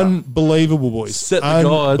 Unbelievable, boys. Set the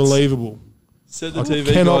guides. Unbelievable. Set the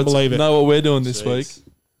TV cannot guides. believe it. Know what we're doing this week.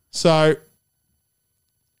 So,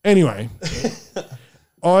 anyway,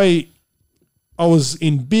 I was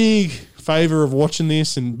in big favour of watching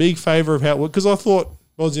this and big favour of how it worked because I thought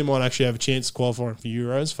Bosnia might actually have a chance of qualifying for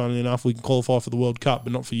Euros. Funnily enough, we can qualify for the World Cup,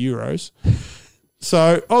 but not for Euros.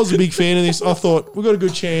 So I was a big fan of this. I thought we've got a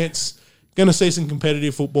good chance. Going to see some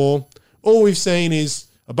competitive football. All we've seen is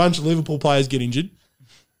a bunch of Liverpool players get injured.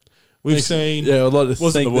 We've seen Yeah, I'd like to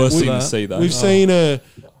Wasn't think the worst that's thing to that. see, though. we've seen a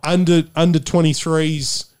under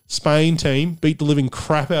 23s Spain team beat the living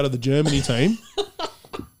crap out of the Germany team.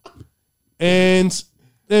 And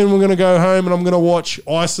then we're going to go home and I'm going to watch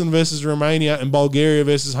Iceland versus Romania and Bulgaria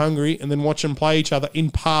versus Hungary and then watch them play each other in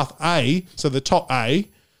Path A, so the top A,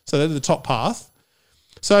 so they're the top path.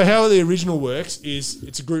 So how the original works is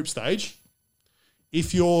it's a group stage.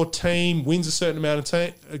 If your team wins a certain amount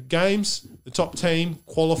of games, the top team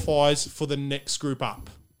qualifies for the next group up.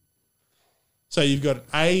 So you've got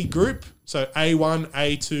A group, so A1,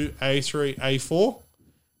 A2, A3, A4.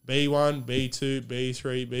 B1, B2,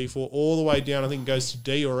 B3, B4, all the way down, I think it goes to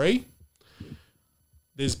D or E.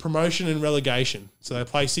 There's promotion and relegation. So they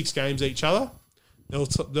play 6 games each other.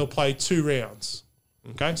 They'll play 2 rounds.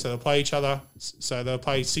 Okay, so they'll play each other. So they'll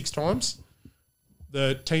play 6 times.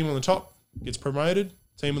 The team on the top gets promoted.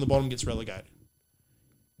 Team on the bottom gets relegated.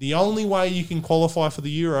 The only way you can qualify for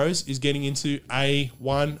the Euros is getting into A1,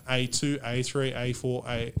 A2, A3,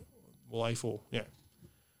 A4, A4, yeah.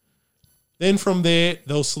 Then from there,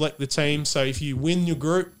 they'll select the team. So if you win your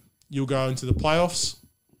group, you'll go into the playoffs.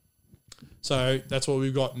 So that's what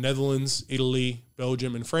we've got: Netherlands, Italy,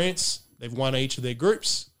 Belgium, and France. They've won each of their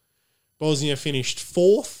groups. Bosnia finished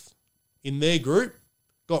 4th in their group,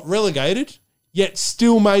 got relegated, yet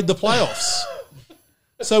still made the playoffs.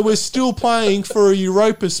 So we're still playing for a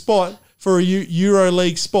Europa spot, for a Euro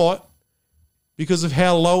League spot, because of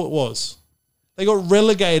how low it was. They got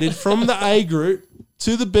relegated from the A group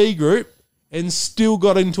to the B group and still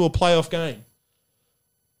got into a playoff game.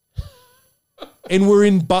 And we're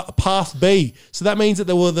in Path B. So that means that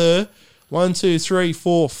they were the 1, 2, 3,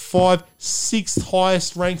 4, 5, 6th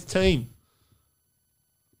highest ranked team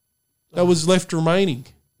that was left remaining.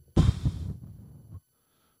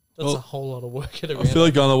 That's a whole lot of work. I feel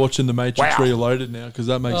like I'm watching The Matrix Reloaded now because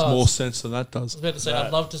that makes more sense than that does. I was about to say,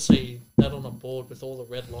 I'd love to see that on a board with all the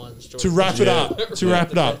red lines. To wrap it up.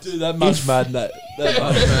 Dude, that much madness. That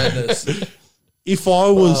much madness. If I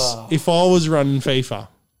was running FIFA,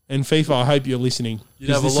 and FIFA, I hope you're listening. You'd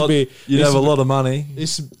have a lot of money.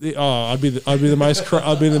 I'd be the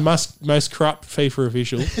most corrupt FIFA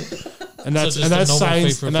official. And that's saying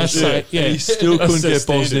He still couldn't get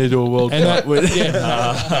Bosnia to a World Cup.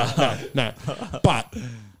 No. But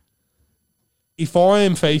if I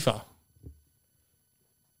am FIFA,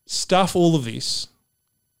 stuff all of this,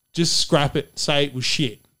 just scrap it, say it was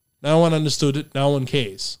shit. No one understood it. No one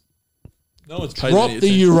cares. No one's paid Drop any the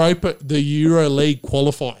Euro League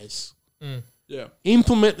qualifiers. Yeah.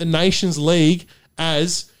 Implement the Nations League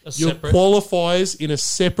as your separate- qualifiers in a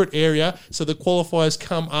separate area, so the qualifiers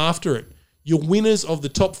come after it. Your winners of the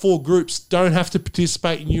top 4 groups don't have to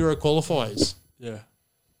participate in Euro qualifiers. Yeah.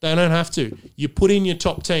 They don't have to. You put in your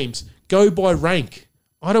top teams. Go by rank.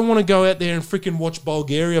 I don't want to go out there and freaking watch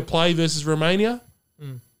Bulgaria play versus Romania.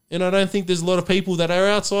 And I don't think there's a lot of people that are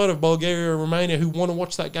outside of Bulgaria or Romania who want to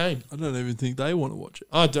watch that game. I don't even think they want to watch it.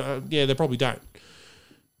 Yeah, they probably don't.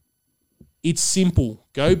 It's simple.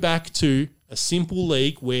 Go back to a simple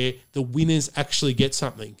league where the winners actually get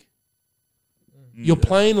something. You're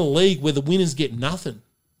playing a league where the winners get nothing.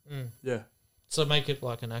 Yeah. So make it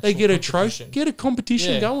like an actual They get a competition. trophy, get a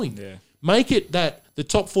competition going. Yeah. Make it that the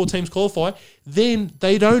top 4 teams qualify. Then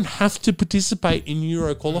they don't have to participate in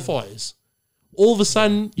Euro qualifiers. All of a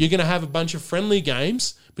sudden, you're going to have a bunch of friendly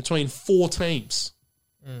games between 4 teams.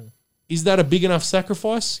 Is that a big enough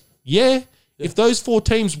sacrifice? Yeah. If those 4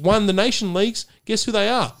 teams won the Nation Leagues, guess who they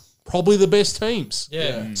are? Probably the best teams.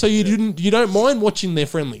 Yeah. So you don't mind watching their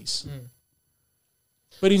friendlies.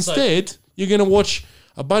 But instead, you're going to watch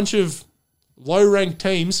a bunch of low-ranked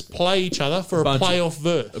teams play each other for a playoff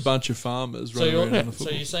berth. A bunch of farmers So running around on the you're, football.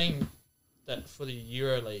 so you're saying that for the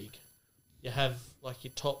Euro League, you have like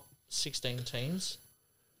your top 16 teams,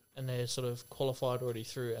 and they're sort of qualified already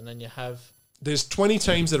through, and then you have There's 20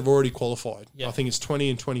 teams that have already qualified. Yeah. I think it's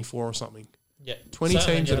 20 and 24 or something. 20 teams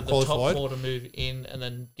teams that have are the qualified. top 4 to move in, and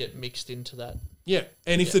then get mixed into that. Yeah,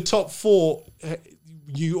 and if the top 4,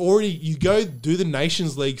 you go do the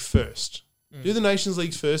Nations League first. Do the Nations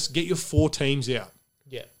League first. Get your 4 teams out.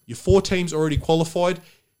 Yeah. Your 4 teams already qualified.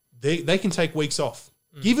 They can take weeks off.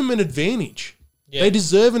 Give them an advantage. Yeah. They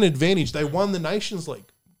deserve an advantage. They won the Nations League.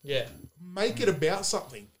 Yeah. Make it about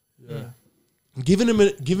something. Yeah. Giving them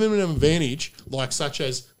an advantage, like such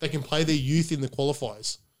as they can play their youth in the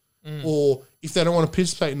qualifiers, or if they don't want to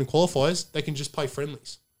participate in the qualifiers, they can just play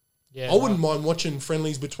friendlies. Yeah. I wouldn't mind watching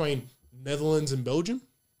friendlies between Netherlands and Belgium.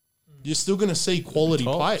 You're still going to see quality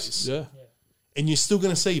players, Yeah. and you're still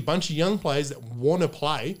going to see a bunch of young players that want to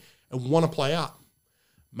play and want to play up.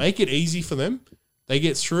 Make it easy for them. They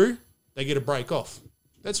get through. They get a break off.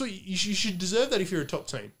 That's what you should deserve. That if you're a top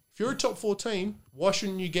team. If you're a top 4 team, why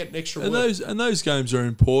shouldn't you get an extra And work? those games are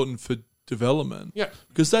important for development. Yeah.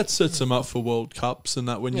 Because that sets them up for World Cups and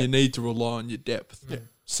that when you need to rely on your depth. Yeah.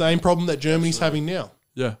 Same problem that Germany's having now.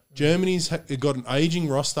 Yeah. Germany's got an aging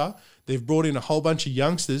roster. They've brought in a whole bunch of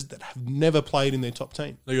youngsters that have never played in their top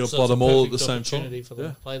team. They got to So plot it's a them all at the perfect same opportunity time. for them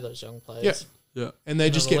Yeah. to play those young players. Yeah. Yeah. And they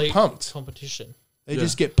in just an get elite pumped. Competition. They Yeah.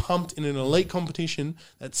 just get pumped in an elite competition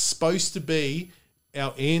that's supposed to be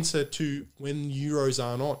our answer to when Euros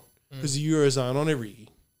aren't on. Because the Euros aren't on every year.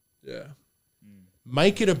 Yeah.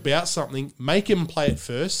 Make it about something. Make them play it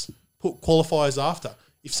first. Put qualifiers after.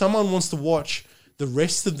 If someone wants to watch the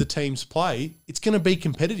rest of the teams play, it's going to be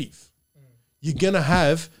competitive. You're going to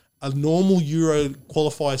have a normal Euro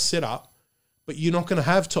qualifier setup, but you're not going to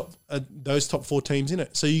have those top 4 teams in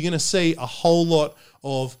it. So you're going to see a whole lot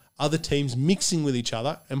of other teams mixing with each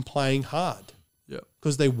other and playing hard Yeah.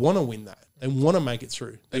 because they want to win that. They want to make it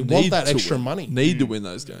through. They want need that to extra win. money. Need to win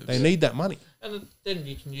those games. They need that money. And then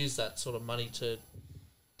you can use that sort of money to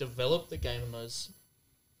develop the game in those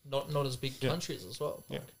not as big countries as well.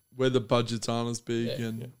 Yeah. Where the budgets aren't as big Yeah.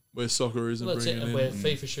 and where soccer isn't Well, that's it, bringing and in.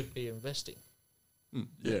 where FIFA should be investing.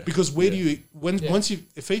 Yeah. Because where do you Yeah. once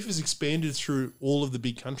if FIFA's expanded through all of the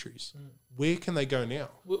big countries, where can they go now?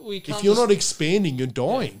 We can't If you're just- not expanding, you're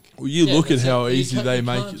dying. Well, you Yeah, look at that's how it. You easy can't- they you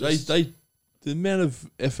make can't it. just- The amount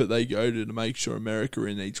of effort they go to make sure America are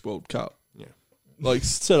in each World Cup. Yeah. Like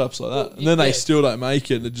setups like that. Well, And then yeah. they still don't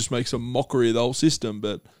make it and it just makes a mockery of the whole system.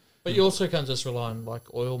 But But you also can't just rely on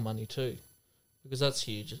like oil money too, because that's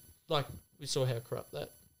huge. Like we saw how corrupt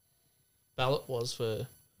that ballot was for.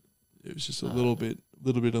 it was just a little bit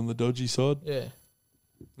on the dodgy side. Yeah,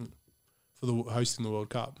 For the hosting the World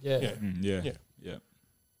Cup. Yeah. Yeah. Yeah. Yeah.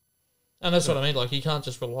 and that's what I mean. Like you can't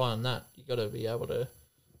just rely on that. You got to be able to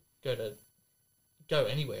go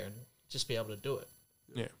anywhere and just be able to do it.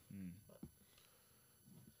 Yeah.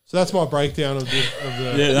 So that's my breakdown of the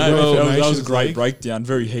Yeah, that UEFA was a Nations great League. breakdown.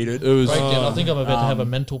 Very heated. It was Breakdown. I think I'm about to have a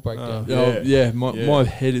mental breakdown. Yeah. my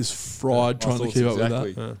head is fried My trying to thoughts keep up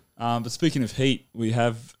exactly. with that. But speaking of heat, we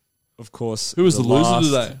have, of course, Who was the loser last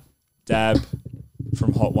today? Dab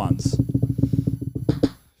from Hot Ones.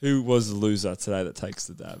 Who was the loser today that takes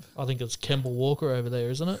the dab? I think it's Kemble Walker over there,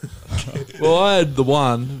 isn't it? Well, I had the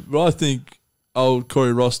one, but I think old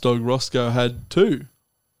Corey Roscoe had 2.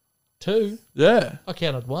 2. Yeah. I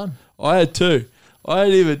counted 1. I had 2. I had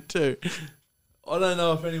even 2. I don't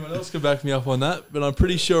know if anyone else can back me up on that, but I'm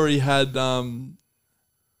pretty sure he had.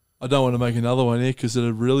 I don't want to make another one here because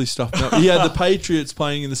it'd really stuff me up. He had the Patriots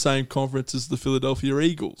playing in the same conference as the Philadelphia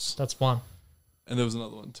Eagles, That's 1. and there was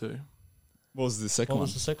another one too. What was the second What one?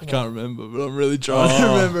 was the second I one? can't remember, but I'm really trying to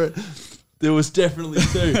remember it. There was definitely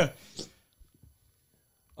 2.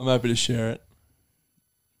 I'm happy to share it.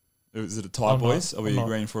 Is it a tie, I'm not- boys? Are we I'm not.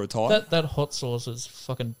 agreeing for a tie? That hot sauce is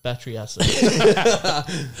fucking battery acid.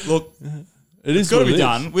 Look, It is it's got to what be it is.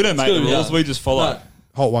 done. We don't make gotta the be rules. done. We just follow. No,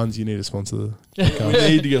 Hot ones, you need to sponsor the. we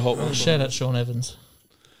need to get hot ones. Shout out Sean Evans.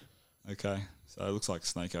 Okay, so it looks like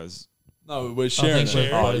Snakeo's. No, we're sharing I think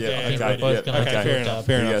it. we're Oh, both- yeah, I think okay, we're both yeah, gonna okay, have fair a enough, dab.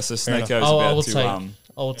 fair Yeah, enough. so fair enough. Snakeo's I about will to. take.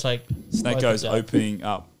 I will take. Snakeo's both of opening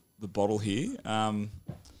up the bottle here.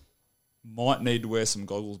 Might need to wear some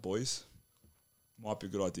goggles, boys. Might be a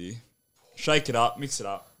good idea. Shake it up, mix it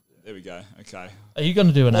up. There we go. Okay. Are you going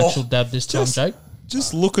to do an actual dab this time, just- Jake?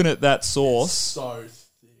 Just looking at that sauce. So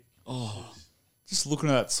thick. Just looking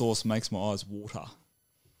at that sauce makes my eyes water.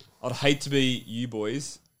 I'd hate to be you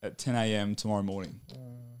boys at 10 a.m. tomorrow morning.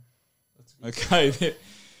 Okay.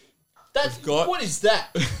 That's got- what is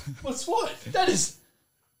that? What's what? That is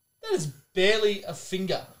barely a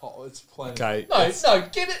finger. Oh, it's plain. Okay. No,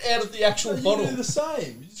 get it out of the actual You bottle. do the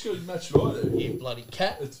same. You just got to match what I do. You bloody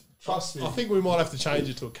cat. It's, trust me. I think we might have to change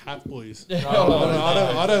it to a cat, boys. No,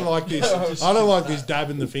 I don't like this. I don't like this dab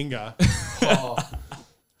in the finger. Oh,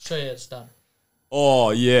 Show you it's done. Oh,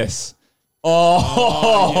 yes.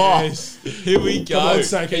 Oh, Yes. here we go. Come on,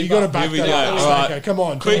 Sanko. You got to back Here we that go. up. All right. Sanko, come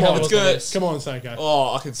on. Quick, come on. let's Look at go. this. Come on, Sanko.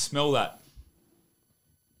 Oh, I can smell that.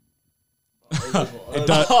 It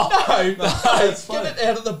does, fine. Get it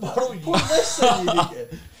out of the bottle. You less than you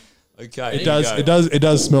did. Okay. it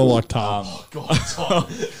does smell like tar.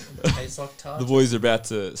 tastes like tart. The boys are about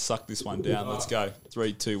to suck this one down. Let's go.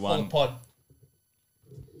 3, 2, Full of 1. pod.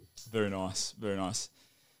 Very nice. Very nice.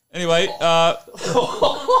 Anyway,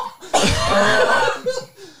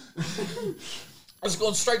 It's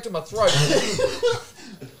gone straight to my throat.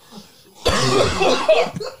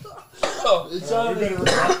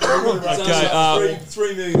 okay.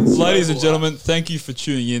 3 million. Ladies and gentlemen, thank you for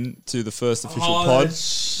tuning in to the first official pod. That's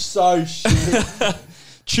so shit.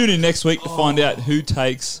 Tune in next week to find out who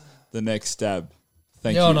takes the next stab.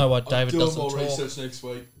 Thank Yeah, I you. know what David Doing doesn't more talk. research next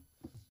week.